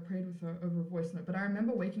course. So I prayed with her over a voice note. But I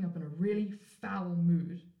remember waking up in a really foul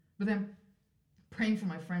mood. But then praying for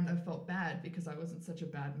my friend, I felt bad because I was in such a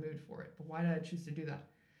bad mood for it. But why did I choose to do that?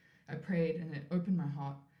 I prayed and it opened my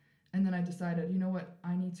heart. And then I decided, you know what?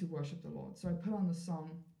 I need to worship the Lord. So I put on the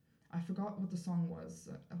song. I forgot what the song was.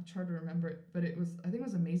 I'll try to remember it. But I think it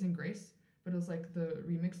was Amazing Grace. But it was like the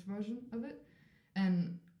remixed version of it.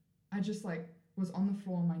 And I just like was on the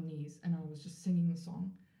floor on my knees and I was just singing the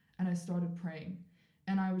song. And I started praying.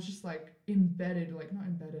 And I was just like engulfed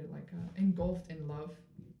in love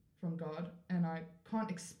from God. And I can't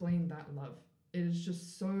explain that love. It is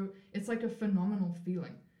just so, it's like a phenomenal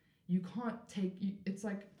feeling. You can't it's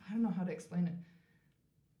like, I don't know how to explain it.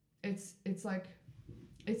 It's like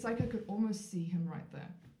I could almost see him right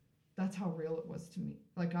there. That's how real it was to me.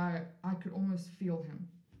 Like I could almost feel him.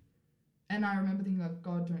 And I remember thinking like,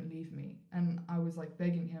 God, don't leave me. And I was like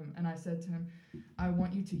begging him. And I said to him, I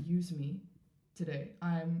want you to use me today.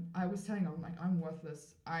 I was telling him, like, I'm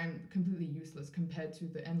worthless. I'm completely useless compared to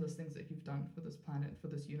the endless things that you've done for this planet, for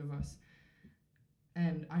this universe.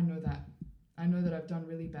 And I know that I've done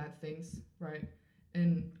really bad things, right?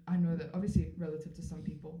 And I know that obviously relative to some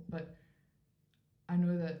people, but I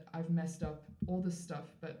know that I've messed up all this stuff,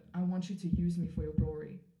 but I want you to use me for your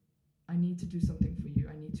glory. I need to do something for you.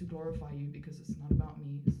 I need to glorify you because it's not about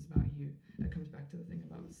me. This is about you. That comes back to the thing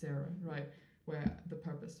about Sarah, right? Where the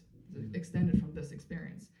purpose is extended from this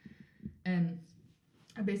experience. And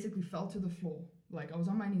I basically fell to the floor. Like I was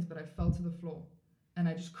on my knees, but I fell to the floor and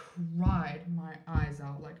I just cried my eyes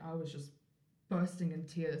out. Like I was just bursting in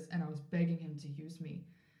tears and I was begging him to use me.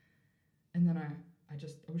 And then I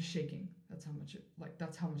was shaking. That's how much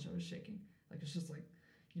I was shaking. Like it's just like,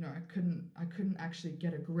 I couldn't actually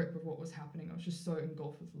get a grip of what was happening. I was just so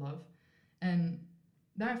engulfed with love. And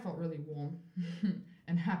then I felt really warm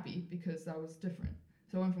and happy because that was different.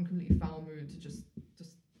 So I went from completely foul mood to just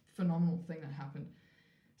phenomenal thing that happened.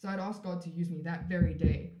 So I'd asked God to use me that very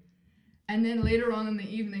day. And then later on in the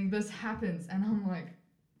evening, this happens, and I'm like,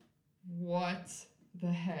 what the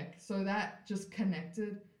heck? So that just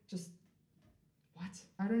connected, just, what?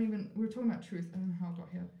 We were talking about truth. I don't know how it got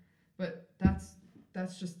here. But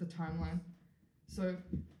that's just the timeline. So,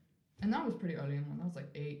 and that was pretty early in one. That was like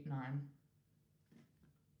 8, 9.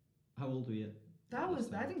 How old were you?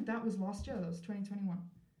 I think that was last year. That was 2021.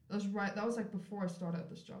 That was like before I started at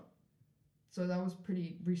this job. So that was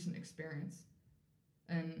pretty recent experience.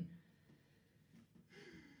 And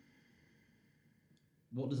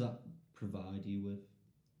what does that provide you with?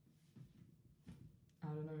 I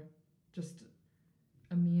don't know. Just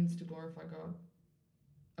a means to glorify God.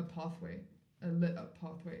 A pathway. A lit up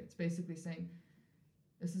pathway. It's basically saying,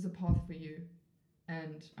 this is a path for you,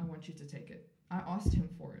 and I want you to take it. I asked him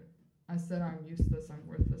for it. I said, I'm useless, I'm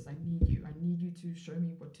worthless, I need you. I need you to show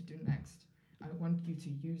me what to do next. I want you to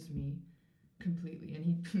use me completely. And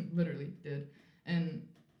he literally did. And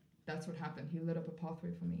that's what happened. He lit up a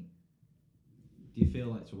pathway for me. Do you feel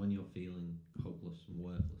like, so when you're feeling hopeless and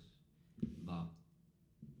worthless, that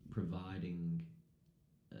providing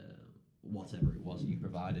whatever it was you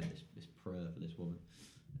provided, this prayer for this woman,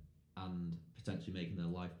 and potentially making their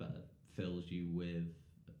life better, fills you with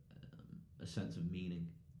a sense of meaning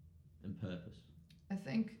and purpose? I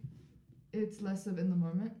think it's less of in the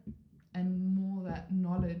moment and more that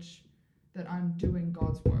knowledge that I'm doing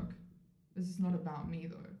God's work. This is not about me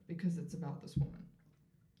though, because it's about this woman,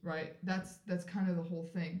 right? That's kind of the whole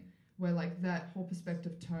thing, where like that whole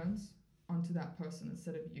perspective turns onto that person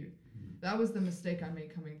instead of you. That was the mistake I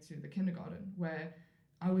made coming to the kindergarten, where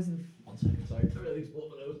I was in... 1 second, sorry, to really explore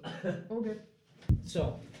my nose. All good.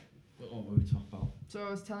 So, what were we talking about? So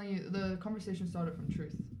I was telling you, the conversation started from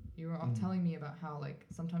truth. You were telling me about how, like,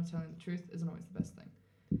 sometimes telling the truth isn't always the best thing.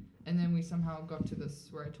 And then we somehow got to this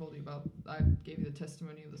where I told you about, I gave you the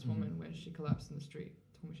testimony of this woman when she collapsed in the street,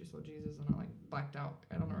 told me she saw Jesus, and I, like, blacked out.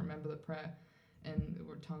 I don't remember the prayer, and there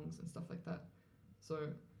were tongues and stuff like that.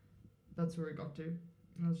 So that's where we got to.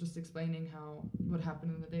 And I was just explaining how, what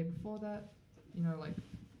happened in the day before that, you know, like,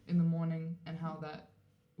 in the morning, and how that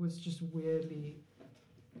was just weirdly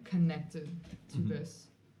connected to this.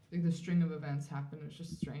 Like, the string of events happened. It's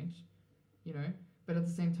just strange, you know, but at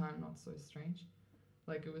the same time not so strange,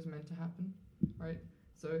 like it was meant to happen, right?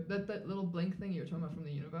 So that little blink thing you were talking about from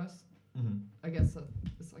the universe, I guess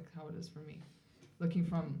it's like how it is for me, looking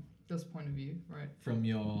from this point of view, right? From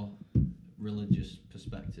your religious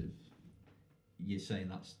perspective, you're saying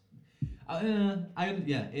that's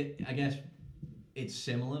I guess it's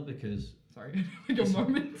similar because sorry, your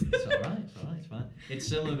moment. It's all right, it's fine. It's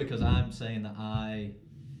similar because I'm saying that I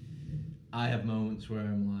have moments where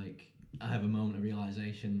I'm like, I have a moment of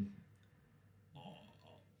realization.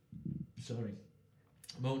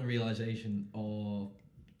 A moment of realization, or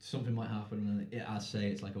something might happen, and I say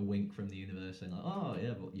it's like a wink from the universe, saying like, oh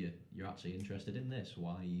yeah, but you're actually interested in this.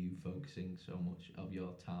 Why are you focusing so much of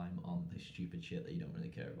your time on this stupid shit that you don't really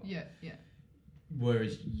care about? Yeah.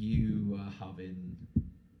 Whereas you are having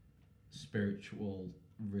spiritual,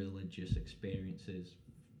 religious experiences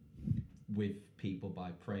with people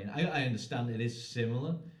by praying. I understand it is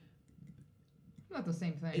similar. Not the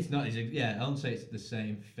same thing. It's not. I don't say it's the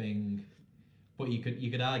same thing, but you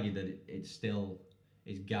could argue that it still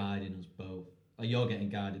is guiding us both. Like, you're getting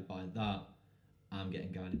guided by that, I'm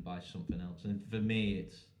getting guided by something else. And for me,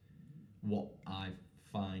 it's what I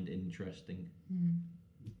find interesting.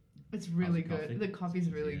 It's really good. The coffee's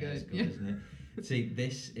really good. It's good, isn't it? See,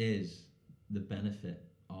 this is the benefit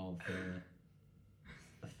of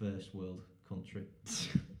a first world country.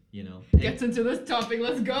 You know, gets into this topic.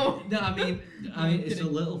 Let's go. No, I mean, it's the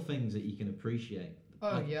little things that you can appreciate.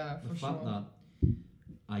 Oh, like, yeah, for sure. The fact that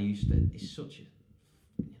I used to, it's such a,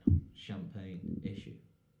 champagne issue,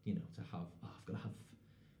 to have, I've got to have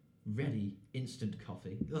ready instant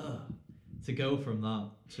coffee. To go from that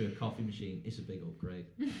to a coffee machine, it's a big upgrade.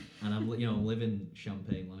 And I'm, living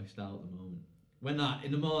champagne lifestyle at the moment. When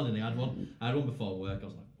in the morning, I had one before work, I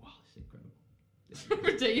was like, wow, this is incredible.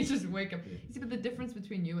 Every day you just wake up. See, but the difference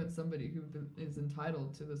between you and somebody who is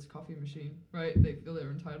entitled to this coffee machine, right? They feel they're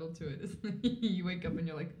entitled to it. You wake up and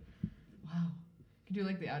you're like, wow. Could you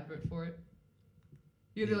like the advert for it?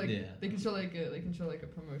 You do they can show like a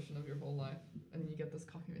promotion of your whole life, and then you get this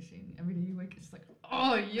coffee machine. Every day you wake, it's like,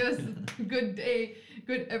 oh yes, good day,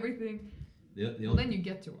 good everything. Then you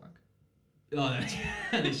get to work. Oh,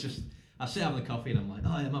 and it's just I sit having the coffee and I'm like,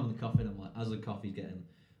 oh, I'm having the coffee, and I'm like, as the coffee's getting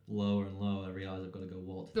lower and lower, I realise I've got to go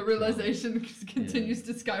walk to the realization continues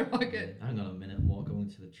to skyrocket. Hang on a minute, I'm going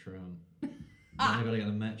to the tram. Then I've got to get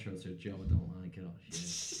the metro to a job I don't like. Oh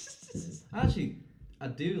shit. Actually, I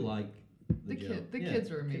do like the job. The kids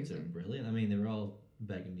are amazing. Kids are brilliant. I mean, they're all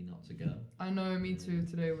begging me not to go. I know, me too.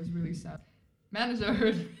 Today was really sad. Manager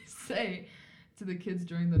heard me say to the kids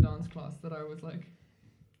during the dance class that I was like,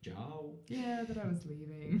 Ciao. yeah, that I was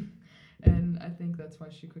leaving. And I think that's why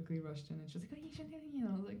she quickly rushed in and she's like, oh, you shouldn't, you know,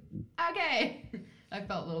 I was like, okay. I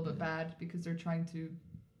felt a little bit bad because they're trying to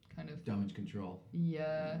kind of Damage control.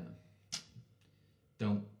 Yeah.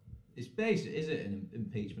 Don't. It's basically, is it an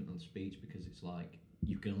impeachment on speech, because it's like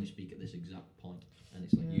you can only speak at this exact point, and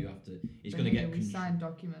it's like you have to. It's going to get. We signed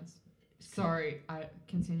documents. Sorry, I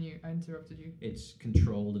interrupted you. It's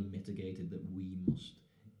controlled and mitigated that we must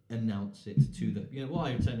announce it to the. You know, what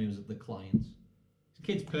I would tell me was the clients. It's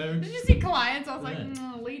kids' parents. Did you see clients? I was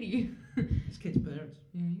like, lady. It's kids' parents.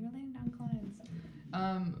 Yeah, you're laying down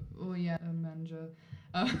clients. Well, yeah, manager.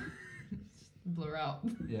 Blur out.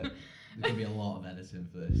 Yeah. There could be a lot of editing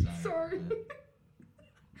for this. Sorry. Yeah.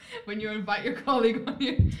 When you invite your colleague on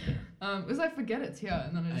you. Because I forget it's here,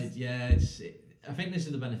 and then I just... I think this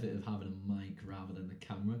is the benefit of having a mic rather than the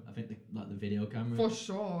camera. I think the video camera. For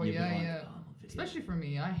sure, yeah, like, yeah. Especially for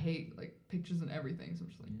me, I hate like pictures and everything. So I'm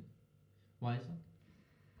just like, why is that?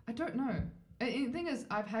 I don't know. And the thing is,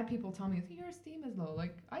 I've had people tell me, your esteem is low.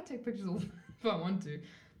 Like, I take pictures if I want to,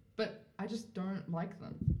 but I just don't like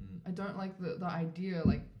them. I don't like the idea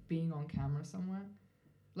like being on camera somewhere.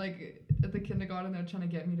 Like at the kindergarten, they're trying to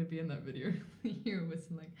get me to be in that video. You were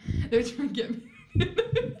whistling. They're trying to get me.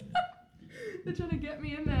 They're trying to get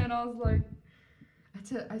me in there, and I was like,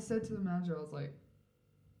 I said to the manager, I was like,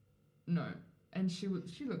 no. And she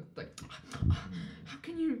looked like, how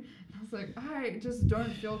can you? And I was like, I just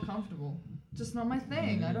don't feel comfortable. Just not my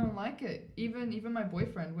thing. I don't like it. Even my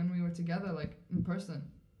boyfriend, when we were together, like in person,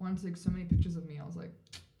 wanted to take so many pictures of me. I was like,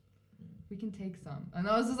 we can take some. And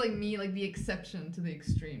that was just like me, like the exception to the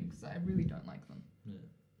extreme, because I really don't like them. Yeah.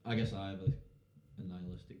 I guess I have a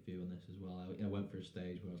nihilistic view on this as well. I went through a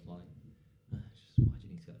stage where I was like, why do you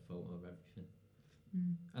need to get a photo of everything?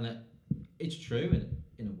 And it's true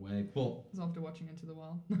in a way, but... It was after watching Into the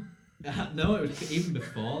Wild. No, it was even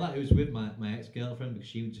before that. It was with my ex-girlfriend, because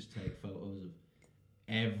she would just take photos of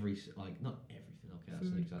every... Like, not everything, okay, that's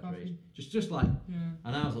an exaggeration. Just like... Yeah.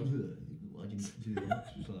 And I was like, why do you need to do that?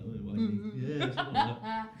 It's just like, why do you need...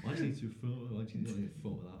 Why do you need to photo? Why do you need a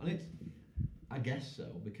photo of that? And it's... I guess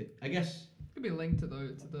so, because... I guess... It could be linked to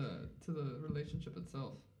the relationship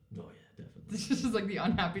itself. Oh yeah, definitely. It's just like the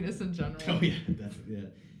unhappiness in general. Oh yeah, definitely. Yeah,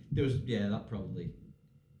 there was. Yeah, that probably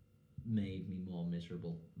made me more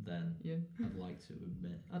miserable than I'd like to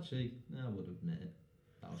admit. Actually, I would admit it.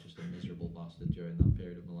 That was just a miserable bastard during that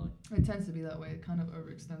period of my life. It tends to be that way. It kind of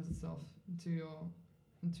overextends itself into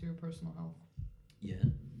your personal health. Yeah.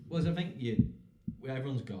 Well, I think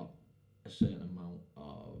everyone's got a certain amount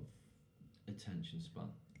of attention span.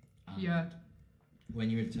 And when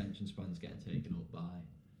your attention span's getting taken up by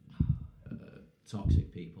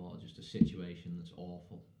toxic people or just a situation that's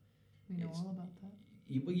awful. We know all about that.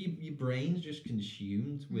 Your brain's just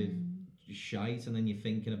consumed with shite, and then you're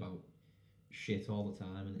thinking about shit all the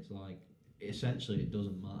time, and it's like, essentially it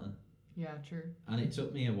doesn't matter. Yeah, true. And it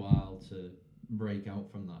took me a while to break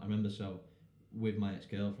out from that. I remember with my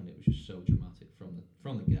ex-girlfriend, it was just so dramatic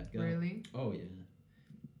from the get-go. Really? Oh yeah.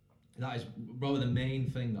 That is probably the main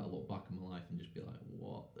thing that I look back in my life and just be like,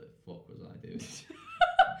 what the fuck was I doing?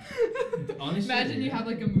 Honestly, imagine you have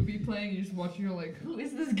like a movie playing, you just watch, and you're like, who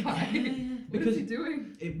is this guy? What is he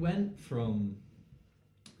doing? It went from...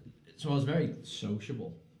 So I was very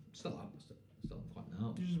sociable. Still am quite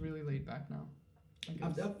now. You're just really laid back now.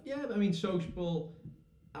 Yeah, I mean, sociable.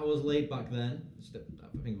 I was laid back then.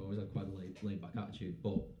 I think I've always had quite a laid back attitude,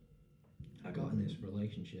 but I got in this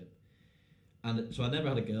relationship. And so I never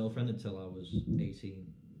had a girlfriend until I was 18.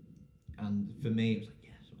 And for me, it was like,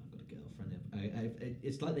 yeah, so I've got a girlfriend.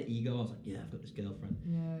 It's like the ego. I was like, yeah, I've got this girlfriend.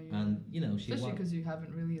 Yeah. And, you know, she... Especially because you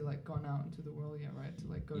haven't really, like, gone out into the world yet, right? To,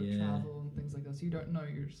 like, go travel and things like that. So you don't know.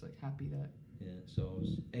 You're just, like, happy that... Yeah, so I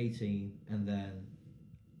was 18, and then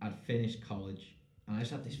I'd finished college, and I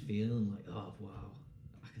just had this feeling like, oh, wow,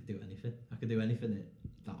 I could do anything. I could do anything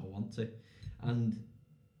that I want to. And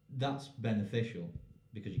that's beneficial,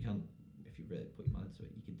 because you can... really put your mind to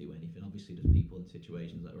it, you can do anything. Obviously there's people in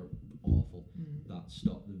situations that are awful that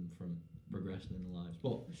stop them from progressing in their lives,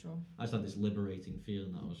 but for sure. I just had this liberating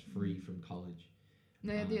feeling that I was free from college.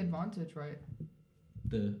 They had the advantage, right?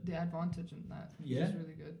 The advantage in that, which is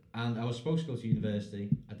really good. And I was supposed to go to university.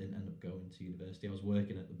 I didn't end up going to university. I was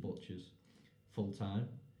working at the butcher's full time,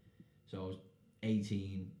 so I was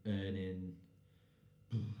 18, earning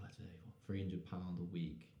let's say £300 a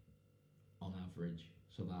week on average,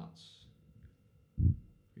 so that's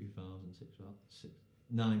 3,000, 6,000,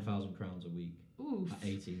 9,000 crowns a week. Oof. At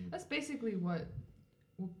 18. That's basically what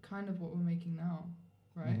we're making now.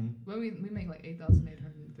 right? Mhm. When we make like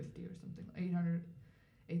 8,850 or something,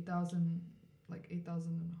 8,000, like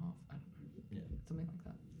 8,000 and a half. I don't know. Yeah. Something like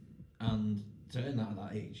that. And to earn that at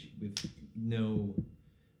that age with no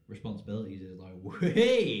responsibilities is like,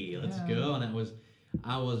 hey, let's go. And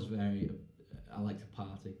I was very, I like to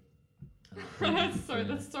party. Sorry,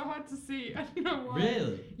 that's so hard to see. I don't know why.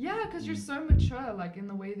 Really? Yeah, because you're so mature, like in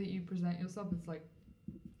the way that you present yourself. It's like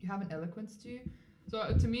you have an eloquence to you.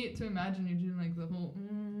 So to me, to imagine you're doing like the whole.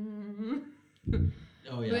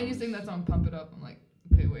 Oh yeah. But then you sing that song, "Pump It Up." I'm like,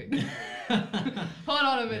 okay, wait, hold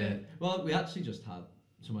on a minute. Yeah. Well, we actually just had.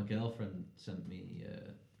 So my girlfriend sent me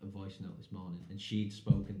a voice note this morning, and she'd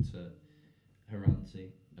spoken to her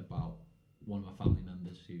auntie about one of my family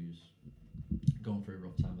members who's going through a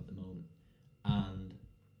rough time at the moment, and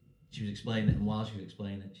she was explaining it. And while she was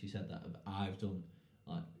explaining it, she said that I've done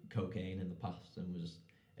like cocaine in the past, and was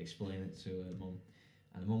explaining it to her mum,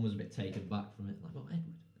 and her mum was a bit taken back from it, like, "Oh,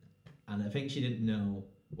 Edward," and I think she didn't know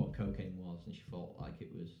what cocaine was, and she thought like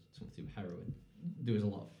it was something to do with heroin. There was a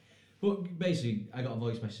lot of. But basically, I got a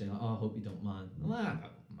voice message saying, like, "Oh, I hope you don't mind." I'm like, "I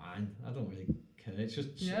don't mind. I don't really care. It's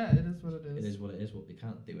just Yeah, it is what it is. It is what it is. But we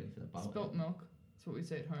can't do anything about Spilt it." milk. That's what we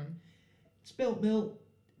say at home. Spilt milk.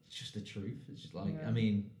 It's just the truth. It's just like, Yeah. I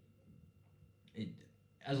mean, it.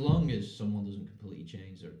 As long as someone doesn't completely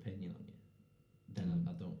change their opinion on you, then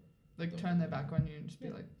I don't. Like turn their back on you and just be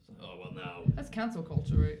like, "Oh well, no." that's cancel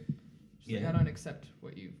culture, right? Just like, Yeah. I don't accept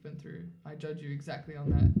what you've been through. I judge you exactly on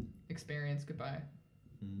that experience. Goodbye.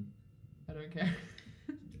 Mm. I don't care.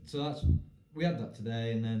 So we had that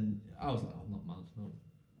today, and then I was like, "I'm not mad. No.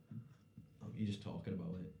 You're just talking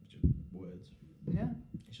about it. It's just words. Yeah.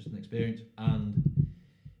 It's just an experience." And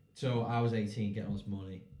so I was 18, getting all this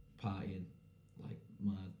money, partying, like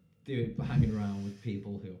mad, hanging around with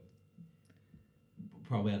people who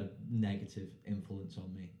probably had a negative influence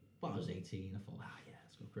on me. But I was 18. I thought, yeah,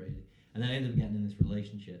 let's go crazy. And then I ended up getting in this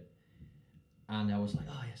relationship, and I was like,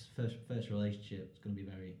 "Oh yes, first relationship. It's going to be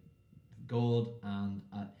very good." And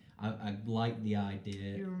I like the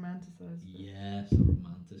idea. You romanticized it. Yes, I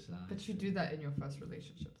romanticized. But you do that in your first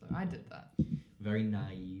relationship, though. I did that. Very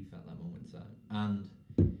naive at that moment in time.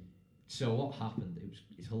 And so what happened?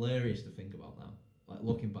 It's hilarious to think about now. Like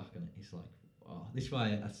looking back on it, it's like, oh, this is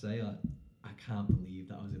why I say like, I can't believe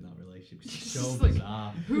that I was in that relationship. It's so like,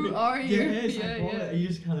 bizarre. Who are you? Yeah, it's yeah, like, yeah. You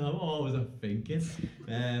just kind of like, what was I thinking?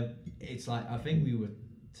 It's like, I think we were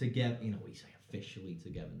together, we say officially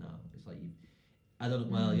together now. It's like I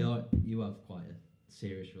don't know, well, you have quite a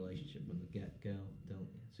serious relationship from the get-go, don't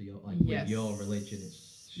you? So you're like, yes. with your religion,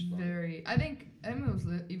 it's just very. I think it was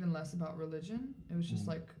even less about religion. It was just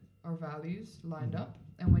like our values lined up.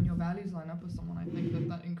 And when your values line up with someone, I think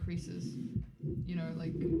that increases,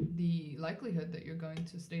 like the likelihood that you're going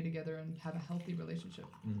to stay together and have a healthy relationship.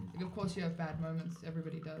 Like, of course, you have bad moments.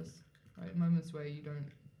 Everybody does, right? Moments where you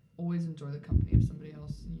don't always enjoy the company of somebody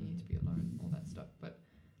else and you need to be alone, all that stuff. But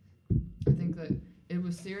I think that it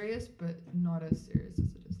was serious, but not as serious as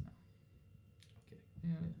it is now. Okay.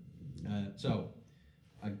 Yeah. So,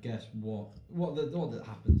 I guess what that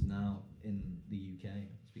happens now in the UK,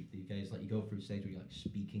 speak to the UK, is like you go through a stage where you're like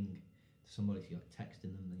speaking to somebody, so you're like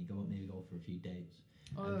texting them, then you maybe go for a few dates,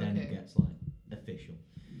 and then it gets like official.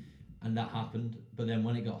 And that happened, but then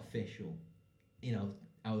when it got official,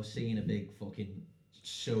 I was seeing a big fucking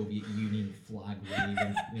Soviet Union flag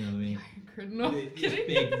waving, you know what I mean? This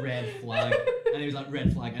big red flag, and it was like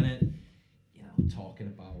red flag, and then talking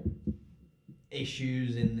about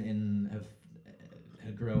issues in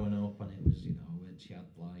her growing up, and it was when she had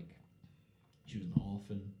she was an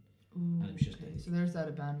orphan. Ooh, and it was just okay. So there's that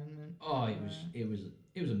abandonment. Oh, it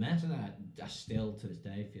was a mess, and I still to this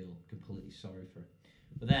day feel completely sorry for her.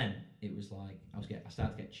 But then it was like I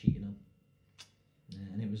started to get cheated on.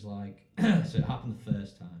 And it was like, so it happened the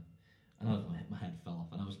first time, and my head fell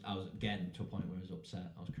off, and I was getting to a point where I was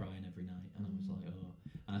upset. I was crying every night, and I was like, oh,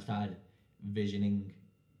 and I started visioning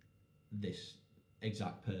this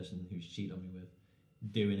exact person who she cheated on me with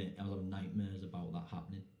doing it. I was having nightmares about that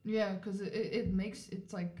happening. Yeah, because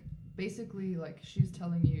it's like basically like she's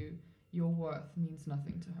telling you your worth means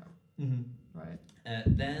nothing to her, right?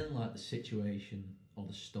 Then like the situation or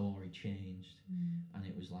the story changed, and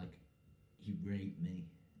it was like, he raped me,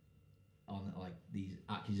 on like these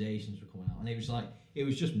accusations were coming out, and it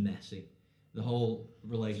was just messy. The whole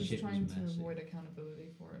relationship was messy. Just trying to avoid accountability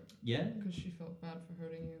for it. Yeah. Because she felt bad for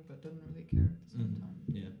hurting you, but didn't really care at the same time.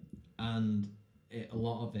 Yeah, and a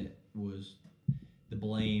lot of it was the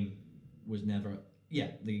blame was never. Yeah,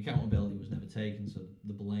 the accountability was never taken, so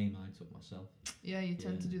the blame I took myself. Yeah, you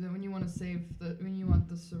tend to do that when you want to when you want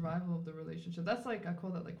the survival of the relationship. That's like, I call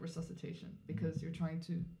that like resuscitation, because you're trying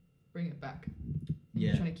to bring it back.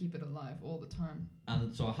 Yeah. Trying to keep it alive all the time.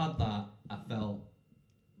 And so I had that. I felt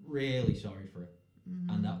really sorry for it.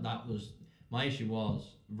 And that was my issue.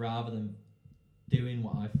 Was rather than doing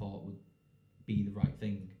what I thought would be the right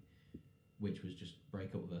thing, which was just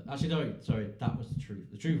break up with her. Actually, sorry, that was the truth.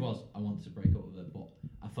 The truth was I wanted to break up with her, but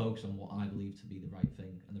I focused on what I believed to be the right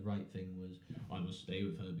thing, and the right thing was I must stay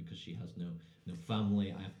with her because she has no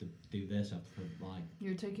family. I have to do this. I have to provide.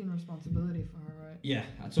 You're taking responsibility for her, right? Yeah,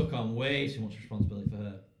 I took on way too much responsibility for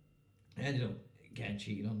her. I ended up getting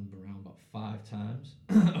cheated on around about 5 times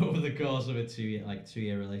over the course of a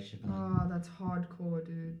 2-year relationship. Oh, that's hardcore,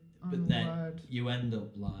 dude. But then you end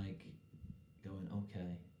up like going,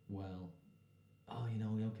 okay, well,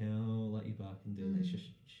 okay, I'll let you back and do this. It's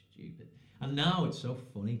just stupid. And now it's so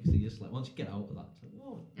funny because you just like once you get out of that, it's like,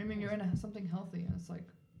 whoa. I mean, you're in something healthy, and it's like,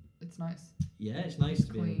 it's nice. Yeah, it's nice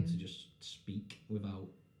to be able to just speak without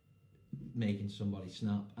making somebody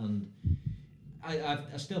snap. And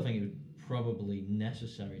I still think it was probably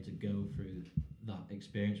necessary to go through that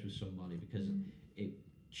experience with somebody because it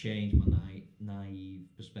changed my naive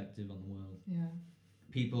perspective on the world. Yeah.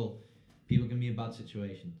 People can be in bad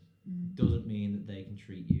situations. Doesn't mean that they can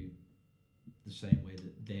treat you the same way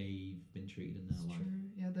that they've been treated in their life.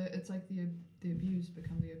 True. Yeah, it's like the abused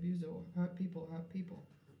become the abuser, or hurt people.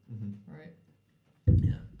 Right.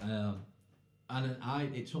 Yeah.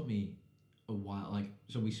 And it took me a while. Like,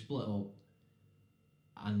 so we split up,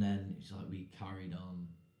 and then it's like we carried on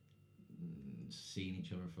seeing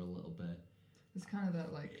each other for a little bit. It's kind of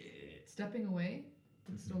that like stepping away,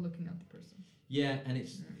 but still looking at the person. Yeah, and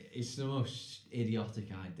it's the most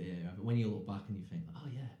idiotic idea ever. When you look back and you think, oh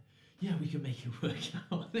yeah, we can make it work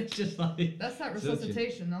out. It's just like that's that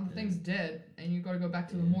resuscitation. Now the thing's dead, and you got to go back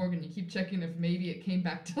to the morgue, and you keep checking if maybe it came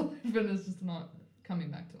back to life, and it's just not coming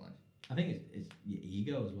back to life. I think it's your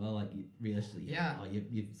ego as well. Like realistically,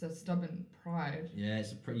 it's that stubborn pride. Yeah,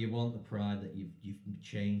 it's you want the pride that you've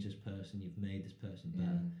changed this person, you've made this person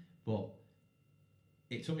better. But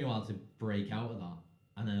it took me a while to break out of that,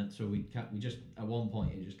 and then so we just at one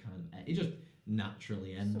point it just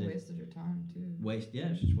naturally ended. It's a waste of your time too.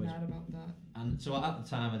 It's just waste. Mad about that. And so at the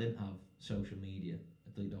time I didn't have social media.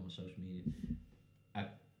 I deleted all my social media. I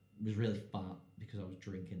was really fat because I was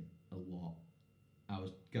drinking a lot. I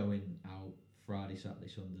was going out Friday, Saturday,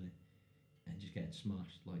 Sunday, and just getting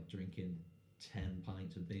smashed, like drinking 10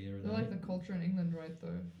 pints of beer. They're like the culture in England, right?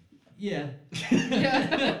 Though. Yeah.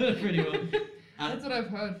 Yeah. Pretty much. That's what I've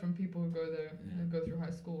heard from people who go there and go through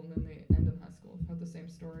high school and then they end in high school. I've had the same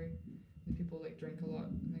story. And people like drink a lot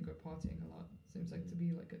and they go partying a lot. Seems like to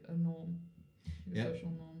be like a norm, a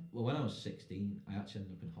social norm. Well, when I was 16, I actually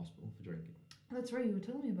ended up in hospital for drinking. That's right. You were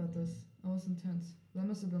telling me about this. That was intense. That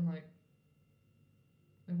must have been like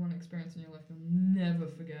one experience in your life you'll never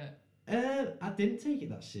forget. I didn't take it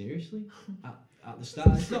that seriously at the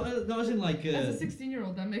start. It's not as in like as a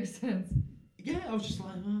 16-year-old, that makes sense. Yeah, I was just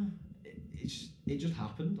like, it just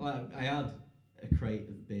happened. Like I had a crate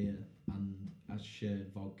of beer and I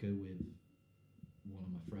shared vodka with one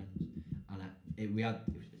of my friends, and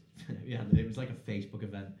it was like a Facebook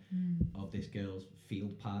event of this girl's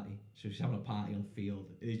field party. So she's having a party on field.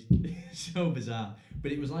 It's so bizarre,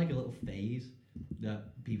 but it was like a little phase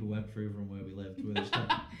that people went through from where we lived. Where they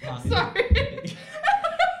started Sorry.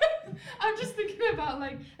 I'm just thinking about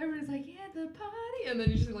like everybody's like, yeah, the party, and then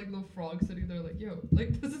you just see like little frogs sitting there like, yo,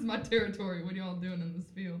 like this is my territory. What are y'all doing in this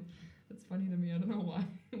field? That's funny to me. I don't know why.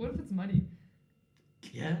 What if it's muddy?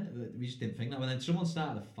 Yeah, we just didn't think that. And then someone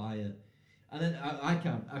started a fire, and then I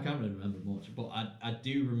can't really remember much, but I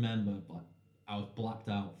do remember like I was blacked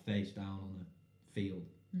out, face down on the field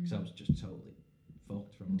because I was just totally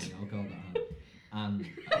fucked from all the alcohol that I had. And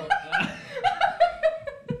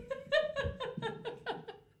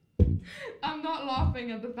I'm not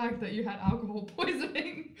laughing at the fact that you had alcohol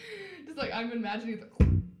poisoning. Just like I'm imagining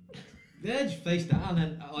yeah, just face down,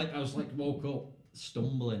 and I was like woke up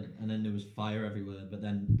stumbling, and then there was fire everywhere. But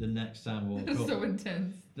then the next time I woke up, so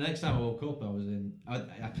intense. The next time I woke up,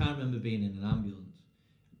 I can't remember being in an ambulance.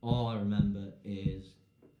 All I remember is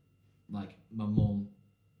like my mum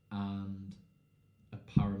and a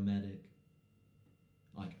paramedic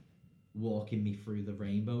like walking me through the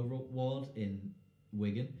rainbow ward in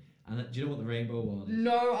Wigan. And do you know what the rainbow ward is?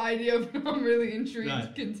 No idea, but I'm really intrigued.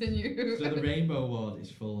 Right. Continue. So the rainbow ward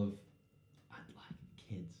is full of like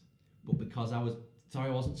kids, but because I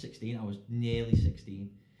wasn't 16, I was nearly 16,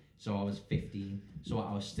 so I was 15, so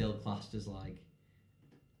I was still classed as like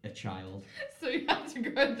a child. So you had to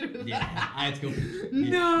go through that. Yeah, I had to go.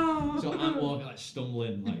 No. So I'm walking like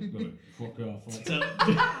stumbling, like going, fuck off. Like,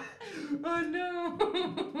 oh no.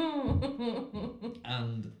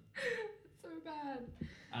 And so bad.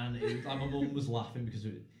 And like my mum was laughing because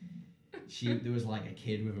there was like a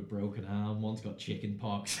kid with a broken arm. One's got chicken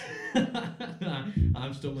pox.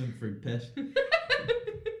 I'm stumbling through piss.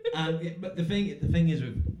 But the thing is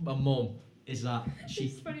with my mum is that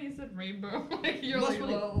It's funny you said rainbow. Like you're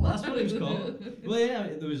well, like, that's what it was called. Well, yeah,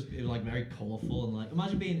 it was like very colourful and like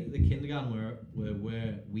imagine being at the kindergarten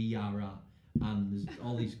where we are at, and there's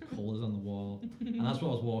all these colours on the wall, and that's what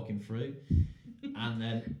I was walking through, and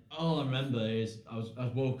then all I remember is I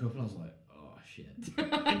woke up and I was like, oh shit,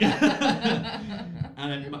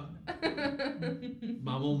 and then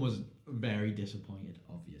my mum was very disappointed,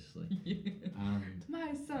 obviously. And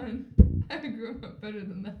my son, I grew up better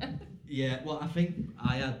than that. Yeah, well, I think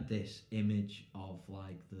I had this image of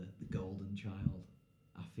like the golden child.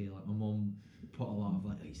 I feel like my mum put a lot of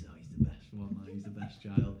like, he's the best one, like, he's the best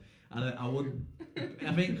child. And I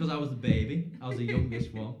think because I was the baby, I was the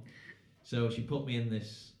youngest one. So she put me in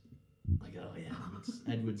this, like, oh yeah,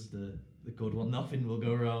 Edward's the good one. Nothing will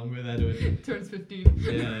go wrong with Edward. Turns 15.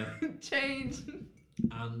 Yeah. Change.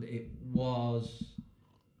 And it was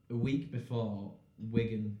a week before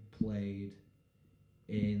Wigan played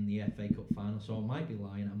in the FA Cup final, so I might be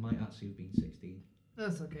lying. I might actually have been 16.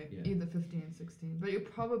 That's okay. Yeah. Either 15 or 16, but you're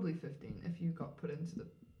probably 15 if you got put into the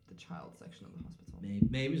child section of the hospital.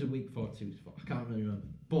 Maybe it was a week before, 2 weeks before. I can't really remember.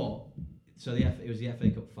 But so it was the FA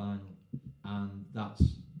Cup final, and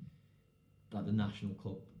that's like the national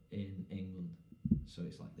cup in England. So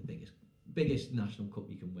it's like the biggest national cup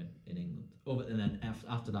you can win in England. And then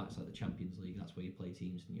after that, it's like the Champions League. That's where you play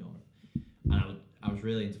teams in Europe. And I was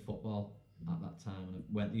really into football at that time, and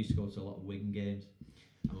I used to go to a lot of Wigan games.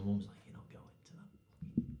 And my mum was like, "You're not going to that.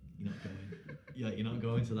 You're not going. You're not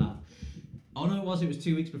going to that." Oh no, it was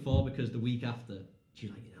 2 weeks before, because the week after she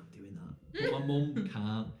was like, "You're not doing that." But my mum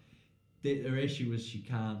can't. Her issue was she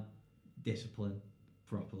can't discipline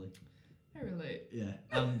properly. I relate. Yeah,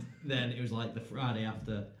 and then it was like the Friday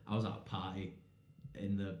after, I was at a party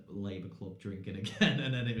in the Labour Club drinking again,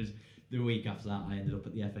 and then it was the week after that I ended up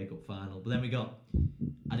at the FA Cup final. But then I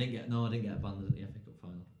didn't get abandoned at the FA Cup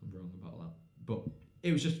final. I'm wrong about that. But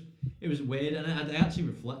it was weird, and I actually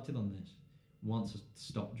reflected on this once I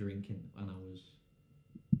stopped drinking when I was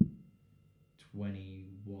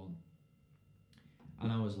 21,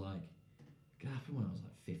 and I was like, it happened when I was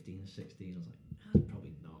like 15 or 16. I was like, that's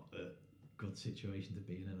probably not a good situation to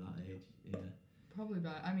be in at that age. Yeah. Probably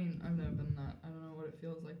bad. I mean, I've never been that. I don't know what it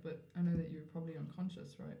feels like, but I know that you were probably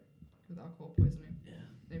unconscious, right? With alcohol poisoning. Yeah.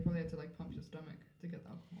 They probably had to like pump your stomach to get the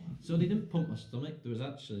alcohol out. So they didn't pump my stomach. There was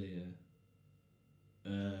actually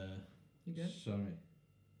You good? Sorry.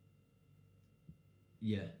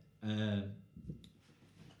 Yeah.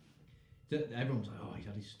 Everyone was like, "Oh, he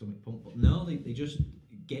had his stomach pumped," but no, they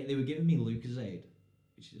were giving me Lucozade,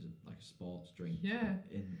 which is like a sports drink. Yeah.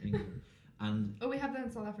 In England. And we have that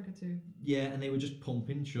in South Africa too. Yeah, and they were just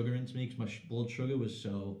pumping sugar into me because my blood sugar was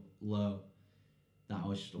so low that I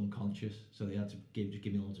was just unconscious. So they had to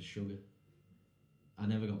give me loads of sugar. I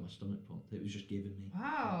never got my stomach pumped. It was just giving me.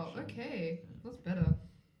 Wow. sugar. Okay, Yeah. that's better.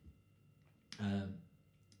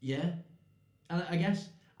 Yeah, and I guess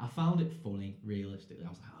I found it funny. Realistically, I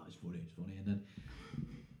was like, "Oh, it's funny," and then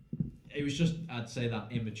it was just, I'd say,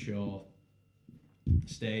 that immature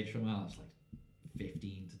stage from I was like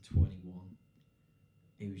 15 to 21.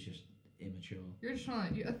 It was just immature. You're just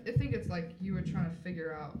trying to. I think it's like you were trying to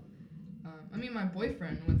figure out. I mean, my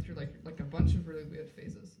boyfriend went through like a bunch of really weird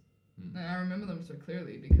phases, and I remember them so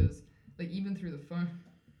clearly because like even through the phone,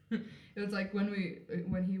 it was like when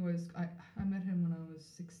he was. I met him when I was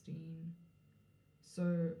 16,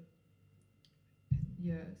 so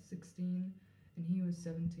yeah, 16, and he was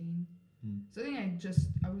 17. So I think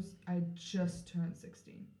I just turned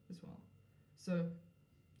 16 as well. So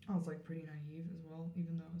I was like pretty naive as well,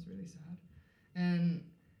 even though it was really sad. And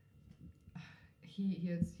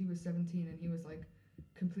he was 17 and he was like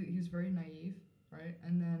he was very naive, right?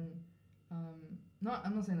 And then I'm not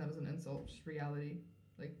saying that as an insult, just reality.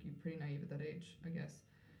 Like you're pretty naive at that age, I guess.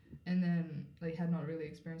 And then like had not really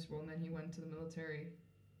experienced the world, and then he went to the military.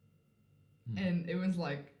 And it was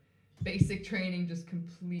like basic training just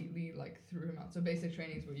completely like threw him out. So basic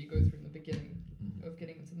training is what you go through in the beginning of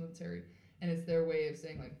getting into the military, and it's their way of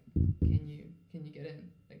saying like, can you get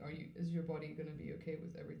in? Like, is your body gonna be okay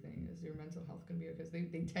with everything? Is your mental health gonna be okay? So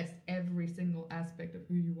they test every single aspect of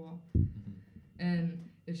who you are, and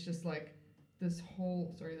it's just like this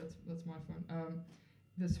whole that's my phone.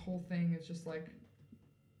 This whole thing is just like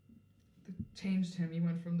changed him. He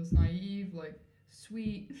went from this naive, like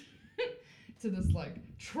sweet, to this like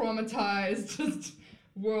traumatized, just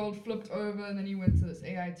world flipped over, and then he went to this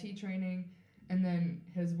AIT training, and then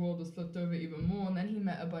his world was flipped over even more, and then he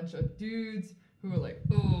met a bunch of dudes who were like,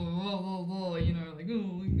 oh, blah, blah, blah, you know, like,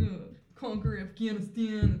 conquer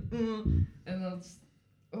Afghanistan, and that's,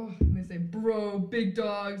 and they say, bro, big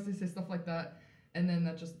dogs, they say stuff like that, and then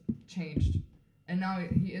that just changed. And now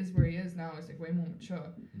he is where he is now. It's like way more mature.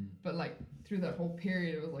 But like through that whole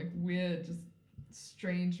period, it was like weird, just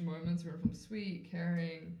strange moments. We were from sweet,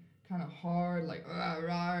 caring, kind of hard, like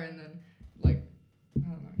rah, and then like I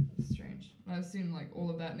don't know, it was strange. And I've seen like all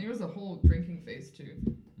of that, and there was a whole drinking phase too,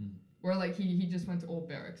 where like he just went to all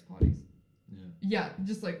barracks parties. Yeah,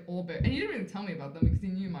 just like all and he didn't really tell me about them because he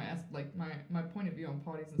knew my point of view on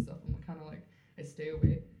parties and stuff. I'm kind of like I stay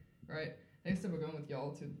away, right? I said we're going with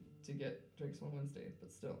y'all to get drinks on Wednesday,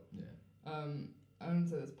 but still. Yeah. I wouldn't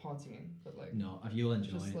say it's partying, but like. No, you'll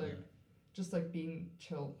enjoy just it. Like, just like being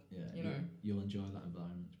chill. Yeah. You know. You'll enjoy that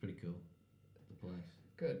environment. It's pretty cool. The place.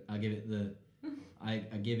 Good. I give it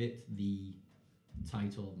I give it the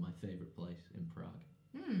title of my favorite place in Prague.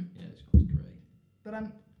 Yeah, it's great. But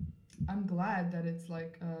I'm glad that it's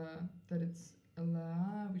like that it's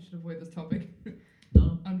we should avoid this topic.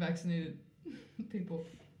 No. Unvaccinated people.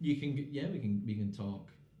 We can talk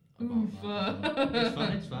about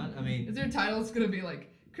that. It's fine. I mean, is there a title? It's gonna be like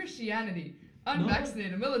Christianity,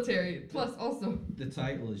 unvaccinated, military, plus also. The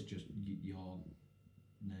title is just your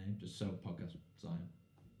name, just so podcast Cyan.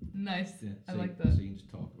 Nice. Yeah, I like that. So you can just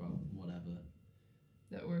talk about whatever.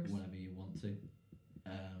 That works. Whenever you want to.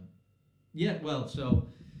 Yeah. Well, so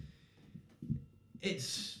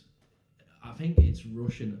I think it's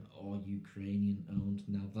Russian or Ukrainian owned.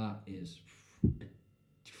 Now that is.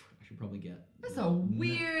 I should probably get. That's a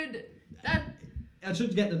weird. I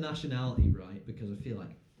should get the nationality right because I feel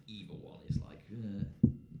like either one is like.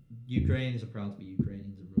 Ukrainians are proud to be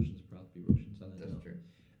Ukrainians and Russians are proud to be Russians. That's true.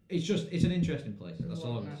 It's an interesting place. There's that's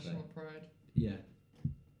all I'm gonna say. National pride. Yeah,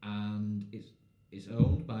 and it's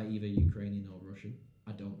owned by either Ukrainian or Russian.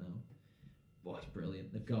 I don't know, but it's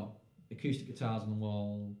brilliant. They've got acoustic guitars on the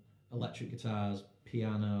wall, electric guitars,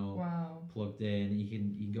 piano. Wow. Plugged in. You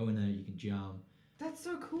can go in there. You can jam. That's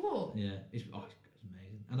so cool. Yeah, it's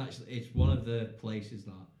amazing, and actually, it's one of the places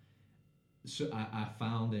that. So I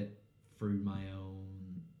found it through my own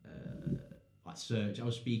search. I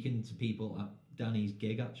was speaking to people at Danny's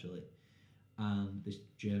gig actually, and this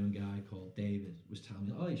German guy called David was telling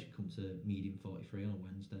me, "Oh, you should come to Medium 43 on a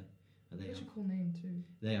Wednesday." And Such a cool name too.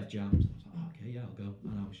 They have jams. I was like, "Oh, okay, yeah, I'll go,"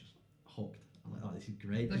 and I was just hooked. I'm like, "Oh, this is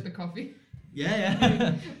great." Like the coffee.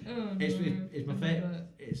 Yeah. Oh, it's my favorite.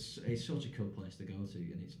 It's such a cool place to go to,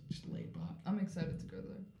 and it's just laid back. I'm excited to go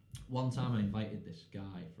there. One time I invited this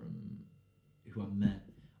guy who I met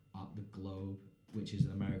at the Globe, which is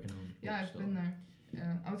an American-owned Yeah, I've bookstore. been there.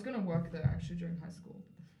 Yeah, I was gonna work there actually during high school.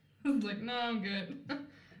 I was like, no, I'm good.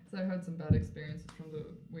 So I had some bad experiences from the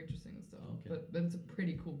waitressing and stuff. Okay. But it's a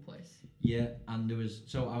pretty cool place. Yeah, and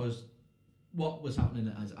what was happening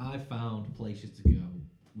is I found places to go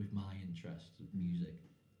with my interests of music,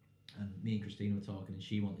 and me and Christina were talking, and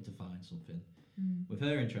she wanted to find something with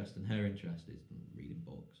her interest, and her interest is reading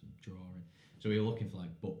books and drawing. So we were looking for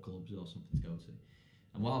like book clubs or something to go to,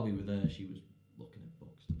 and while we were there, she was looking at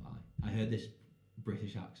books to buy. I heard this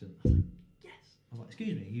British accent. I was like, yes. I was like,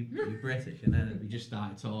 excuse me, you're British, and then we just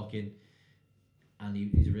started talking, and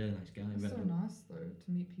he's a really nice guy. It's so nice though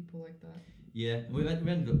to meet people like that. Yeah, we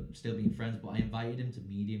ended up still being friends, but I invited him to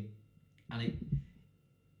Medium, and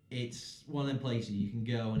it's one of them places you can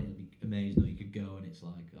go and it'll be amazing, or you could go and it's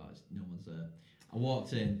like, no one's there. I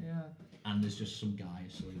walked in, and there's just some guy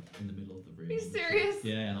asleep in the middle of the room. Are you serious?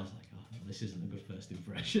 Yeah, and I was like, oh, this isn't a good first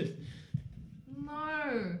impression.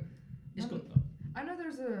 No. It's good though. I know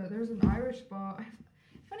there's an Irish bar.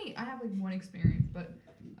 Funny, I have like one experience, but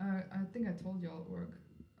I think I told y'all at work.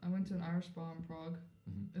 I went to an Irish bar in Prague.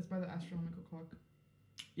 Mm-hmm. It's by the astronomical clock.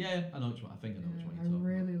 Yeah, I know which one. I think I know which one you're talking about.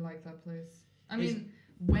 I really like that place. I mean,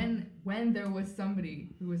 when there was somebody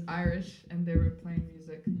who was Irish and they were playing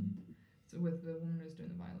music, so with the woman who was doing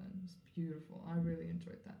the violin, it was beautiful. I really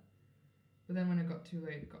enjoyed that. But then when it got too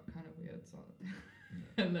late, it got kind of weird, so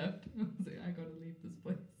I left. I was like, I gotta leave this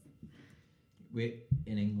place. We're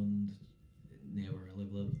in England, near where I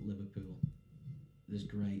live, Liverpool. There's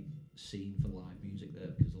great scene for live music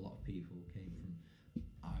there because a lot of people came from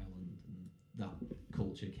Ireland, and that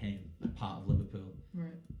culture came part of Liverpool.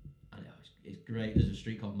 Right. And it's great. There's a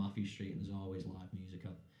street called Matthew Street, and there's always live music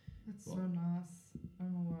on. That's so nice. Oh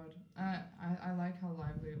my word. I like how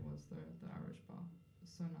lively it was though at the Irish bar.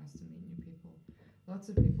 It's so nice to meet new people. Lots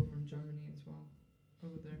of people from Germany as well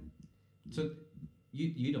over there. So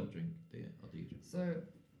you don't drink, do you? Or do you drink? So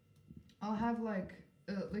I'll have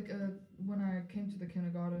when I came to the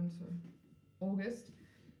kindergarten, so August,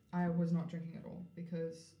 I was not drinking at all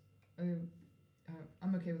because I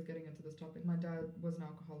I'm okay with getting into this topic. My dad was an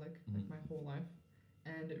alcoholic like my whole life,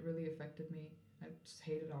 and it really affected me. I just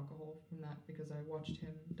hated alcohol from that because I watched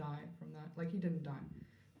him die from that. Like, he didn't die,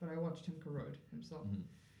 but I watched him corrode himself.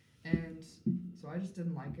 And so I just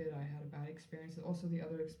didn't like it. I had a bad experience. Also, the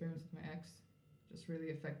other experience with my ex just really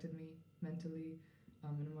affected me mentally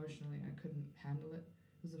and emotionally. I couldn't handle it.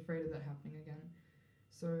 I was afraid of that happening again.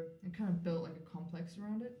 So it kind of built like a complex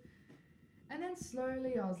around it. And then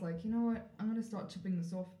slowly I was like, you know what? I'm going to start chipping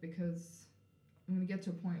this off because I'm going to get to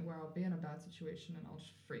a point where I'll be in a bad situation and I'll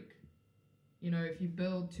just freak. You know, if you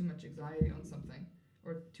build too much anxiety on something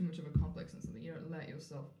or too much of a complex on something, you don't let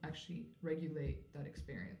yourself actually regulate that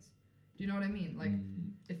experience. Do you know what I mean? Like,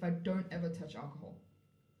 if I don't ever touch alcohol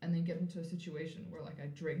and then get into a situation where, like, I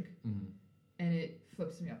drink and it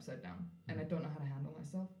flips me upside down and I don't know how to handle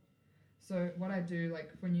myself. So what I do,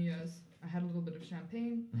 like, for New Year's, I had a little bit of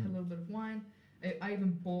champagne, I had a little bit of wine. I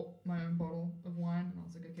even bought my own bottle of wine, and I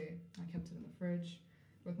was like, okay, I kept it in the fridge.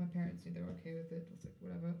 Both my parents knew they were okay with it. I was like,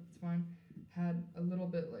 whatever, it's fine. Had a little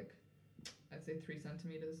bit, like, I'd say 3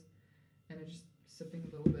 centimeters, and I just sipping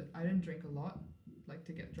a little bit. I didn't drink a lot, like,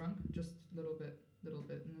 to get drunk, just a little bit,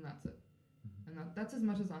 and then that's it. And that's as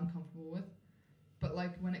much as I'm comfortable with. But,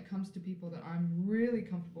 like, when it comes to people that I'm really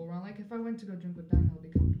comfortable around, like, if I went to go drink with Daniel, I'd be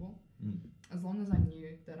comfortable. As long as I knew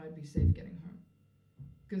that I'd be safe getting home.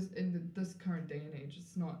 Because in this current day and age,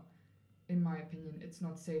 it's not, in my opinion, it's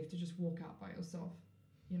not safe to just walk out by yourself,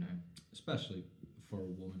 you know. Especially for a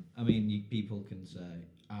woman. I mean, people can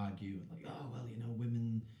argue, like, oh, well, you know,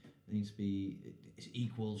 women needs to be, it's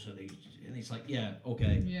equal, so they, and it's like, yeah,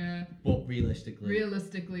 okay. Yeah. But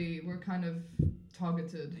realistically, we're kind of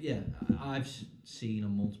targeted. Yeah, I've seen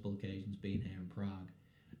on multiple occasions, being here in Prague,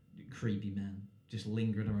 creepy men just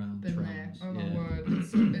lingering around trams. Oh my word,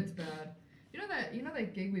 it's bad. You know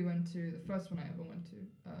that gig we went to, the first one I ever went to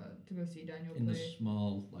go see Daniel in play. the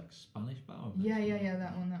small, like, Spanish bar. Yeah,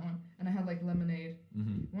 that one. And I had, like, lemonade.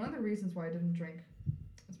 One of the reasons why I didn't drink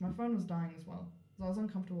is my phone was dying as well. So I was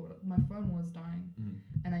uncomfortable with it. My phone was dying,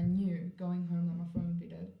 and I knew going home that my phone would be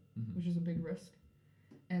dead, which is a big risk.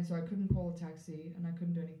 And so I couldn't call a taxi, and I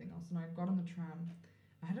couldn't do anything else. And I got on the tram.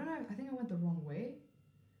 I don't know, I think I went the wrong way,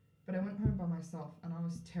 but I went home by myself, and I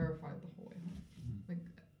was terrified the whole way home. Like,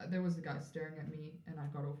 there was a guy staring at me, and I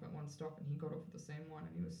got off at one stop, and he got off at the same one,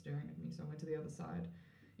 and he was staring at me. So I went to the other side,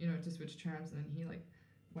 you know, to switch trams, and then he, like,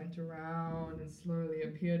 went around and slowly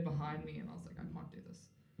appeared behind me, and I was like, I can't do this.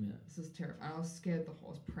 Yeah. This is terrifying. I was scared the whole.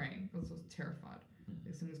 I was praying. I was terrified.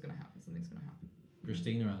 Like, something's gonna happen.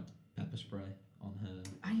 Christina had pepper spray on her.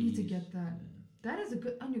 I need to get that. Yeah. That is a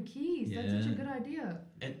good on your keys. Yeah. That's such a good idea.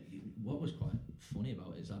 And what was quite funny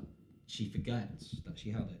about it is that she forgets that she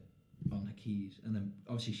had it on her keys, and then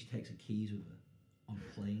obviously she takes her keys with her on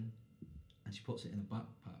the plane, and she puts it in a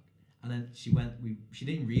backpack. And then she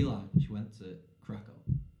didn't realise when she went to Krakow,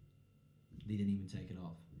 they didn't even take it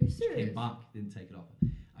off. Are you serious? She came back, didn't take it off.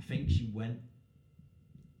 I think she went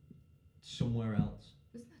somewhere else.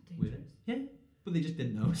 Isn't that dangerous? Yeah, but they just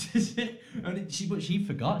didn't notice it. But she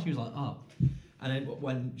forgot. She was like, oh. And then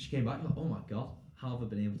when she came back, she was like, oh my God, how have I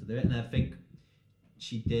been able to do it? And I think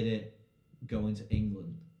she did it going to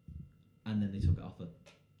England, and then they took it off her.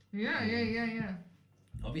 Yeah.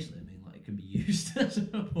 Obviously, I mean, like, it can be used as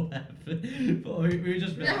a weapon, but we were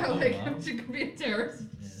just wow. She could be a terrorist.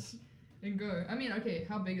 Yeah. And go. I mean, okay,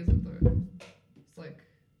 how big is it though? It's like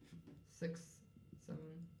 6, 7.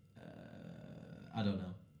 I don't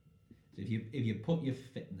know. So if you put your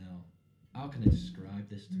now, how can I describe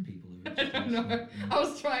this to people who are just I don't know. I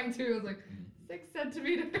was trying to. I was like 6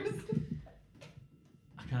 centimeters.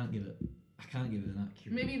 I can't give it an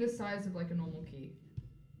accurate. Maybe the size of, like, a normal key.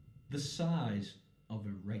 The size of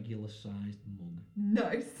a regular sized mug.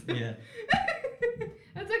 Nice. Yeah.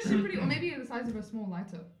 That's actually pretty. Or maybe the size of a small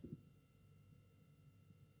lighter.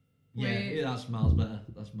 Yeah, that's miles better.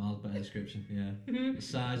 That's miles better description. Yeah, the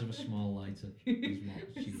size of a small lighter is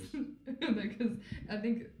what she was. Because I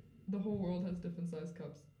think the whole world has different sized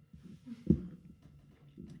cups.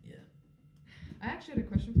 Yeah. I actually had a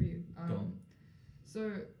question for you. Go on.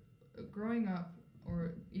 So, growing up,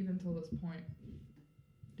 or even till this point,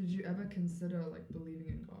 did you ever consider, like, believing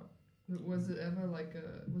in God? Was it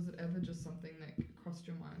ever just something that crossed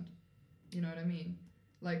your mind? You know what I mean?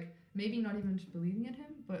 Like, maybe not even just believing in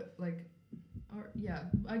him, but, like, or yeah,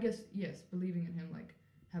 I guess, yes, believing in him, like,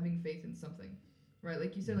 having faith in something, right?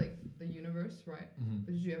 Like, you said, like, the universe, right?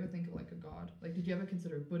 But did you ever think of, like, a God? Like, did you ever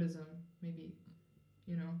consider Buddhism, maybe,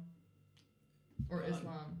 you know, or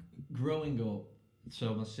Islam? Growing up,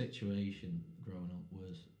 so my situation growing up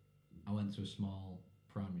was, I went to a small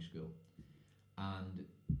primary school, and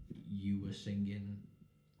you were singing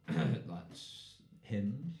like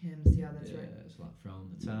hymns. Hymns, yeah, that's right. It's like From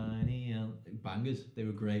the Tiny bangers. They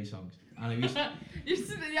were great songs. And I used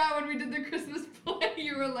to, yeah, when we did the Christmas play,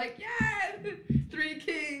 you were like, yeah, Three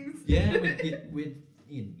Kings. Yeah,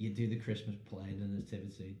 you do the Christmas play, the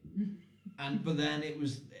nativity, but then it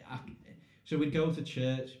was so we'd go to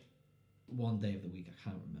church one day of the week. I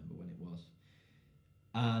can't remember when it was,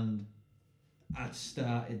 and I'd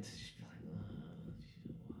started to just be like,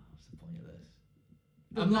 what's the point of this?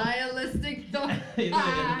 The nihilistic thought.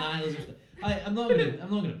 I'm not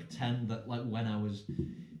gonna pretend that like when I was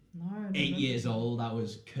 8 years old I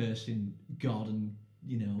was cursing God and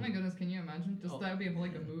Oh my goodness, can you imagine? That would be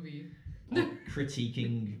like a movie.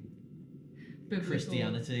 Critiquing Biblical,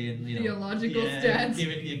 Christianity and theological stance.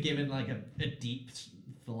 Giving like a deep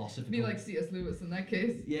philosophical. Be like C.S. Lewis in that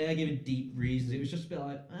case. Yeah, giving deep reasons. It was just a bit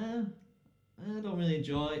like, I don't really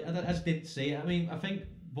enjoy it. I just didn't see it. I mean, I think,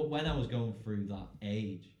 but when I was going through that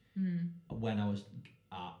age, when I was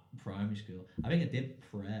at primary school, I think I did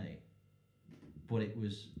pray, but it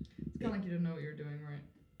was. It's kind of like you didn't know what you were doing, right?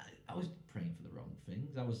 I was praying for the wrong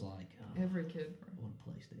things. I was like, every kid. I want a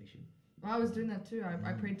PlayStation. Well, I was doing that too.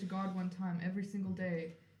 I prayed to God one time every single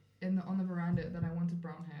day on the veranda that I wanted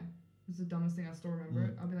brown hair. It's the dumbest thing. I still remember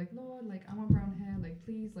it. I'll be like, Lord, like I want brown hair, like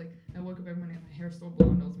please, like I woke up every morning and my hair's still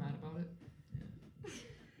blonde. I was mad about it. Yeah.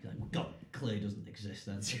 Like, well, God clearly doesn't exist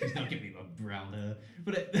then, so he's not giving me my brown hair.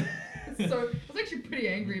 But so I was actually pretty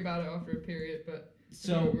angry about it after a period, but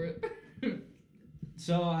over it.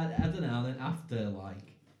 So I don't know. Then after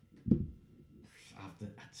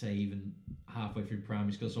I'd say even halfway through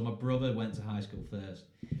primary school. So my brother went to high school first,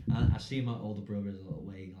 and I see my older brother as a little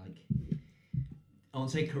way like, I won't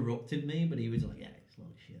say corrupted me, but he was like, yeah, it's a lot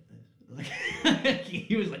of shit this. Like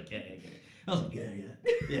he was like, yeah. I was like,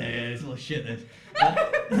 yeah, it's a lot of shit this.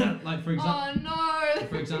 Like for example, oh no.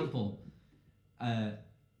 For example,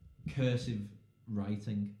 cursive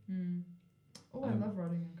writing. Oh, I love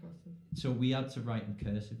writing in cursive. So we had to write in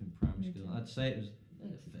cursive in primary school. I'd say it was a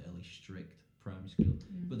fairly strict primary school.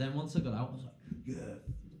 But then once I got out, I was like, yeah,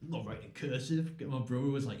 I'm not writing cursive. My brother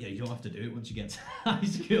was like, yeah, you don't have to do it once you get to high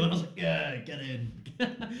school. And I was like, yeah, get in.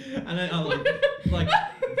 And then I was like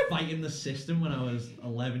fighting the system when I was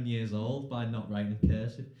 11 years old by not writing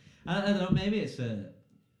cursive. I don't know, maybe it's a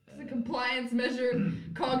compliance measure,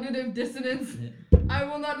 cognitive dissonance. Yeah. I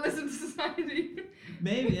will not listen to society.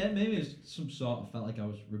 Maybe it's some sort of felt like I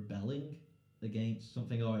was rebelling against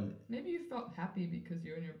something, or maybe you felt happy because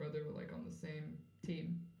you and your brother were like on the same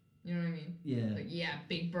team. You know what I mean? Yeah. Like, yeah,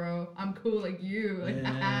 big bro, I'm cool like you. Like,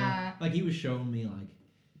 yeah. Like he was showing me like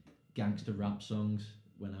gangster rap songs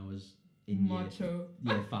when I was in year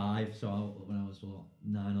 5. So when I was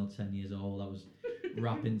 9 or 10 years old, I was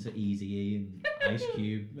rapping to Eazy-E and Ice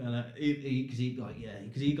Cube, and because he'd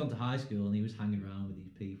gone to high school and he was hanging around with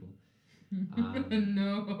these people.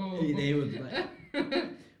 No. They were like,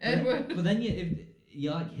 Edward. But then you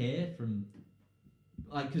like hear from,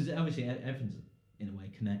 like, because obviously everything's in a way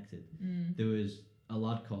connected. There was a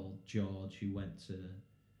lad called George who went to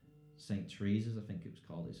St. Teresa's, I think it was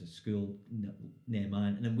called. It's a school near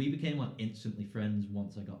mine, and then we became like instantly friends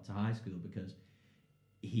once I got to high school because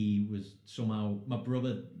he was somehow, my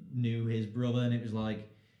brother knew his brother, and it was like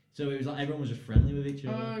everyone was just friendly with each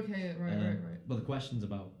other. Oh, okay, right. But the questions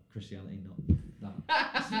about Christianity, not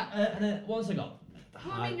that. And then once I got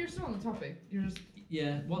I mean, you're still on the topic. You're just...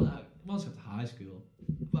 Yeah, once I got to high school,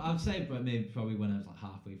 but I'd say probably when I was like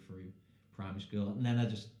halfway through primary school, and then I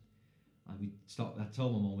just we stopped. I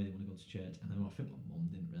told my mum we didn't want to go to church, and then I think my mum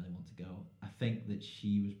didn't really want to go. I think that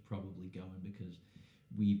she was probably going because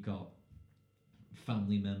we've got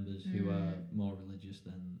family members who are more religious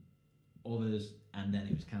than others, and then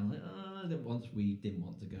it was kind of like that once we didn't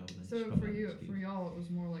want to go. Then so for y'all, it was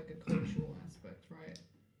more like a cultural aspect, right?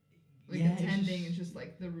 Like attending is just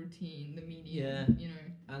like the routine, the media, you know.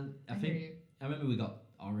 And I remember we got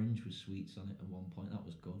orange with sweets on it at one point. That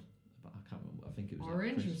was good, but I can't remember. I think it was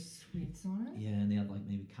orange with sweets on it. Yeah, and they had like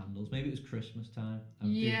maybe candles. Maybe it was Christmas time.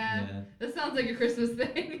 That sounds like a Christmas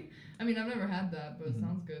thing. I mean, I've never had that, but it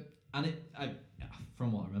sounds good. And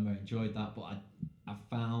from what I remember, I enjoyed that. But I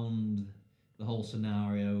found the whole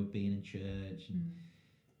scenario of being in church and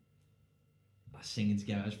singing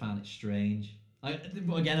together, I just found it strange.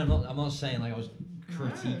 But again, I'm not saying like I was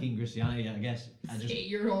critiquing Christianity. I guess I just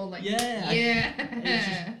 8-year-old like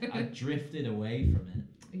I drifted away from it.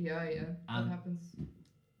 Yeah, that happens.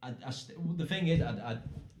 The thing is,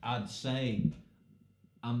 I'd say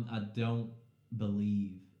I don't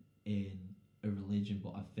believe in a religion,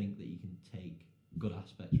 but I think that you can take good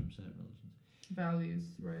aspects from certain religions.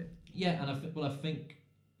 Values, right? Yeah, and I think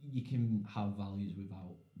you can have values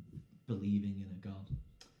without believing in a God.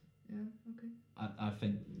 Yeah. Okay. I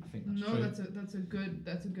think that's no, true. that's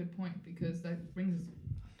a good point, because that brings us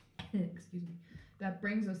excuse me, that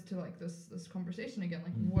brings us to like this conversation again,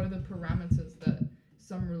 like what are the parameters that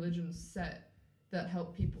some religions set that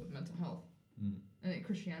help people with mental health? And that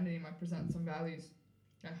Christianity might present some values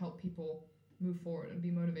that help people move forward and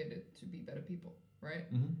be motivated to be better people, right?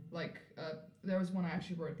 Like there was one, I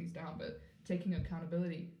actually wrote these down, but taking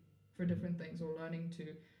accountability for different things, or learning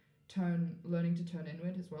to turn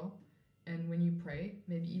inward as well. And when you pray,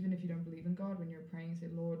 maybe even if you don't believe in God, when you're praying, say,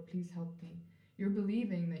 Lord, please help me. You're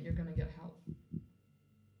believing that you're going to get help.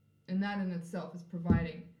 And that in itself is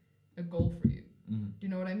providing a goal for you. Do you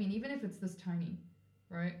know what I mean? Even if it's this tiny,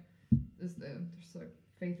 right? There's like,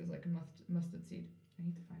 faith is like a mustard seed. I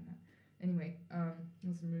need to find that. Anyway,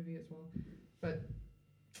 there's a movie as well. But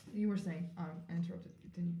you were saying, I interrupted.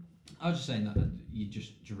 Continue. I was just saying that you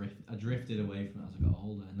just I drifted away from it as I got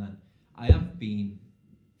older, and then I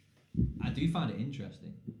do find it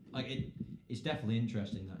interesting. Like it's definitely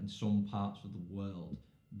interesting that in some parts of the world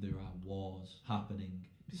there are wars happening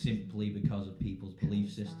simply because of people's belief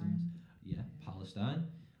systems. Yeah, Palestine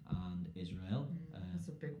and Israel. That's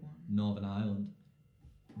a big one. Northern Ireland.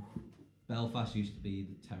 Belfast used to be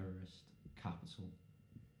the terrorist capital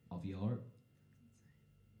of Europe,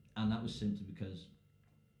 and that was simply because,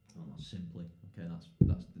 well, not simply. Okay, that's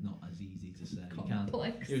not as easy to say.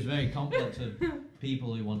 Complex. It was very complex of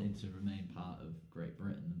people who wanted to remain part of Great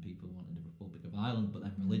Britain and people who wanted the Republic of Ireland, but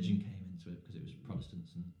then religion came into it because it was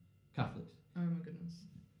Protestants and Catholics. Oh my goodness.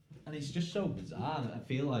 And it's just so bizarre that I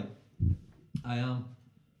feel like I am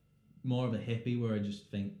more of a hippie, where I just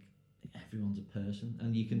think everyone's a person,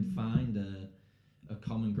 and you can find a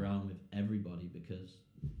common ground with everybody, because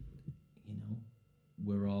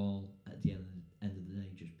we're all at the end of the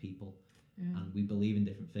day just people, and we believe in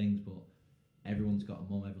different things, but everyone's got a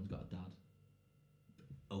mum, everyone's got a dad.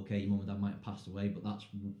 Okay, your mum and dad might have passed away, but that's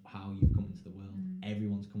how you've come into the world.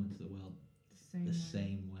 Everyone's come into the world the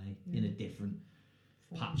same way in a different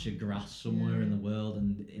patch of grass somewhere in the world,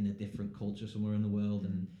 and in a different culture somewhere in the world,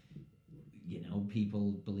 and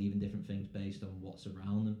people believe in different things based on what's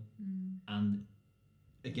around them. And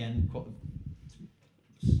again,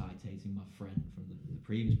 citating my friend from the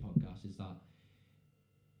previous podcast, is that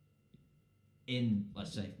in,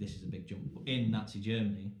 let's say, this is a big jump, but in Nazi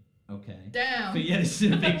Germany, okay, damn, but yeah, this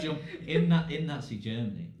is a big jump. In Nazi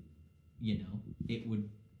Germany, it would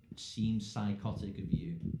seem psychotic of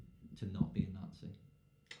you to not be a Nazi.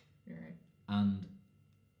 You're right. And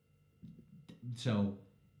so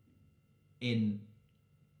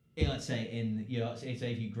let's say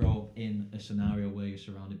say if you grow up in a scenario where you're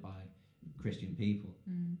surrounded by Christian people,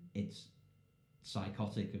 it's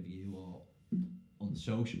psychotic of you or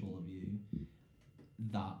unsociable of you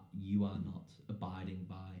that you are not abiding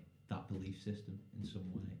by that belief system in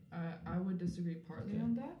some way. I would disagree partly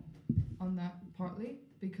on that partly,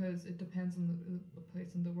 because it depends on the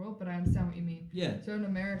place in the world, but I understand what you mean. Yeah. So in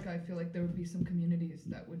America, I feel like there would be some communities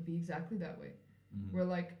that would be exactly that way. Where,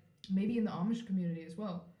 like, maybe in the Amish community as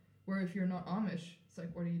well, where if you're not Amish, it's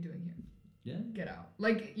like, what are you doing here? Yeah. Get out.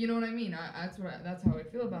 Like, you know what I mean? That's how I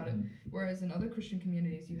feel about it. Whereas in other Christian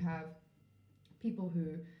communities, you have people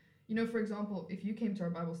who, for example, if you came to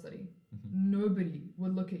our Bible study, nobody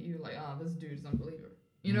would look at you like, this dude is an unbeliever.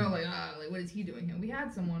 Like what is he doing here? We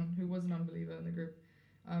had someone who was an unbeliever in the group.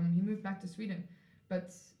 He moved back to Sweden,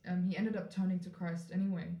 but he ended up turning to Christ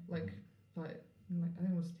anyway. I think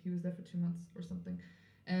he was there for 2 months or something,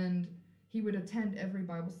 and he would attend every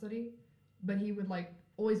Bible study, but he would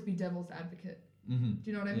always be devil's advocate. Do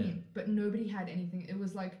you know what I mean? But nobody had anything. It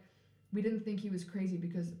was like we didn't think he was crazy,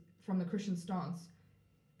 because from the Christian stance,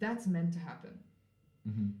 that's meant to happen.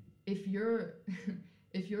 If you're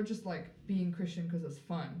just being Christian because it's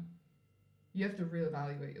fun, you have to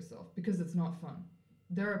reevaluate yourself, because it's not fun.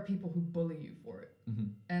 There are people who bully you for it,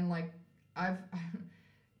 and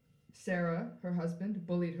Sarah, her husband,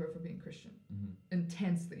 bullied her for being Christian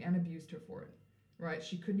intensely and abused her for it. Right?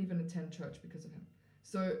 She couldn't even attend church because of him.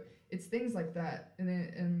 So it's things like that,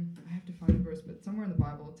 and I have to find a verse, but somewhere in the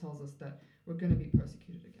Bible it tells us that we're going to be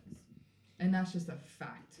persecuted against, and that's just a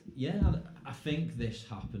fact. Yeah, I think this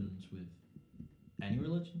happens with any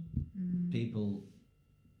religion. People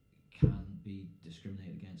can be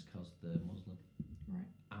discriminated against because they're Muslim, right?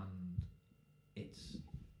 And it's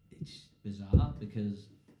bizarre, because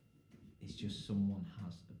it's just someone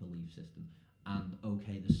has a belief system, and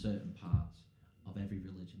okay, there's certain parts of every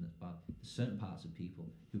religion that's bad. There's certain parts of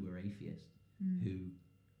people who are atheists who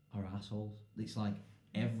are assholes. It's like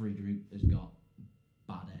every group has got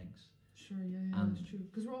bad eggs. Sure, yeah, that's true.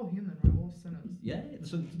 Because we're all human, right? We're all sinners. Yeah.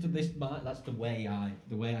 So that's the way I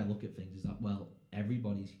look at things. Is that, well,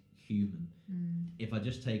 everybody's human. If I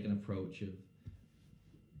just take an approach of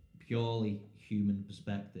purely human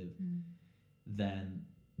perspective, then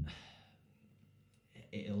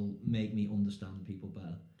it'll make me understand people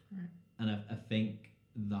better. Right. And I think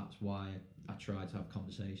that's why I try to have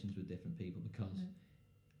conversations with different people, because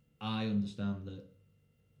I understand that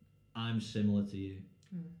I'm similar to you,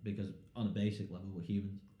 because on a basic level we're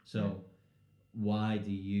humans. So why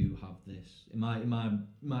do you have this? In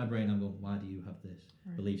my brain, I'm going, why do you have this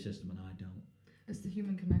belief system and I don't? It's the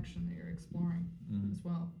human connection that you're exploring as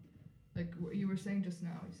well. Like what you were saying just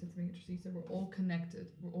now, you said something interesting. You said we're all connected,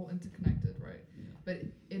 we're all interconnected, right? But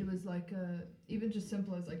it was like even just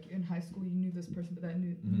simple as like in high school you knew this person, but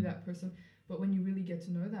then knew that person. But when you really get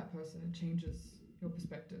to know that person, it changes your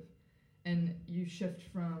perspective, and you shift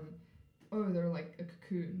from they're like a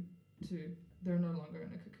cocoon to they're no longer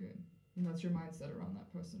in a cocoon. And that's your mindset around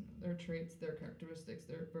that person, their traits, their characteristics,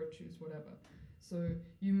 their virtues, whatever. So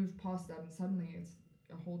you move past that, and suddenly it's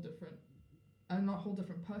a whole different. Not a whole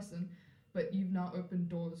different person, but you've now opened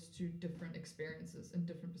doors to different experiences and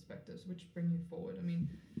different perspectives, which bring you forward. I mean,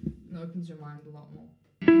 it opens your mind a lot more.